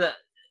intellect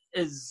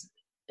is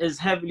is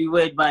heavily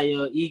weighed by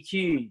your EQ. Do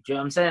you know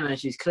what I'm saying? And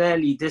she's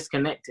clearly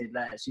disconnected.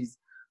 Like she's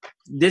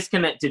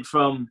disconnected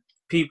from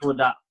people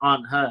that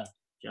aren't her.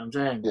 Do you know what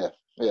I'm saying? Yeah.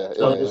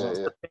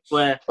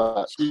 Where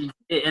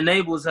it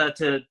enables her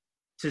to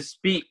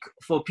speak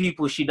for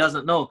people she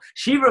doesn't know.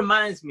 She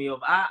reminds me of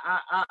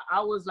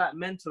I was like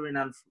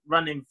mentoring and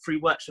running free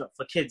workshop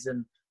for kids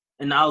in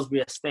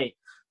Aylesbury Estate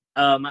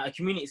at a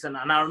community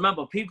centre, and I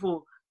remember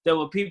there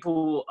were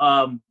people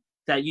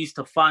that used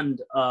to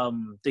fund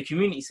the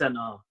community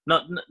centre.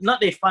 Not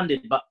they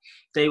funded, but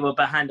they were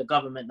behind the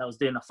government that was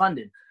doing the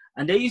funding,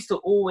 and I used to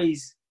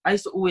always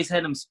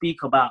hear them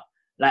speak about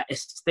like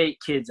estate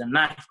kids and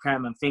knife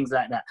crime and things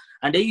like that,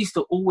 and they used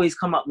to always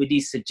come up with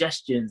these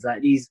suggestions,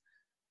 like these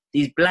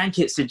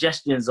blanket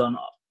suggestions on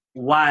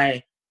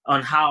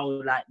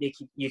how like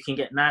you can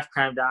get knife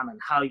crime down and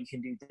how you can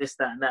do this,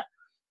 that, and that.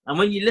 And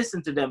when you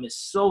listen to them,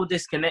 it's so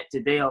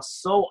disconnected. They are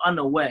so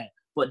unaware,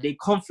 but they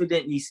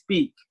confidently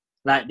speak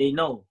like they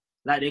know.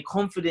 Like they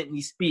confidently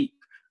speak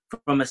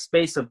from a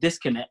space of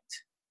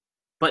disconnect,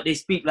 but they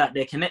speak like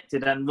they're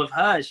connected. And with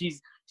her,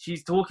 she's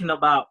talking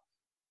about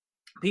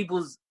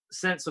people's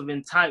sense of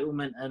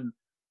entitlement and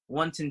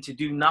wanting to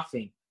do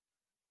nothing.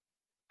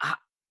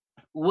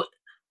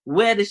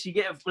 Where does she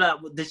get it from? Like,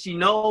 does she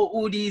know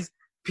all these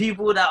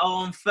people that are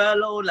on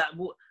furlough?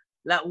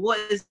 What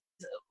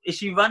is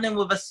she running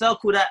with a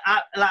circle that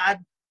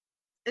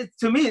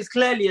to me it's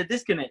clearly a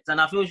disconnect, and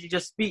I feel she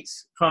just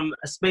speaks from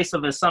a space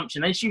of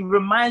assumption, and she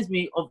reminds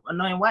me of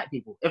annoying white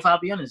people, if I'll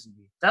be honest with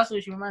you. That's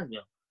what she reminds me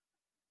of.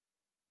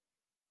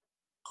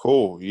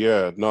 Cool.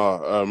 Yeah.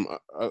 No.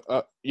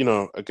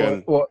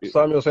 Again. What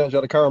Samuel saying? She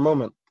had a Karen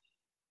moment.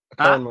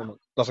 Moment.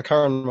 That's a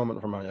Karen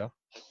moment from her. Yeah.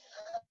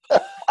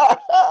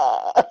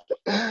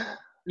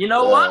 You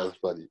know what?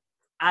 Funny.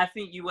 I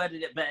think you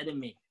worded it better than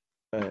me.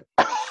 Right.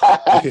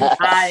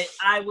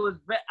 I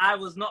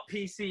was not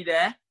PC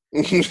there.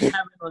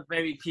 Karen was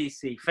very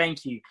PC.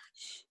 Thank you.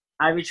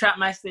 I retract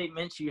my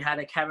statement. She had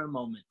a Karen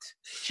moment.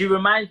 She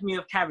reminds me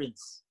of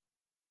Karens.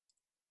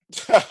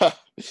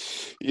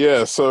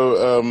 Yeah.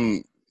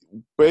 So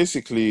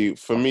basically,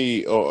 for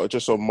me, or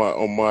just on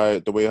my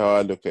the way how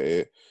I look at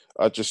it,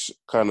 I just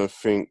kind of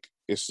think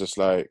it's just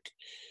like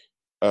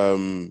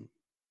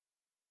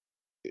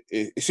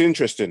it's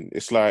interesting.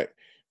 It's like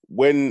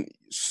when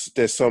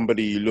there's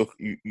somebody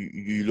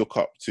you look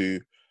up to,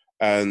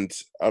 and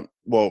I'm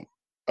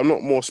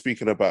not more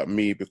speaking about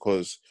me,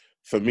 because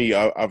for me,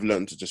 I've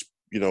learned to just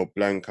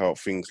blank out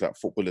things like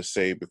footballers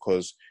say,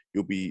 because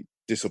you'll be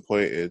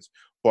disappointed.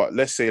 But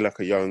let's say like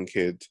a young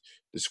kid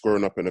that's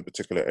grown up in a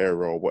particular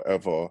era or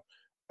whatever,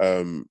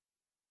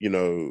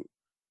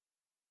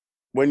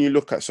 when you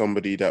look at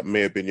somebody that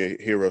may have been your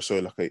hero, so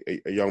like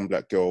a young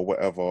black girl or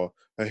whatever,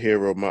 her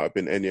hero might have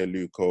been Enya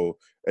Luko.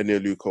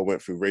 Enya Luko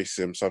went through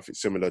racism, something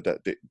similar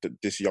that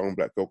this young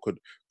black girl could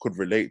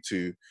relate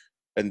to.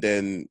 And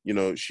then,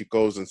 she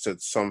goes and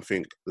said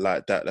something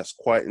like that that's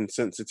quite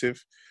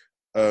insensitive.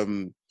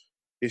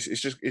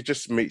 It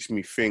just makes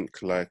me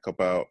think like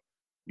about,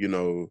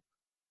 you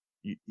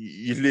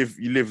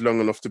live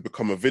long enough to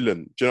become a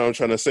villain. Do you know what I'm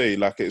trying to say?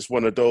 Like, it's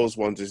one of those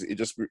ones. It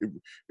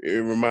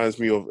reminds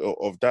me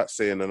of that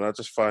saying, and I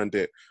just find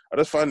it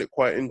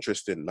quite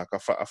interesting. Like, I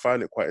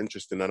find it quite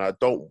interesting, and I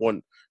don't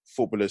want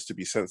footballers to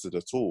be censored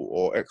at all,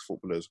 or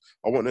ex-footballers.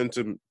 I want them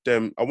to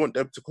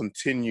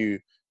continue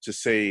to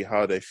say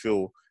how they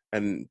feel,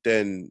 and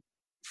then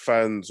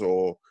fans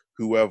or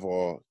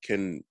whoever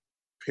can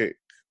pick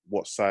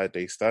what side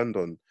they stand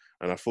on.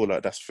 And I feel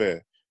like that's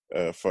fair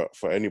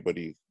for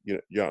anybody. You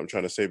know what I'm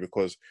trying to say?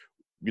 Because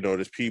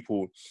there's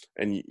people,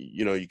 and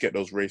you get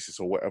those racists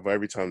or whatever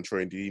every time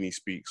Troy Deeney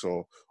speaks,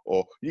 or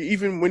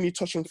even when you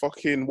touch on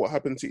fucking what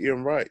happened to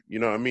Ian Wright. You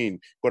know what I mean?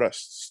 Got that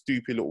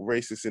stupid little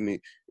racist in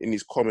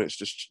his comments,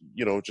 just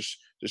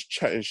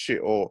chatting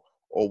shit or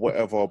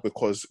whatever,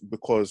 because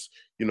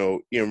Ian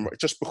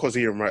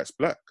Wright's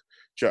black.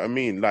 Do you know what I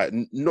mean? Like,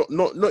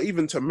 not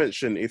even to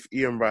mention if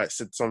Ian Wright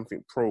said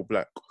something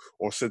pro-black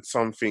or said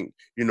something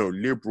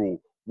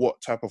liberal, what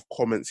type of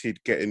comments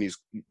he'd get in his.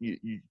 Do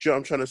you know what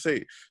I'm trying to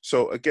say?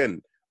 So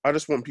again, I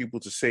just want people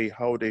to say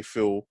how they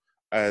feel,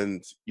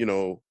 and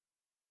and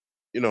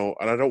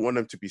I don't want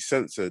them to be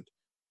censored.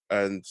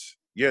 And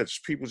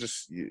just people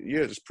just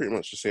pretty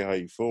much just say how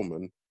you feel,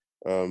 man.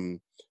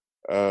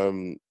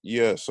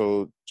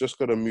 So just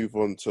gonna move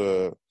on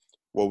to,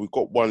 we've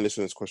got one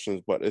listener's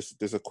questions, but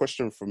there's a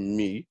question from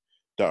me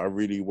that I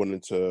really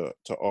wanted to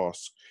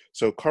ask.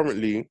 So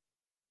currently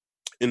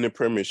in the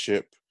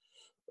Premiership,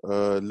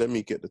 let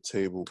me get the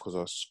table because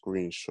I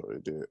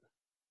screenshotted it.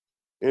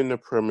 In the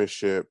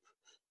Premiership,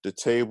 the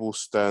table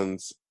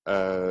stands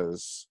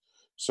as,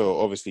 so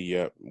obviously,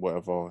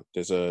 whatever.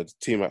 There's a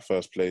team at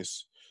first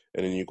place,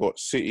 and then you got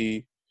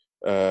City,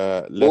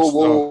 Leicester.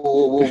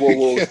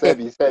 Whoa,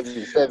 Sebi.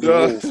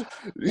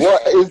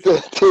 What is the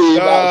team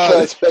at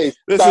first place?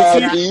 There's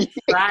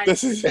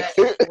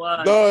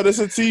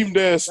a team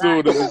there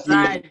still. There's a team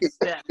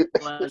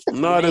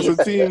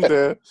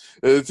there.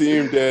 There's a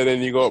team there.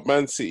 Then you got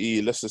Man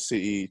City, Leicester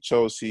City,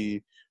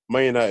 Chelsea,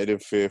 Man United in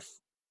 5th,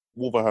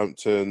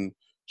 Wolverhampton,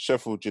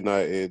 Sheffield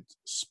United,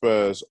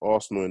 Spurs,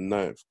 Arsenal in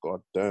ninth.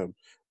 God damn.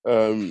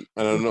 And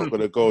I'm not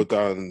going to go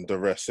down the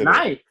rest.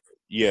 Ninth?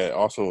 Yeah,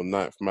 Arsenal in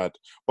ninth, mad.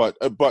 But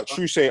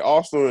true say,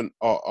 Arsenal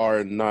are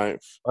in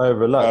ninth.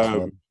 Relax,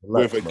 man.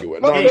 Relax,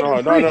 with man. No.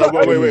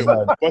 Wait.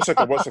 1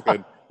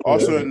 second.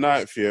 Arsenal in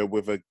ninth here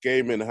with a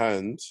game in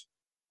hand.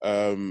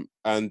 And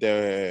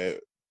they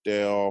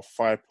are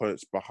 5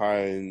 points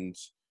behind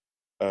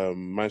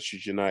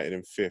Manchester United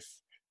in fifth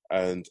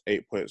and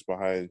 8 points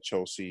behind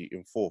Chelsea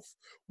in fourth.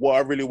 What I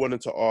really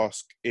wanted to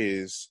ask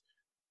is,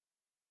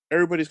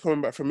 everybody's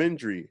coming back from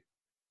injury.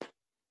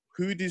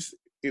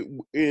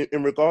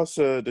 In regards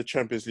to the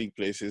Champions League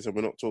places, and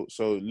we're not talking,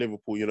 so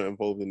Liverpool, you're not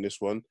involved in this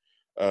one,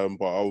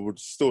 but I would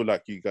still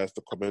like you guys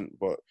to comment.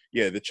 But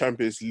yeah, the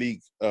Champions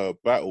League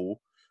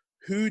battle,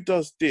 who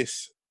does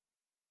this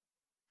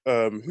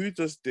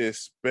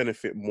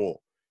benefit more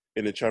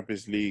in the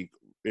Champions League,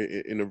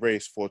 in a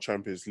race for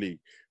Champions League?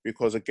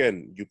 Because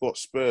again, you've got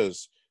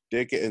Spurs,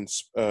 they're getting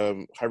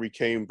Harry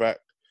Kane back.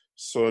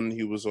 Son,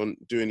 he was on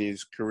doing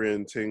his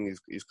Korean thing.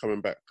 He's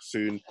coming back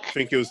soon. I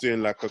think he was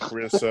doing like a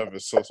Korean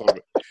service or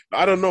something.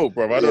 I don't know,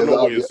 bro. I don't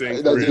know what you're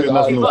saying. No, he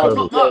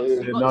was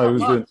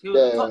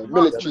doing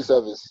military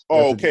service.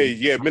 Oh, okay,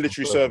 yeah,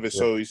 military service.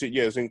 So he said,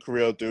 he's in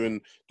Korea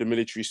doing the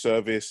military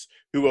service.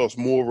 Who else?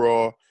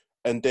 Mora,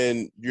 and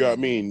then you know what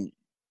I mean.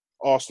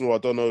 Arsenal, I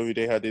don't know who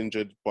they had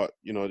injured, but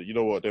you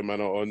know what, their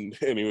man are on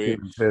anyway.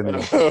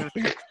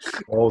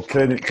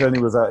 Kenny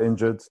was out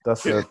injured.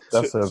 That's a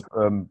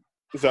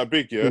Is that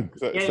big? Yeah. Is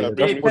that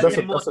big? Is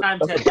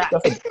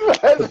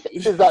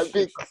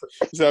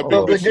that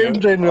big? The game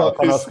changer.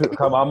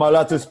 Am I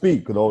allowed to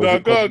speak? No, go,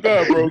 bro.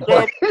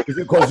 Go. Is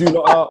it because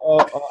you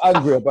are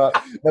angry about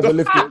never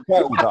lifting the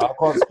title that I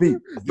can't speak?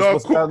 No,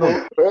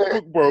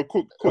 cook, bro.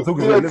 Cook.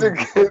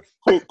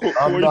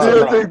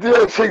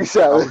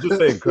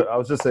 I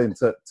was just saying.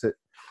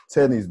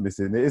 Tenny's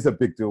missing. It is a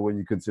big deal when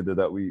you consider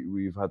that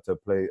we've had to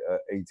play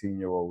an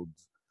 18-year-old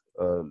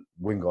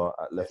winger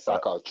at left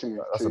back.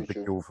 That's a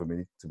big deal for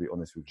me, to be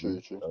honest with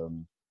you.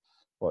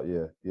 But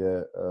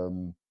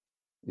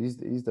he's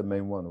the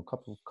main one. A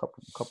couple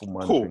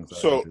minor things.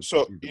 So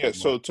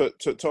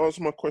to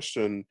answer my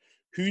question,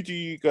 who do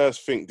you guys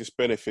think this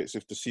benefits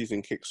if the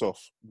season kicks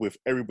off with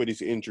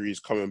everybody's injuries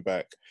coming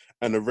back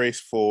and the race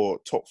for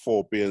top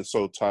four being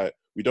so tight?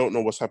 We don't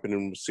know what's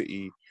happening with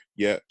City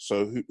yet.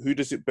 So who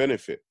does it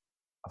benefit?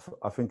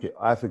 I think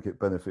it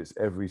benefits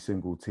every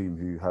single team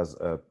who has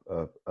a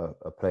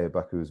player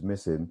back who is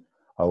missing.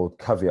 I would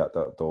caveat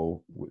that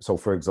though. So,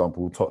 for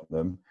example,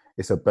 Tottenham,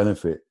 it's a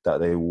benefit that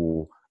they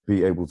will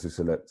be able to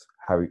select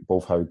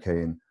both Harry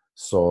Kane,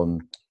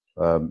 Son,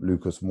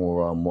 Lucas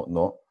Moura, and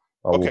whatnot.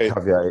 I will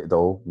caveat it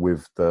though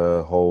with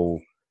the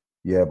whole,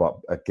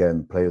 but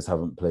again, players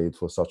haven't played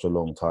for such a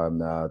long time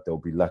now. They'll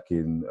be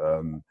lacking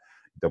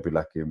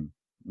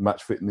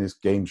match fitness,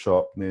 game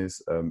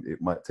sharpness.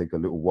 It might take a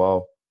little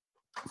while.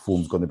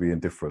 Form's going to be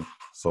indifferent.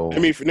 So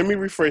let me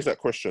rephrase that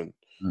question.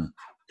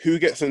 Who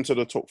gets into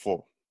the top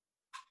four?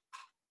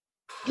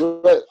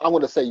 I'm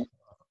going to say,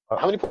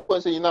 how many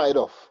points are United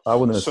off? I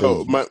want to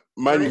say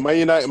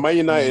Man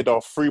United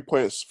are 3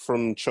 points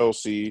from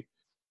Chelsea,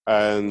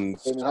 and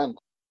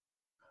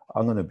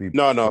I'm going to be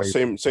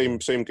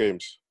same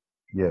games.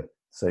 Yeah,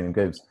 same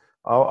games.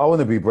 I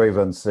want to be brave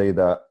and say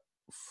that.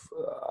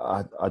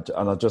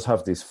 I just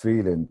have this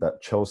feeling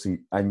that Chelsea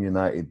and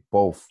United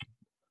both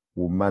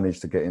will manage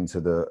to get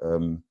into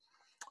the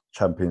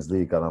Champions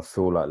League, and I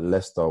feel like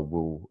Leicester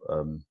will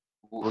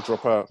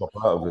drop out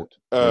of it.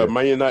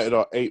 Man United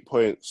are 8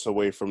 points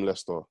away from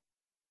Leicester.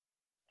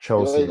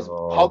 Chelsea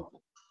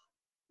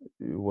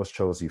was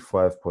Chelsea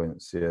 5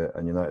 points,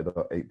 and United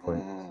are 8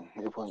 points.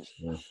 8 points.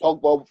 Yeah.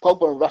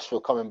 Pogba and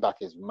Rashford coming back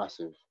is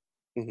massive.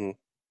 Mm-hmm.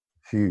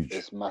 Huge.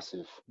 It's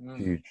massive.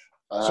 Huge.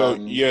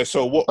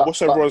 So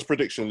what's everyone's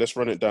prediction? Let's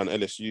run it down.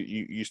 Ellis,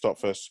 you start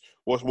first.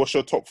 What's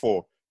your top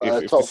four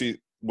if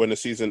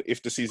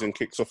the season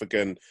kicks off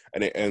again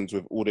and it ends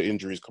with all the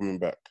injuries coming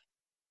back?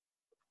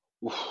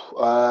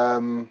 I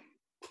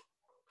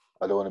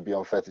don't want to be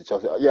unfair to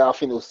Chelsea. Yeah, I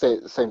think it'll stay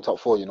the same top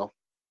four.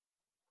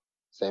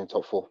 Same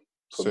top four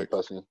for me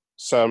personally.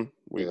 Sam,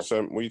 what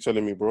are you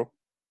telling me, bro?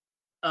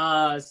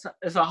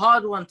 It's a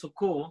hard one to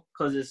call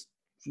because it's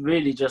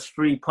really just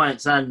 3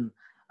 points, and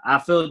I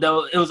feel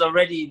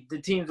that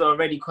the teams are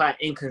already quite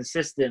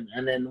inconsistent,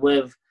 and then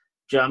with,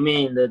 do you know what I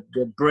mean,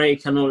 the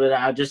break and all of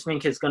that, I just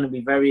think it's going to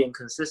be very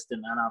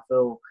inconsistent, and I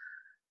feel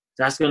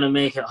that's going to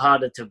make it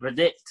harder to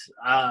predict.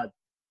 I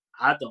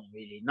don't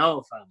really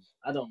know, fam.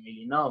 I don't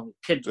really know.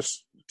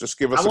 Just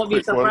give us a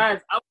quick one. I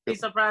won't be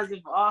surprised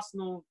if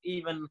Arsenal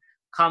even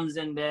comes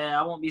in there.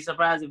 I won't be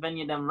surprised if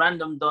any of them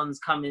random dons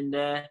come in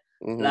there.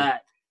 Mm-hmm.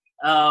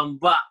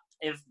 But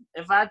if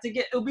I had to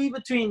get, it'll be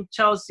between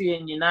Chelsea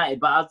and United.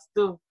 But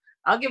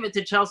I'll give it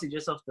to Chelsea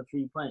just off the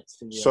 3 points.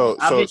 To be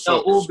honest. I think they'll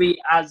all be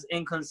as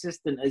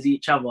inconsistent as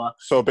each other.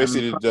 So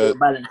basically,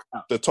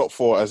 the top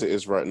four as it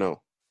is right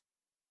now.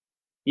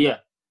 Yeah.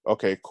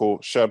 Okay, cool.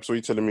 Shabs, what are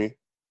you telling me?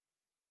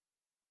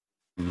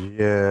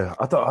 Yeah,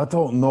 I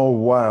don't know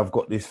why I've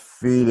got this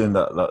feeling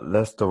that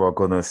Leicester are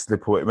gonna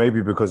slip away.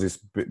 Maybe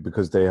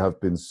because they have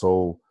been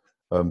so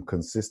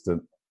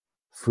consistent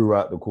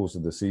throughout the course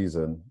of the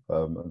season,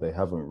 and they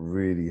haven't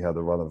really had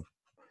a run of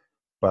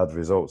bad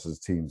results as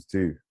teams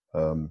do.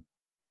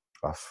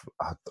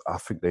 I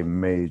think they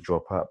may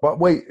drop out. But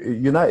wait,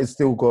 United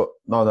still got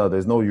no.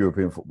 There's no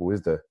European football,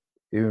 is there?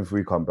 Even if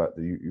we come back,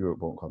 Europe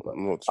won't come back.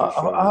 I'm not too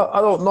sure. I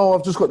don't know.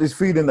 I've just got this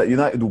feeling that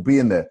United will be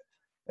in there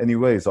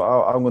anyway. So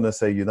I'm going to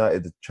say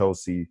United,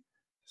 Chelsea,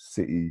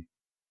 City,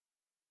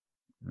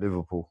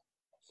 Liverpool.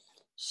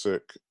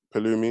 Sick.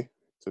 Palumi,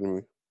 tell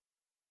me.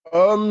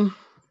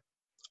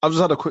 I've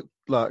just had a quick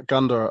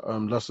gander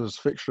at Leicester's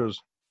fixtures,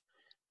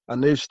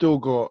 and they've still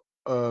got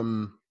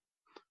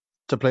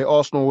to play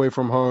Arsenal away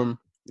from home.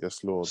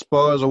 Yes, Lord.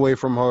 Spurs away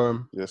from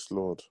home. Yes,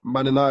 Lord.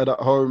 Man United at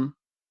home.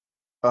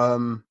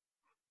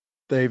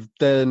 They've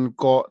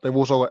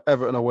also got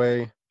Everton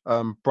away,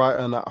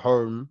 Brighton at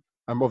home,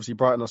 and obviously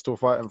Brighton are still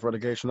fighting for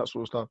relegation, that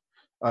sort of stuff.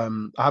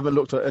 I haven't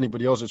looked at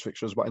anybody else's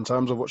fixtures, but in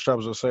terms of what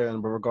Shabs was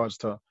saying with regards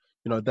to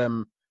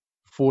them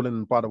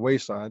falling by the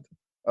wayside,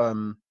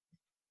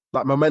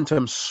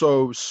 momentum's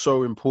so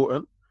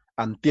important,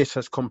 and this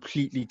has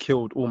completely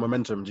killed all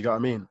momentum. Do you get what I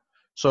mean?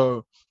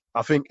 So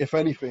I think if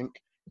anything,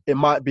 it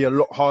might be a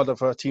lot harder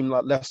for a team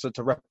like Leicester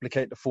to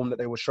replicate the form that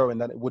they were showing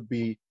than it would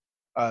be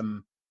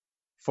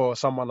for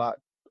someone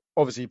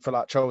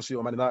for Chelsea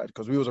or Man United,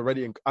 because we was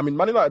already Man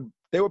United,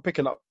 they were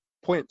picking up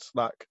points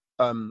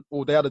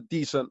or they had a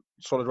decent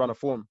solid run of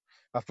form.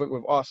 I think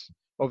with us,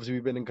 obviously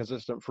we've been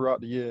inconsistent throughout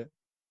the year,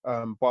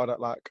 by that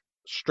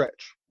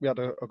stretch. We had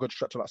a good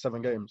stretch of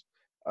 7 games.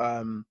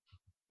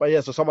 But yeah,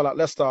 so someone like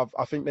Leicester,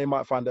 I think they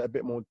might find it a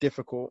bit more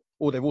difficult.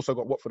 Or they've also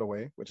got Watford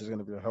away, which is going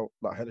to be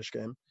a hellish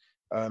game.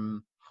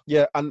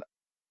 Yeah, and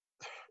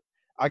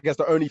I guess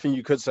the only thing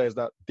you could say is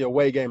that the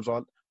away games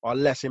are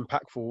less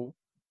impactful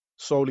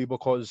solely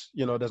because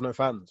there's no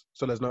fans,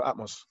 so there's no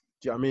atmosphere.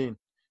 Do you know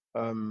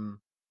what I mean?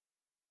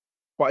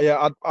 But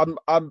yeah,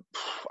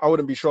 I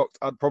wouldn't be shocked.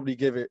 I'd probably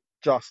give it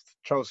just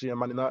Chelsea and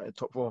Man United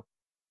top 4.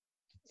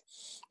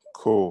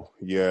 Cool.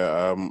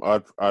 Yeah,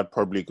 I'd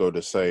probably go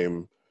the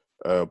same,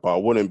 but I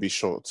wouldn't be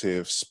shocked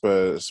if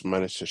Spurs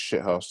managed to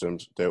shithouse them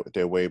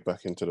their way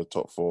back into the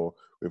top 4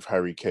 with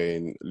Harry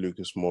Kane,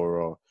 Lucas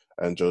Moura,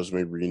 and Jose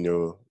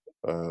Mourinho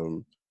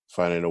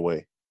finding a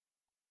way.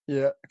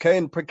 Yeah,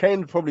 Kane's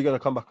probably going to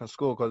come back and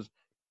score because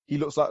he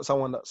looks like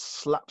someone that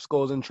slaps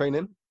goals in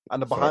training,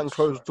 and the behind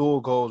closed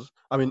door goals.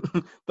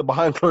 The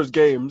behind closed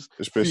games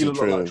feel a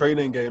lot like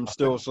training games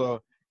still.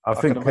 So I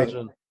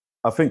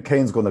think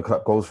Kane's going to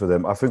cut goals for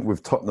them. I think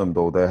with Tottenham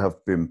though, they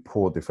have been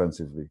poor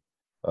defensively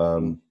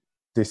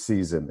this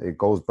season. It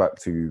goes back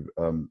to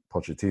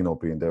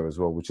Pochettino being there as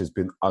well, which has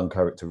been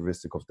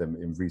uncharacteristic of them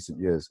in recent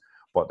years.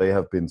 But they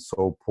have been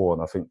so poor,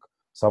 and I think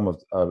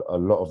a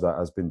lot of that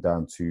has been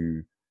down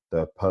to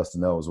the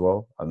personnel as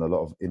well, and a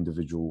lot of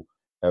individual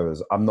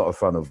errors. I'm not a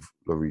fan of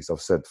Lloris. I've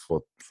said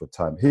for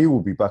time. He will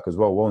be back as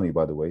well, won't he?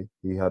 By the way,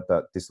 he had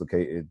that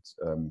dislocated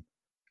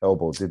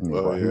elbow, didn't he?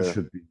 Oh, but yeah.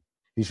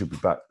 he should be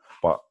back.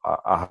 But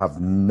I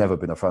have never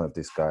been a fan of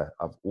this guy.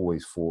 I've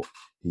always thought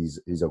he's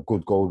a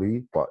good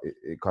goalie, but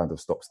it kind of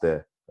stops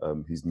there.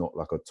 He's not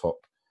like a top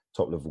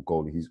level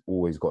goalie. He's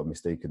always got a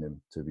mistake in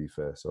him, to be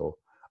fair. So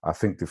I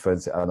think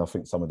defensive, and I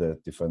think some of the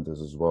defenders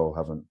as well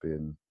haven't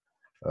been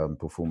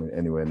performing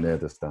anywhere near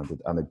the standard.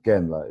 And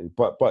again,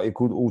 but it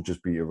could all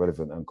just be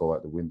irrelevant and go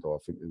out the window. I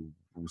think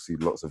we'll see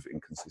lots of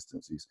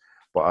inconsistencies.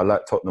 But I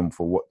like Tottenham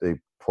for what they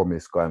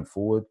promise going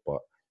forward. But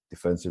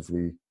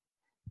defensively,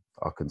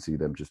 I can see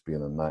them just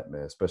being a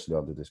nightmare, especially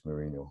under this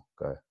Mourinho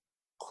guy.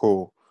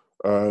 Cool.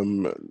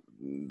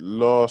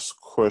 Last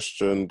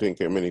question. Didn't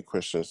get many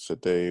questions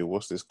today.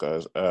 What's this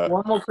guy's?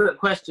 One more quick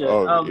question.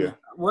 Yeah.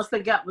 What's the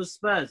gap with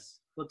Spurs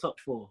for top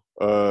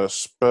 4?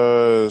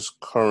 Spurs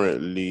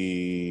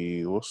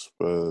currently. What's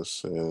Spurs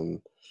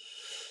saying?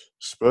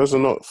 Spurs are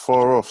not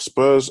far off.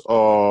 Spurs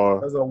are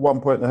 1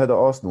 point ahead of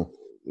Arsenal.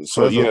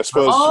 So yeah,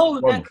 Spurs. Oh,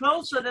 they're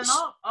closer than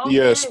us. Okay.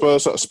 Yeah,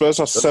 Spurs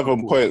are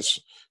 7 points.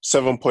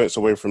 7 points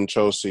away from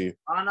Chelsea.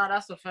 Oh no,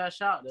 that's a fair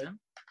shout then.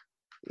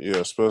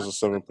 Yeah, Spurs are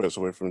 7 points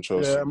away from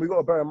Chelsea. Yeah, and we got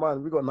to bear in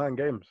mind we've got 9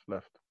 games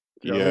left.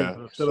 You know what I mean?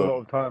 There's still a lot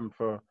of time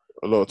for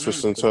a lot of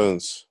twists and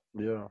turns.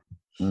 Yeah.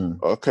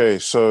 Okay,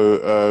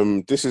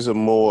 so this is a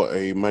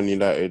Man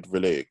United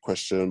related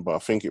question, but I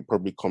think it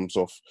probably comes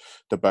off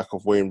the back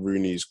of Wayne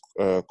Rooney's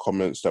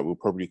comments that we'll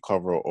probably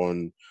cover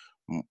on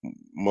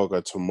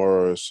Moga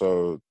tomorrow.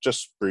 So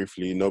just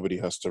briefly, nobody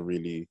has to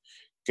really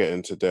get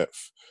into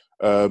depth.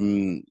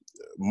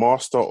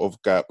 Master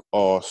of Gap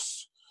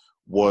asks,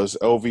 was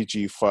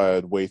LVG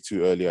fired way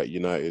too early at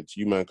United?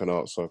 You man can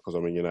answer because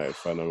I'm a United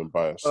fan. I'm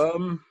biased.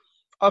 Do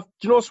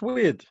you know what's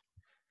weird?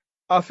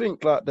 I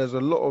think there's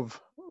a lot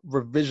of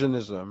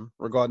revisionism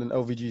regarding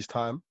LVG's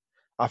time.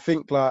 I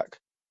think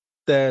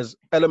there's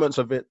elements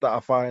of it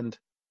that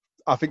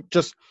I think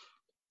just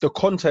the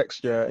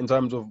context, in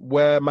terms of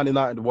where Man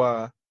United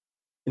were,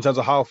 in terms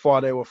of how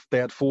far they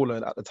had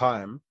fallen at the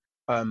time.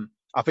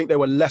 I think they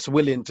were less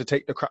willing to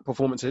take the crap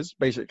performances,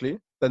 basically,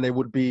 than they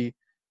would be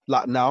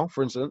like now,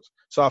 for instance.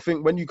 So I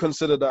think when you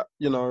consider that,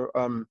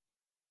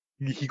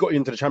 he got you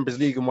into the Champions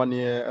League in 1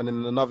 year, and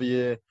in another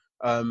year,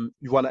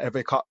 you won an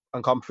FA Cup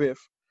and come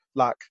fifth.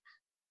 Like,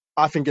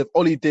 I think if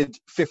Ollie did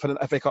fifth in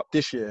an FA Cup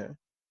this year,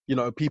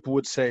 people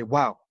would say,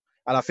 wow.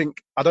 And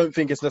I don't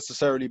think it's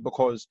necessarily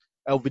because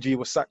LVG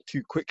was sacked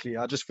too quickly.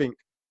 I just think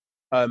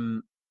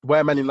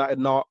where Man United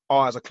now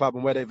are as a club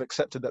and where they've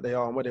accepted that they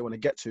are and where they want to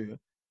get to,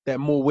 they're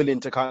more willing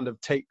to kind of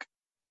take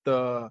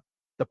the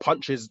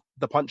punches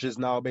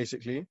now,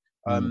 basically.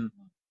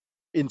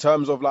 In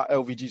terms of like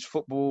LVG's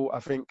football, I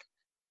think,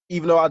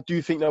 even though I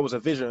do think there was a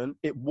vision,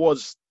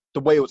 the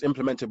way it was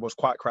implemented was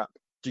quite crap.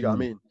 Do you get what I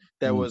mean?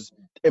 There was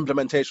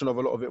implementation of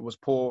a lot of it was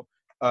poor.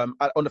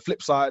 On the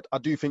flip side, I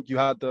do think you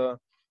had the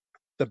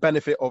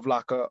benefit of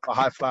like a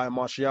high flying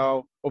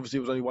Martial. Obviously,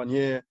 it was only 1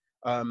 year.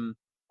 A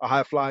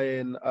high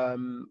flying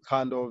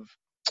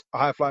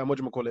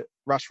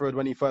Rashford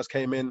when he first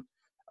came in.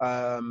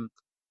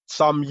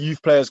 Some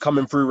youth players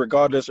coming through,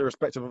 regardless,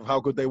 irrespective of how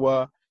good they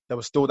were, there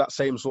was still that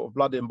same sort of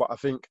blood in. But I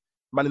think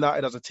Man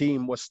United as a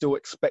team was still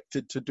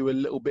expected to do a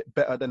little bit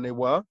better than they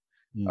were,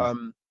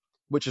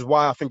 which is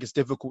why I think it's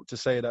difficult to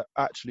say that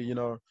actually, he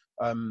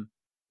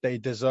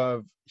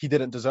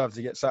didn't deserve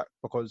to get sacked,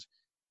 because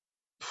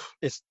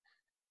it's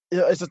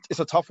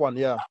a tough one,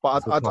 yeah.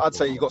 But I'd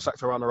say he got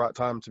sacked around the right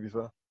time, to be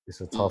fair.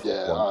 It's a tough one.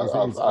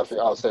 I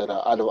think I'll say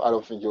that. I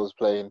don't think he was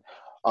playing,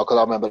 because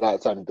I remember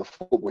that time the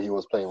football he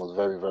was playing was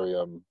very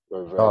boring,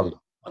 bro.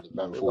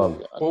 It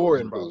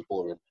was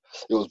boring.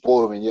 It was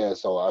boring, yeah.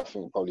 So I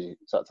think probably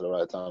sacked at the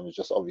right time. It's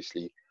just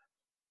obviously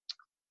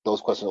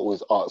those questions are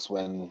always asked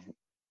when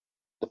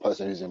the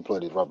person who's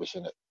employed is rubbish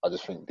in it. I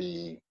just think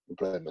the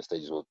employment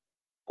stages were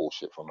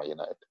bullshit from Man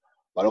United.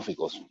 But I don't think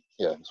it was.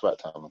 Yeah, it's right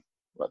time.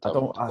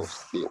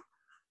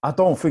 I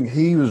don't think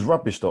he was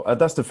rubbish though.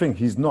 That's the thing.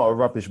 He's not a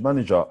rubbish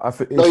manager.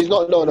 No, he's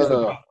not.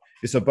 No.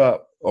 It's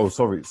about. Oh,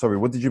 sorry.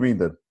 What did you mean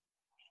then?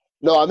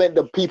 No, I meant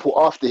the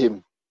people after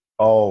him.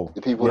 Oh,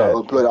 the people that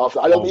were employed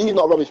after. He's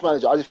not a rubbish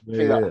manager. I just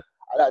think that at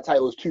that time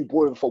it was too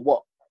boring for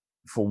what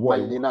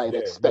Man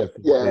United expect.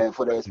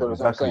 For the experience.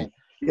 Exactly. I'm saying.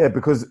 Yeah,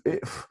 because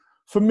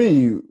for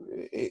me,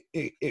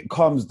 it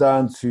comes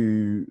down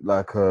to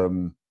like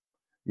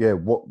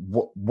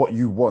what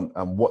you want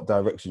and what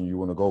direction you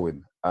want to go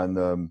in.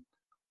 And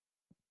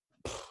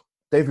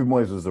David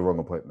Moyes was the wrong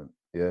appointment.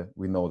 Yeah,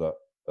 we know that.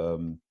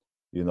 And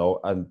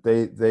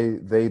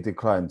they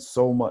declined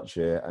so much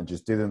here and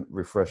just didn't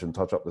refresh and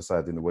touch up the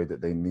side in the way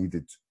that they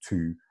needed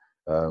to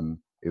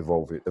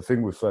evolve it. The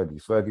thing with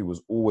Fergie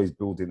was always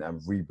building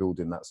and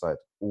rebuilding that side.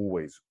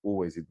 Always.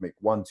 He'd make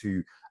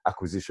 1-2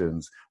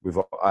 acquisitions with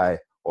an eye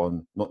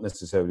on not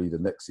necessarily the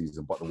next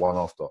season, but the one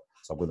after.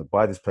 So I'm going to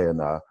buy this player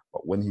now,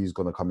 but when he's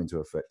going to come into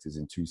effect is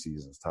in 2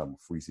 seasons' time,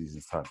 3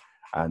 seasons' time.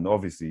 And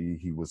obviously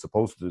he was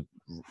supposed to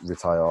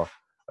retire,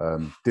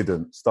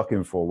 didn't, stuck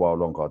in for a while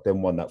longer,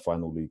 then won that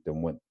final league,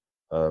 then went.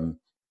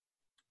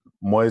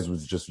 Moyes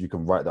was just, you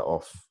can write that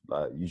off.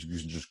 Like, you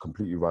should just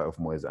completely write off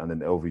Moyes, and then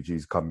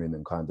LVG's come in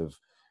and kind of,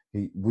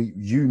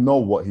 you know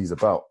what he's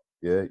about.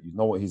 Yeah, you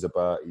know what he's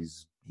about.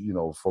 He's,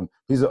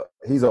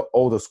 he's an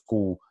older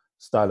school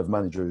style of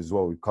manager as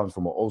well. He comes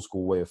from an old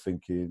school way of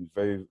thinking,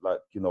 very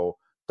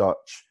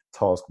Dutch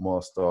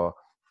taskmaster.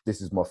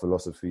 This is my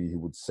philosophy. He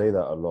would say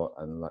that a lot,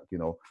 and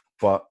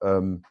but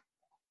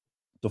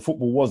the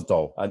football was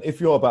dull. And if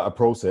you're about a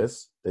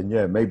process, then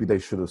yeah, maybe they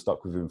should have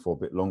stuck with him for a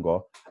bit longer.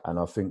 And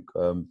I think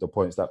the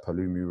points that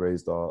Palumi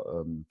raised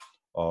are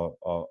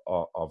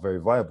very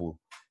viable.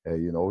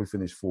 He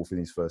finished fourth in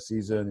his first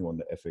season. He won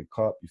the FA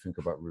Cup. You think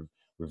about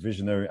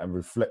revisionary and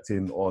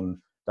reflecting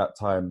on that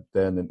time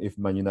then, and if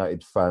Man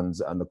United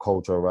fans and the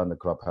culture around the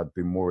club had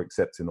been more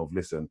accepting of,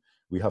 listen,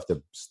 we have to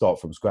start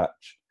from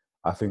scratch,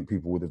 I think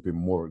people would have been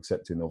more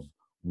accepting of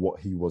what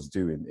he was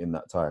doing in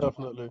that time.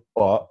 Definitely.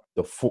 But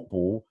the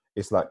football,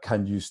 it's like,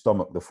 can you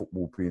stomach the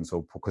football being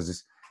so?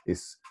 Because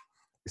it's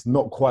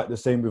not quite the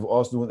same with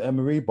Arsenal and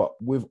Emery,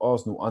 but with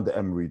Arsenal under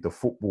Emery, the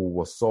football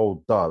was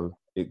so dull.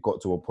 It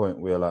got to a point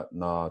where like,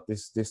 nah,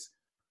 this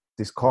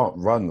can't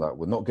run. Like,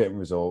 we're not getting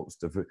results.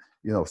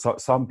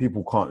 Some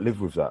people can't live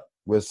with that.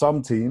 Where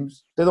some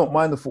teams, they don't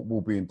mind the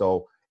football being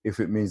dull if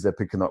it means they're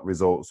picking up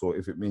results, or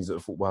if it means that the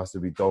football has to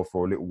be dull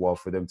for a little while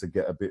for them to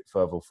get a bit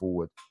further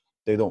forward.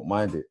 They don't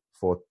mind it.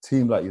 For a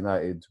team like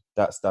United,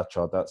 that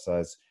stature, that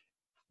size,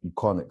 you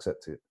can't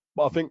accept it.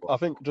 But I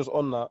think just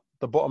on that,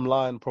 the bottom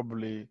line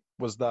probably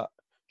was that,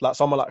 like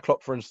someone like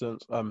Klopp, for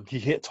instance, he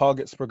hit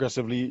targets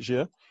progressively each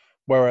year,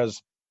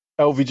 whereas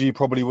LVG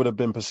probably would have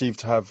been perceived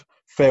to have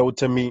failed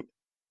to meet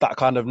that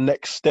kind of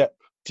next step.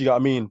 Do you know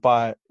what I mean?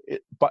 But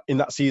in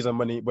that season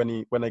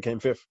when they came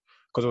fifth,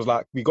 because it was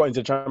like, we got into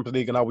the Champions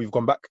League and now we've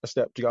gone back a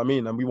step. Do you know what I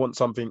mean? And we want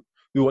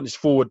this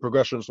forward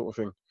progression sort of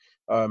thing.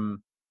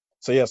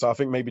 So I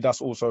think maybe that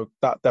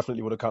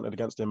definitely would have counted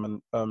against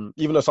him. And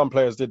even though some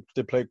players did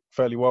play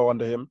fairly well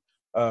under him,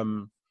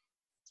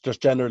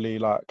 just generally,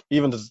 like,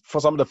 even for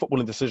some of the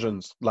footballing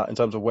decisions, like in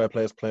terms of where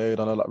players played,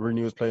 I know like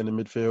Rooney was playing in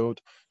midfield,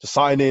 the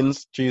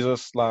signings,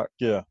 Jesus, like,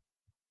 yeah.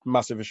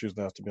 massive issues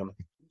there, to be honest.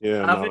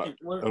 Yeah, I think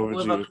with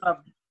a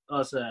club.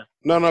 Oh, sorry.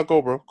 No,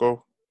 go, bro,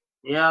 go.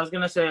 Yeah, I was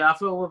gonna say, I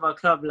feel with a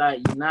club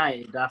like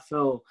United, I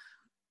feel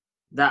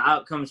that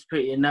outcome's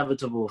pretty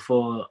inevitable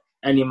for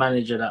any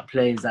manager that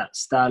plays that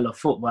style of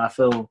football. I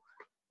feel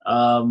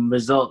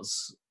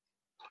results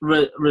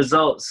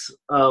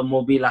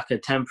will be like a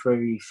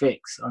temporary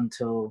fix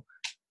until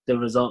the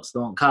results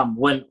don't come.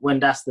 When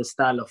that's the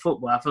style of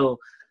football, I feel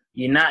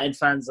United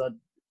fans are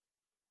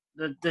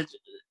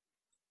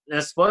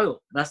they're spoiled.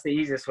 That's the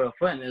easiest way of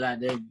putting it. Like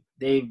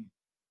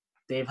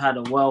they've had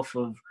a wealth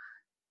of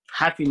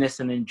happiness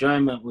and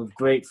enjoyment with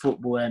great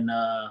football and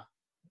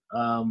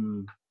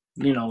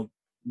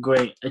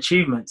great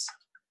achievements.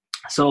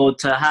 So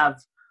to have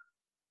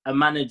a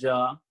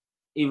manager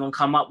even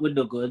come up with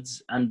the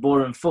goods and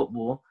boring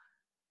football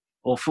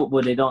or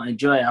football they don't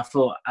enjoy, I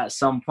thought at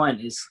some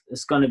point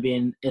it's going to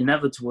be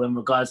inevitable in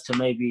regards to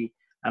maybe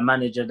a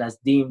manager that's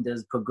deemed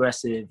as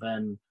progressive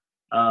and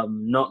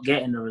not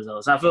getting the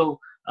results. I feel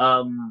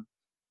the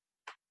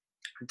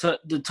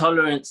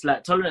tolerance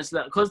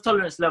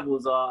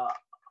levels are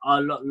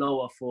a lot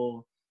lower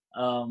for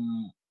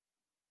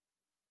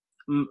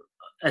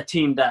a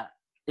team that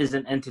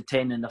isn't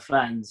entertaining the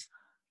fans.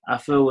 I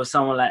feel with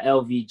someone like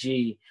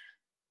LVG,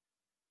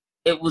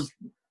 it was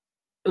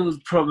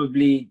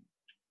probably,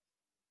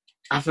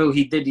 I feel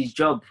he did his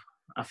job.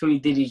 I feel he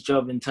did his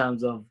job in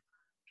terms of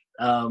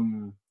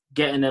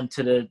getting them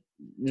to the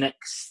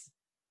next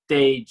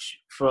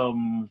stage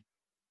from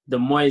the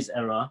Moyes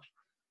era,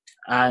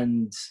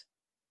 and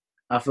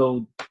I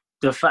feel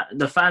the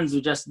fans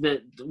were just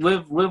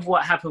with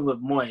what happened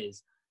with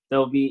Moyes.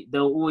 There'll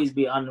always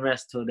be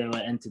unrest till they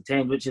were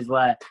entertained, which is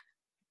why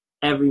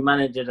every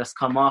manager that's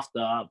come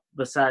after,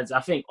 besides, I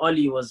think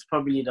Oli was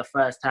probably the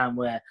first time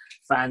where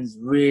fans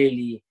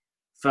really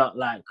felt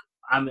like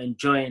I'm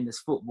enjoying this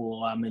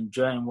football, I'm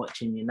enjoying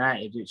watching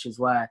United, which is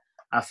why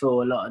I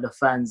feel a lot of the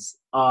fans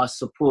are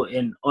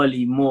supporting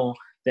Oli more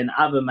than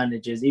other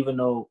managers, even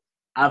though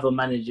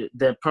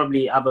there are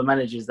probably other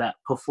managers that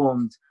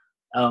performed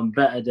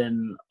better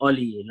than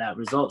Oli, like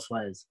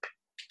results-wise.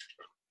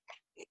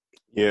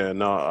 Yeah,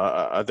 no,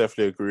 I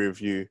definitely agree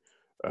with you.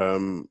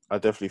 I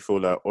definitely feel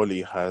like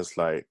Oli has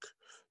like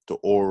the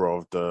aura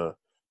of the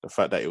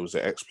fact that he was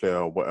an ex-player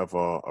or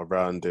whatever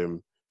around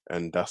him,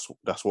 and that's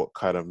what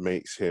kind of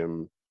makes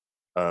him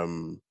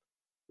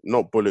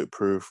not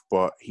bulletproof,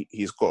 but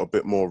he's got a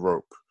bit more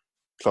rope.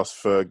 Plus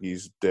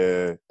Fergie's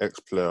there,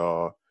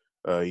 ex-player,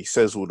 he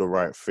says all the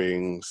right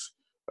things.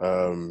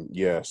 So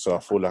I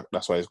feel like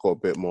that's why he's got a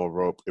bit more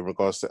rope. In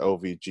regards to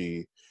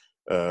LVG,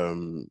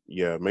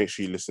 make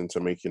sure you listen to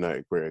Make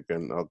United Great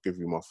Again. I'll give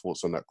you my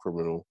thoughts on that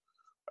criminal.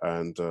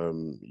 And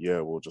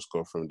we'll just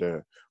go from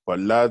there. But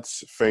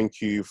lads,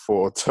 thank you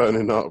for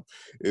turning up.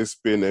 It's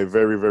been a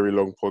very, very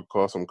long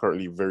podcast. I'm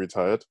currently very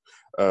tired.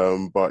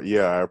 But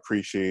I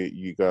appreciate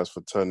you guys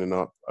for turning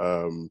up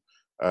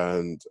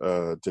and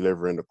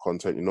delivering the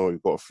content. You know,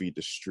 you've got to feed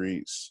the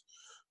streets.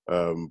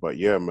 But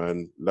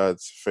man,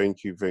 lads,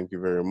 thank you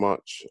very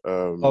much.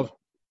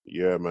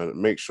 Man,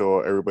 make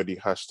sure everybody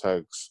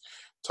hashtags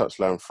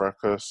Touchline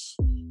Fracas.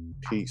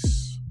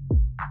 Peace.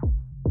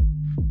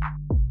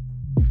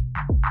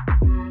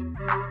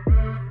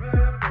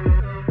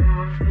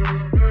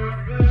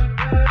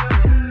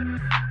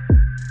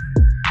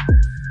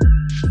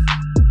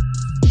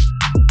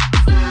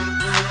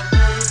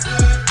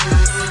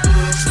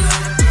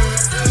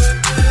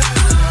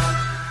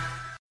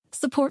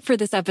 Support for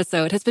this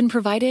episode has been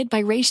provided by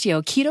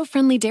Ratio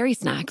keto-friendly dairy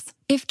snacks.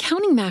 If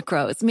counting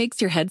macros makes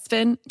your head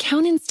spin,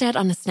 count instead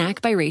on a snack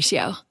by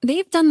Ratio.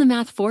 They've done the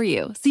math for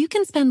you, so you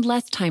can spend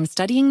less time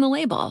studying the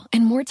label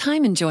and more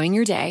time enjoying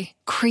your day.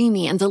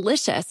 Creamy and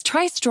delicious,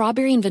 try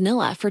strawberry and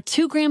vanilla for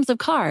 2 grams of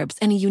carbs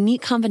and a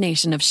unique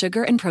combination of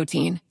sugar and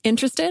protein.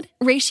 Interested?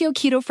 Ratio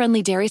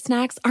keto-friendly dairy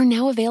snacks are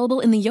now available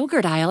in the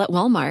yogurt aisle at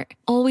Walmart.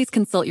 Always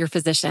consult your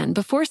physician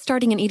before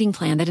starting an eating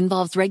plan that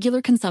involves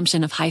regular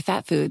consumption of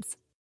high-fat foods.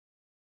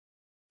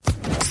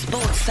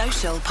 Sports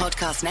Social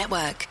Podcast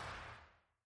Network.